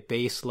should be a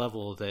base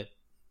level that,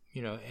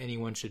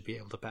 anyone should be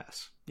able to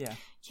pass. Yeah.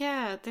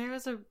 Yeah, there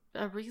was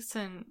a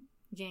recent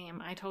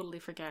game, I totally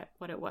forget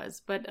what it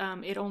was, but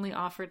it only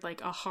offered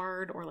like a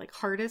hard or like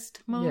hardest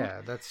mode.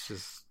 Yeah, that's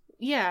just...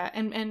 Yeah,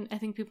 and I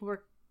think people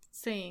were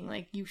saying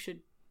like you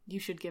should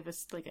give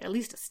us like at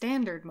least a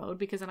standard mode,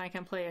 because then I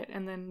can play it.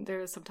 And then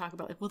there was some talk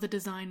about like, well, the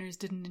designers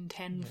didn't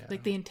intend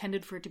like they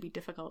intended for it to be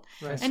difficult.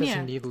 Right. That's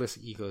such needless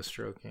ego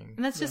stroking.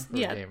 And that's just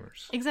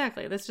gamers.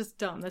 Exactly. That's just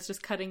dumb. That's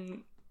just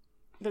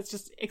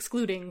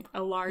excluding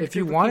a large. If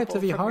you want it to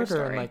be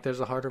harder and like there's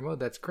a harder mode,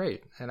 that's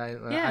great. And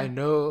I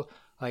know,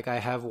 like, I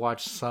have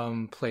watched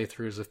some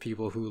playthroughs of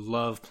people who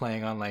love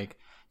playing on like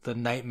the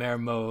nightmare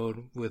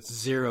mode with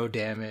 0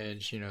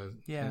 damage,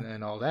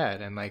 and all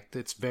that, and like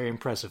it's very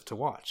impressive to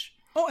watch.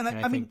 Oh, and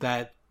I think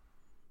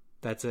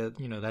that's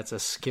a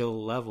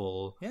skill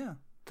level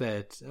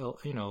that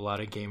a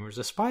lot of gamers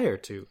aspire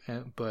to.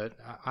 But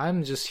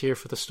I'm just here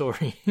for the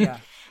story. Yeah.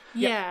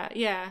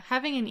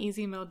 Having an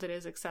easy mode that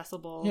is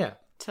accessible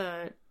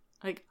to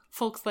like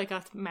folks like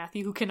us,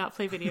 Matthew, who cannot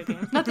play video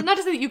games. Not to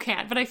say that you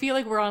can't, but I feel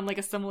like we're on like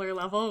a similar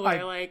level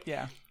where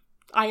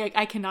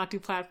I cannot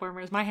do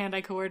platformers. My hand-eye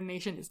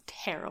coordination is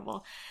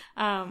terrible.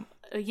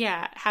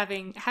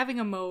 Having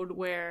a mode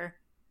where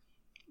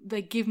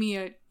like give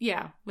me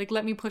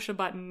let me push a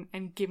button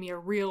and give me a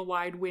real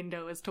wide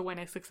window as to when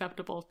it's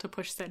acceptable to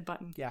push said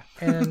button. Yeah.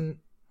 And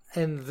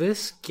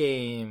this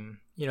game,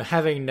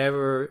 having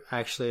never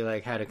actually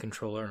like had a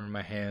controller in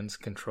my hands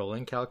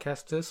controlling Cal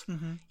Kestis,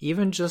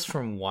 even just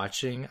from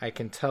watching, I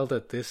can tell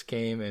that this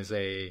game is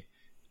a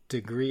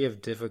degree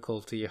of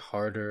difficulty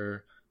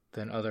harder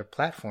than other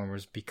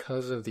platformers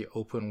because of the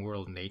open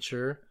world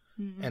nature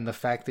and the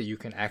fact that you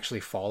can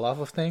actually fall off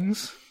of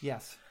things.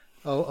 Yes.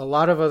 A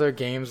lot of other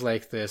games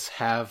like this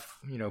have,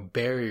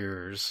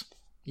 barriers.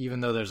 Even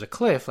though there's a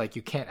cliff, like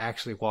you can't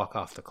actually walk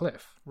off the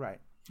cliff.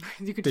 Right.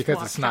 You could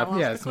because it's not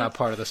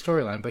part of the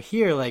storyline. But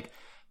here, like,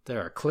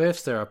 there are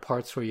cliffs, there are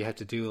parts where you have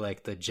to do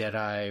like the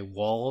Jedi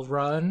wall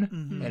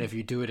run, and if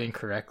you do it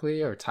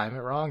incorrectly or time it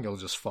wrong, you'll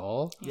just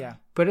fall. Yeah.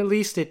 But at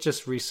least it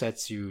just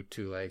resets you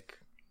to like,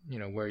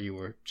 where you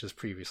were just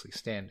previously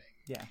standing.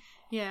 Yeah.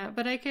 Yeah,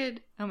 but I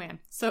could... Oh, man.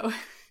 So,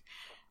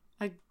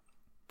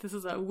 this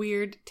is a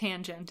weird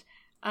tangent.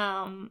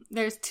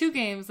 There's 2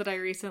 games that I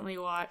recently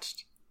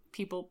watched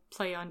people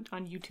play on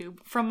YouTube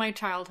from my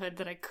childhood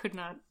that I could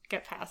not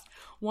get past.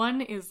 One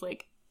is,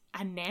 like,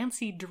 a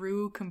Nancy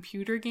Drew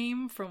computer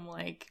game from,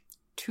 like,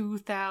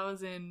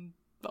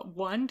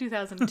 2001,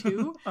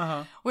 2002,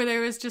 where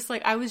there was just,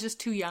 like, I was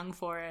just too young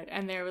for it,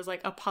 and there was,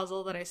 like, a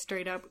puzzle that I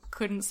straight up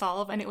couldn't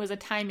solve, and it was a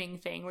timing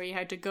thing where you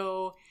had to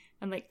go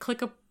and, like,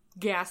 click a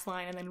gas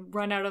line and then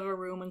run out of a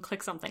room and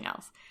click something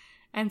else.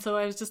 And so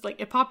I was just like,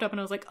 it popped up and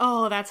I was like,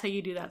 oh, that's how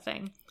you do that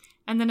thing.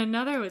 And then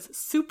another was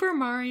Super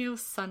Mario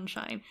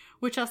Sunshine,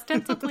 which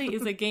ostensibly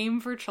is a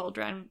game for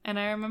children. And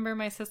I remember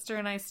my sister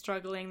and I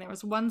struggling. There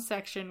was one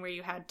section where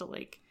you had to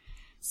like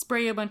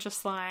spray a bunch of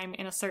slime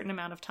in a certain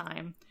amount of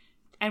time.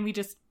 And we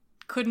just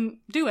couldn't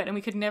do it. And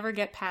we could never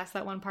get past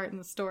that one part in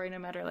the story, no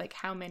matter like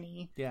how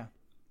many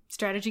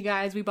strategy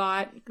guides we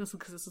bought.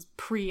 Because this is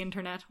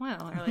pre-internet.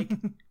 Well, or like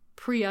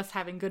pre us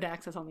having good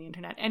access on the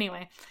internet.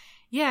 Anyway.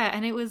 Yeah,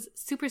 and it was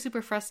super,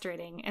 super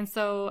frustrating. And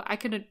so I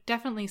could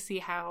definitely see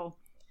how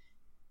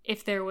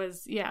if there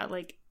was,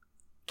 like,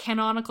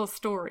 canonical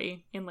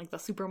story in, like, the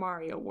Super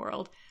Mario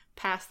world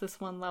past this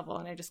one level,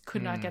 and I just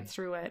could not get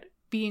through it,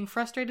 being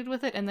frustrated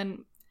with it, and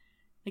then,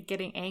 like,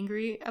 getting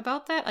angry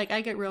about that. Like, I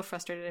get real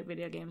frustrated at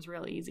video games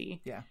real easy.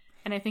 Yeah.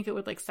 And I think it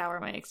would, like, sour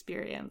my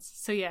experience.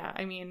 So, yeah,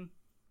 I mean...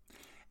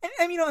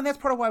 And that's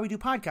part of why we do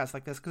podcasts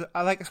like this, because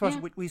I suppose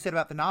what we said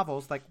about the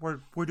novels, like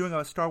we're doing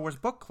a Star Wars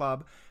book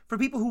club for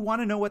people who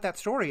want to know what that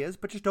story is,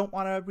 but just don't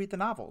want to read the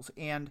novels.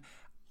 And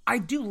I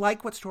do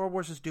like what Star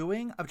Wars is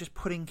doing of just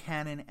putting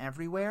canon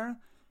everywhere,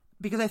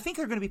 because I think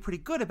they're going to be pretty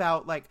good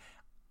about, like,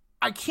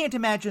 I can't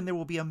imagine there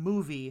will be a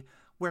movie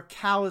where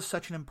Cal is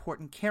such an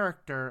important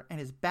character and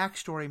his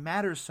backstory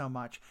matters so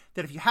much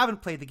that if you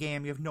haven't played the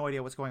game, you have no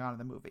idea what's going on in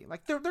the movie.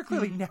 Like, they're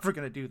clearly never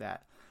going to do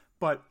that.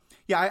 But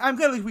yeah, I'm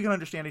glad we can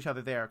understand each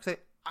other there, because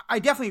I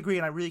definitely agree,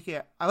 and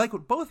I like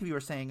what both of you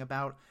are saying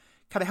about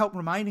kind of help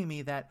reminding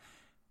me that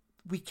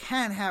we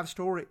can have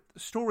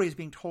stories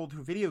being told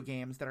through video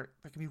games that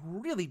can be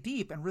really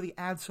deep and really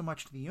add so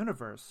much to the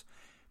universe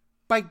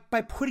by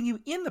putting you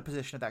in the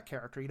position of that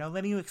character,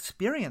 letting you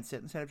experience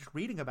it instead of just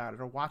reading about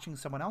it or watching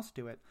someone else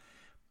do it.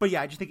 But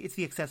yeah, I just think it's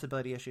the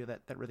accessibility issue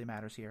that really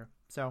matters here.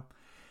 So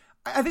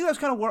I think that's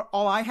kind of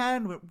all I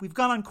had. We've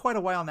gone on quite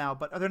a while now,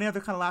 but are there any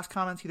other kind of last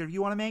comments either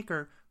you want to make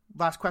or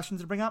last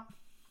questions to bring up?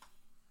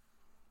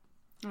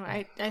 Oh,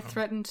 I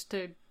threatened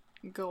to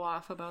go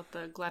off about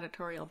the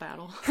gladiatorial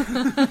battle.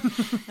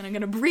 And I'm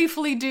going to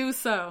briefly do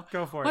so.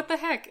 Go for it. What the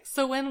heck?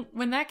 So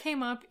when that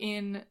came up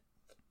in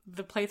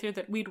the playthrough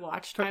that we'd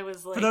watched, I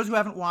was like... For those who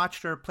haven't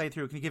watched or played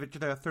through, can you give it to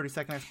the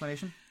 30-second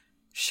explanation?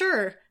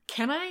 Sure.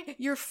 Can I?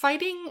 You're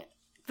fighting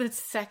the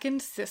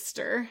second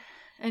sister,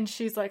 and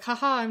she's like,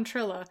 haha, I'm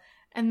Trilla.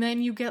 And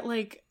then you get,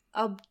 like,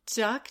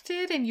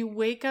 abducted, and you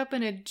wake up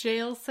in a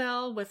jail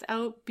cell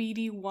without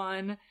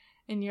BD1,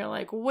 and you're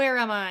like, where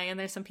am I? And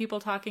there's some people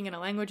talking in a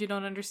language you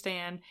don't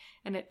understand,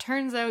 and it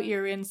turns out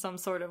you're in some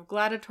sort of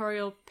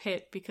gladiatorial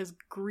pit because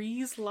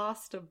Grease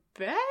lost a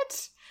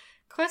bet? ?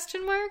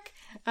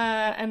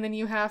 And then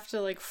you have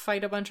to, like,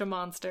 fight a bunch of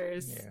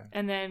monsters,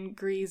 and then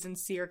Grease and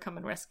Seer come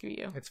and rescue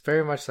you. It's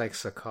very much like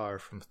Sakaar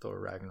from Thor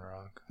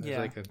Ragnarok. It's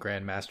like a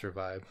Grandmaster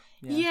vibe.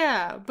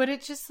 Yeah, but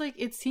it just, like,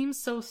 it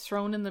seems so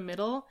thrown in the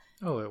middle.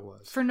 Oh, it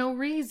was. For no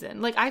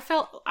reason. Like, I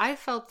felt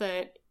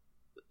that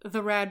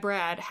the Rad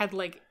Brad had,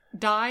 like,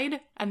 died,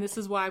 and this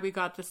is why we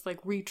got this,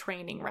 like,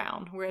 retraining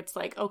round where it's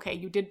like, okay,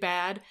 you did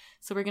bad,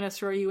 so we're gonna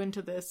throw you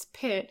into this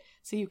pit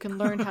so you can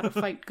learn how to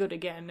fight good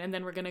again, and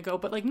then we're gonna go.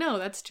 But, like, no,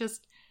 that's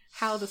just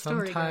how the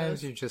story goes.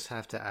 Sometimes you just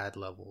have to add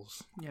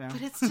levels.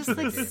 But it's just,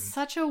 like,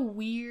 such a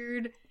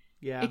weird...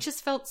 Yeah. It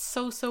just felt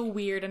so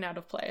weird and out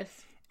of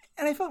place.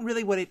 And I felt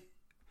really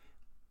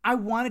I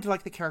wanted to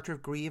like the character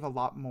of Grieve a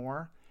lot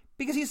more,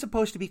 because he's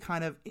supposed to be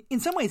kind of... In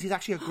some ways, he's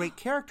actually a great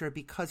character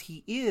because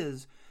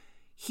he's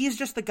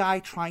just the guy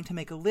trying to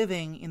make a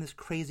living in this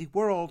crazy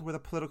world where the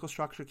political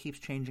structure keeps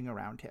changing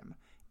around him.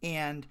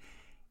 And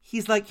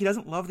he's like, he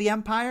doesn't love the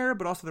Empire,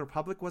 but also the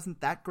Republic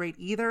wasn't that great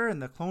either,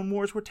 and the Clone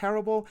Wars were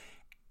terrible.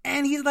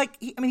 And he's like,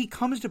 he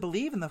comes to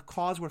believe in the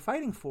cause we're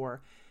fighting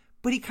for,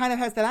 but he kind of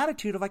has that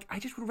attitude of like, I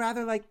just would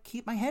rather like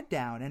keep my head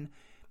down. And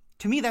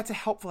to me, that's a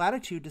helpful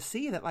attitude to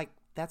see that like,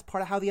 that's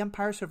part of how the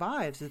Empire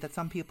survives, is that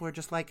some people are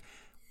just like,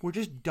 we're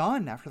just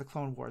done after the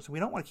Clone Wars. We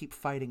don't want to keep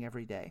fighting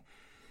every day.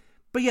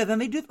 But yeah, then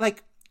they do,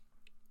 like,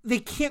 they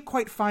can't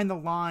quite find the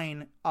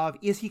line of,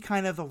 is he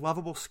kind of the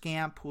lovable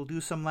scamp who will do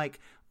some, like,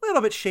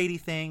 little bit shady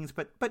things,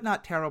 but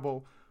not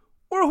terrible?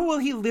 Or who will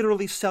he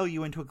literally sell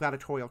you into a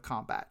gladiatorial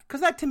combat?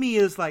 Because that, to me,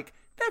 is, like,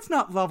 that's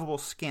not lovable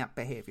scamp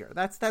behavior.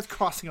 That's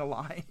crossing a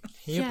line.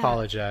 He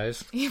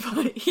apologized. He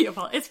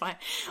apologized. It's fine.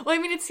 Well,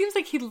 I mean, it seems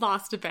like he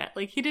lost a bet.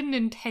 Like, he didn't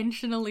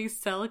intentionally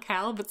sell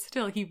Cal, but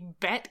still, he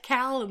bet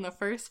Cal in the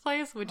first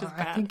place, which is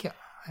bad. I think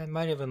it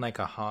might have been like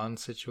a Han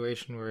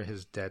situation where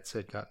his debts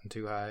had gotten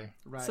too high.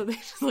 Right. So they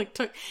just like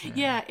took...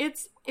 Yeah,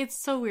 it's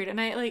so weird.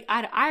 And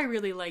I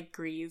really like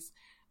Grease.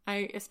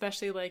 I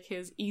especially like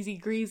his easy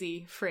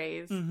greasy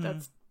phrase. Mm-hmm.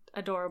 That's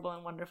adorable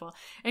and wonderful.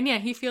 And yeah,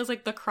 he feels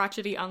like the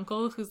crotchety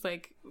uncle who's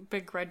like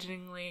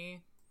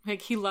begrudgingly...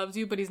 Like, he loves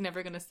you, but he's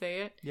never going to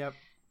say it. Yep.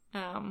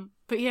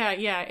 But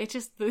yeah, it's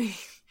just the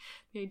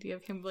idea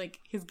of him, like,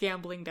 his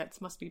gambling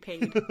debts must be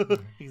paid.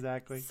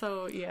 Exactly.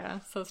 So, yeah,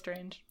 so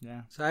strange.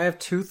 Yeah. So I have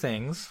two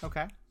things.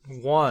 Okay.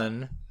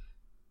 One,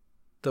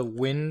 the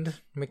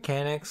wind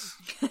mechanics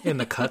in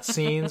the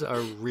cutscenes are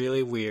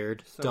really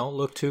weird. So... Don't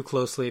look too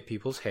closely at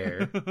people's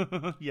hair.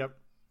 Yep.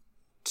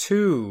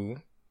 Two,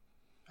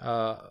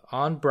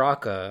 on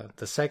Braca,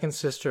 the second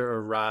sister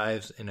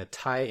arrives in a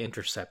TIE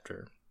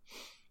interceptor.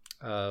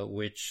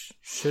 Which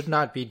should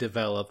not be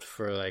developed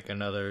for like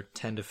another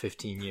 10 to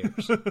 15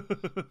 years.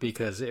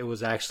 Because it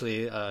was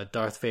actually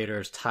Darth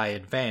Vader's TIE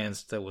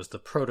Advanced that was the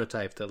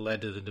prototype that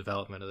led to the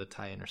development of the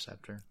TIE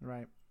Interceptor.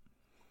 Right.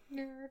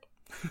 Nerd.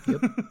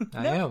 Yep,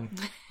 I am.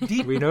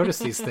 We notice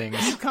these things.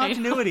 Deep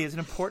continuity is an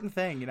important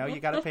thing, you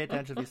got to pay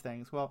attention to these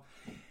things. Well,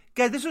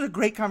 guys, this was a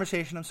great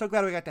conversation. I'm so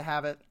glad we got to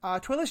have it. To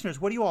our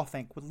listeners, what do you all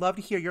think? Would love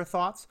to hear your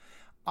thoughts.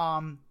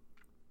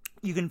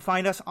 You can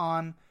find us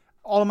on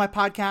all of my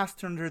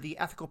podcasts under The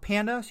Ethical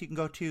Panda, so you can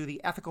go to The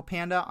Ethical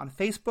Panda on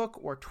Facebook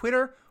or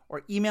Twitter,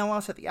 or email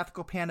us at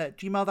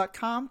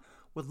theethicalpanda@gmail.com.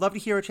 Would love to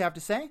hear what you have to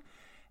say.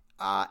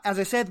 As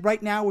I said,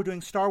 right now we're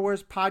doing Star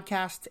Wars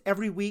podcasts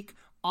every week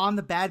on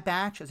the Bad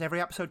Batch as every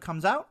episode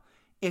comes out.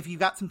 If you've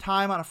got some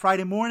time on a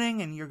Friday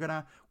morning and you're going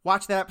to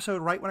watch that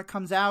episode right when it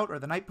comes out, or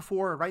the night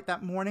before, or right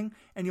that morning,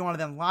 and you want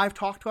to then live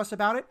talk to us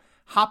about it,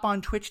 hop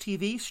on Twitch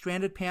TV,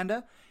 Stranded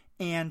Panda,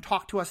 and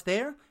talk to us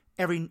there.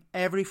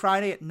 every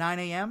Friday at 9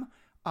 a.m.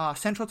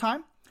 Central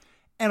Time.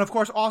 And, of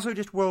course, also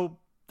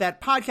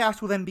that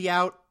podcast will then be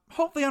out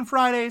hopefully on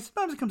Fridays.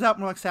 Sometimes it comes out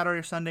more like Saturday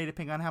or Sunday,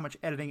 depending on how much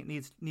editing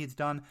it needs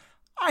done.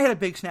 I had a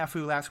big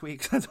snafu last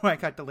week, so that's why I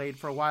got delayed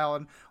for a while,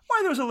 and why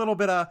there was a little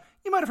bit of...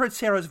 You might have heard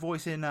Sarah's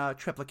voice in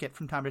triplicate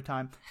from time to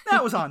time.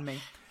 That was on me.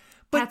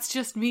 But, that's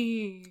just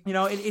me.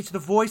 It's the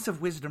voice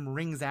of wisdom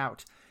rings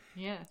out.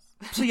 Yes.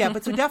 So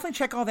definitely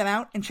check all that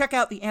out, and check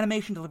out the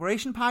Animation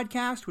Deliberation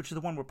podcast, which is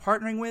the one we're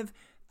partnering with.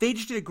 They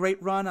just did a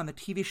great run on the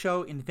TV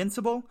show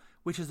Invincible,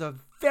 which is a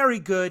very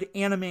good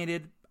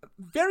animated,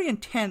 very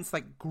intense,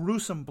 like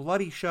gruesome,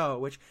 bloody show,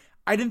 which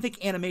I didn't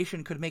think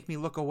animation could make me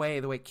look away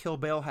the way Kill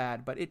Bill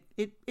had, but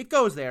it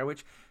goes there,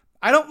 which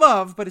I don't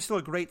love, but it's still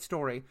a great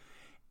story.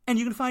 And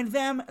you can find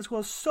them, as well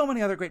as so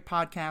many other great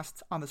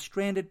podcasts, on the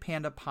Stranded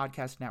Panda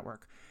Podcast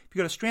Network. If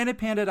you go to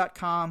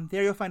strandedpanda.com,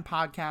 there you'll find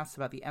podcasts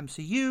about the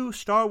MCU,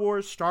 Star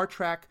Wars, Star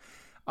Trek,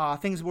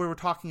 things where we're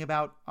talking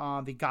about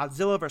the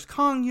Godzilla vs.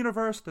 Kong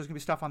universe. There's going to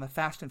be stuff on the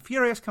Fast and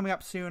Furious coming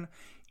up soon.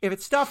 If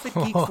it's stuff that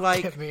geeks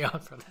like... Get me on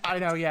for that. I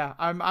know, yeah.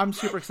 I'm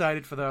super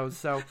excited for those.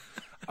 So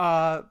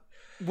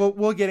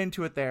we'll get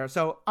into it there.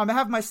 So on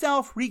behalf of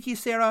myself, Riki,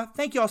 Sarah,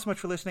 thank you all so much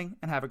for listening,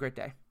 and have a great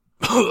day.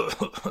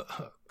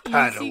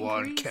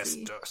 Padawan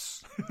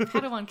Kestus.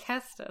 Padawan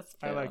Kestus.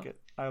 I like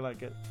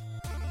it.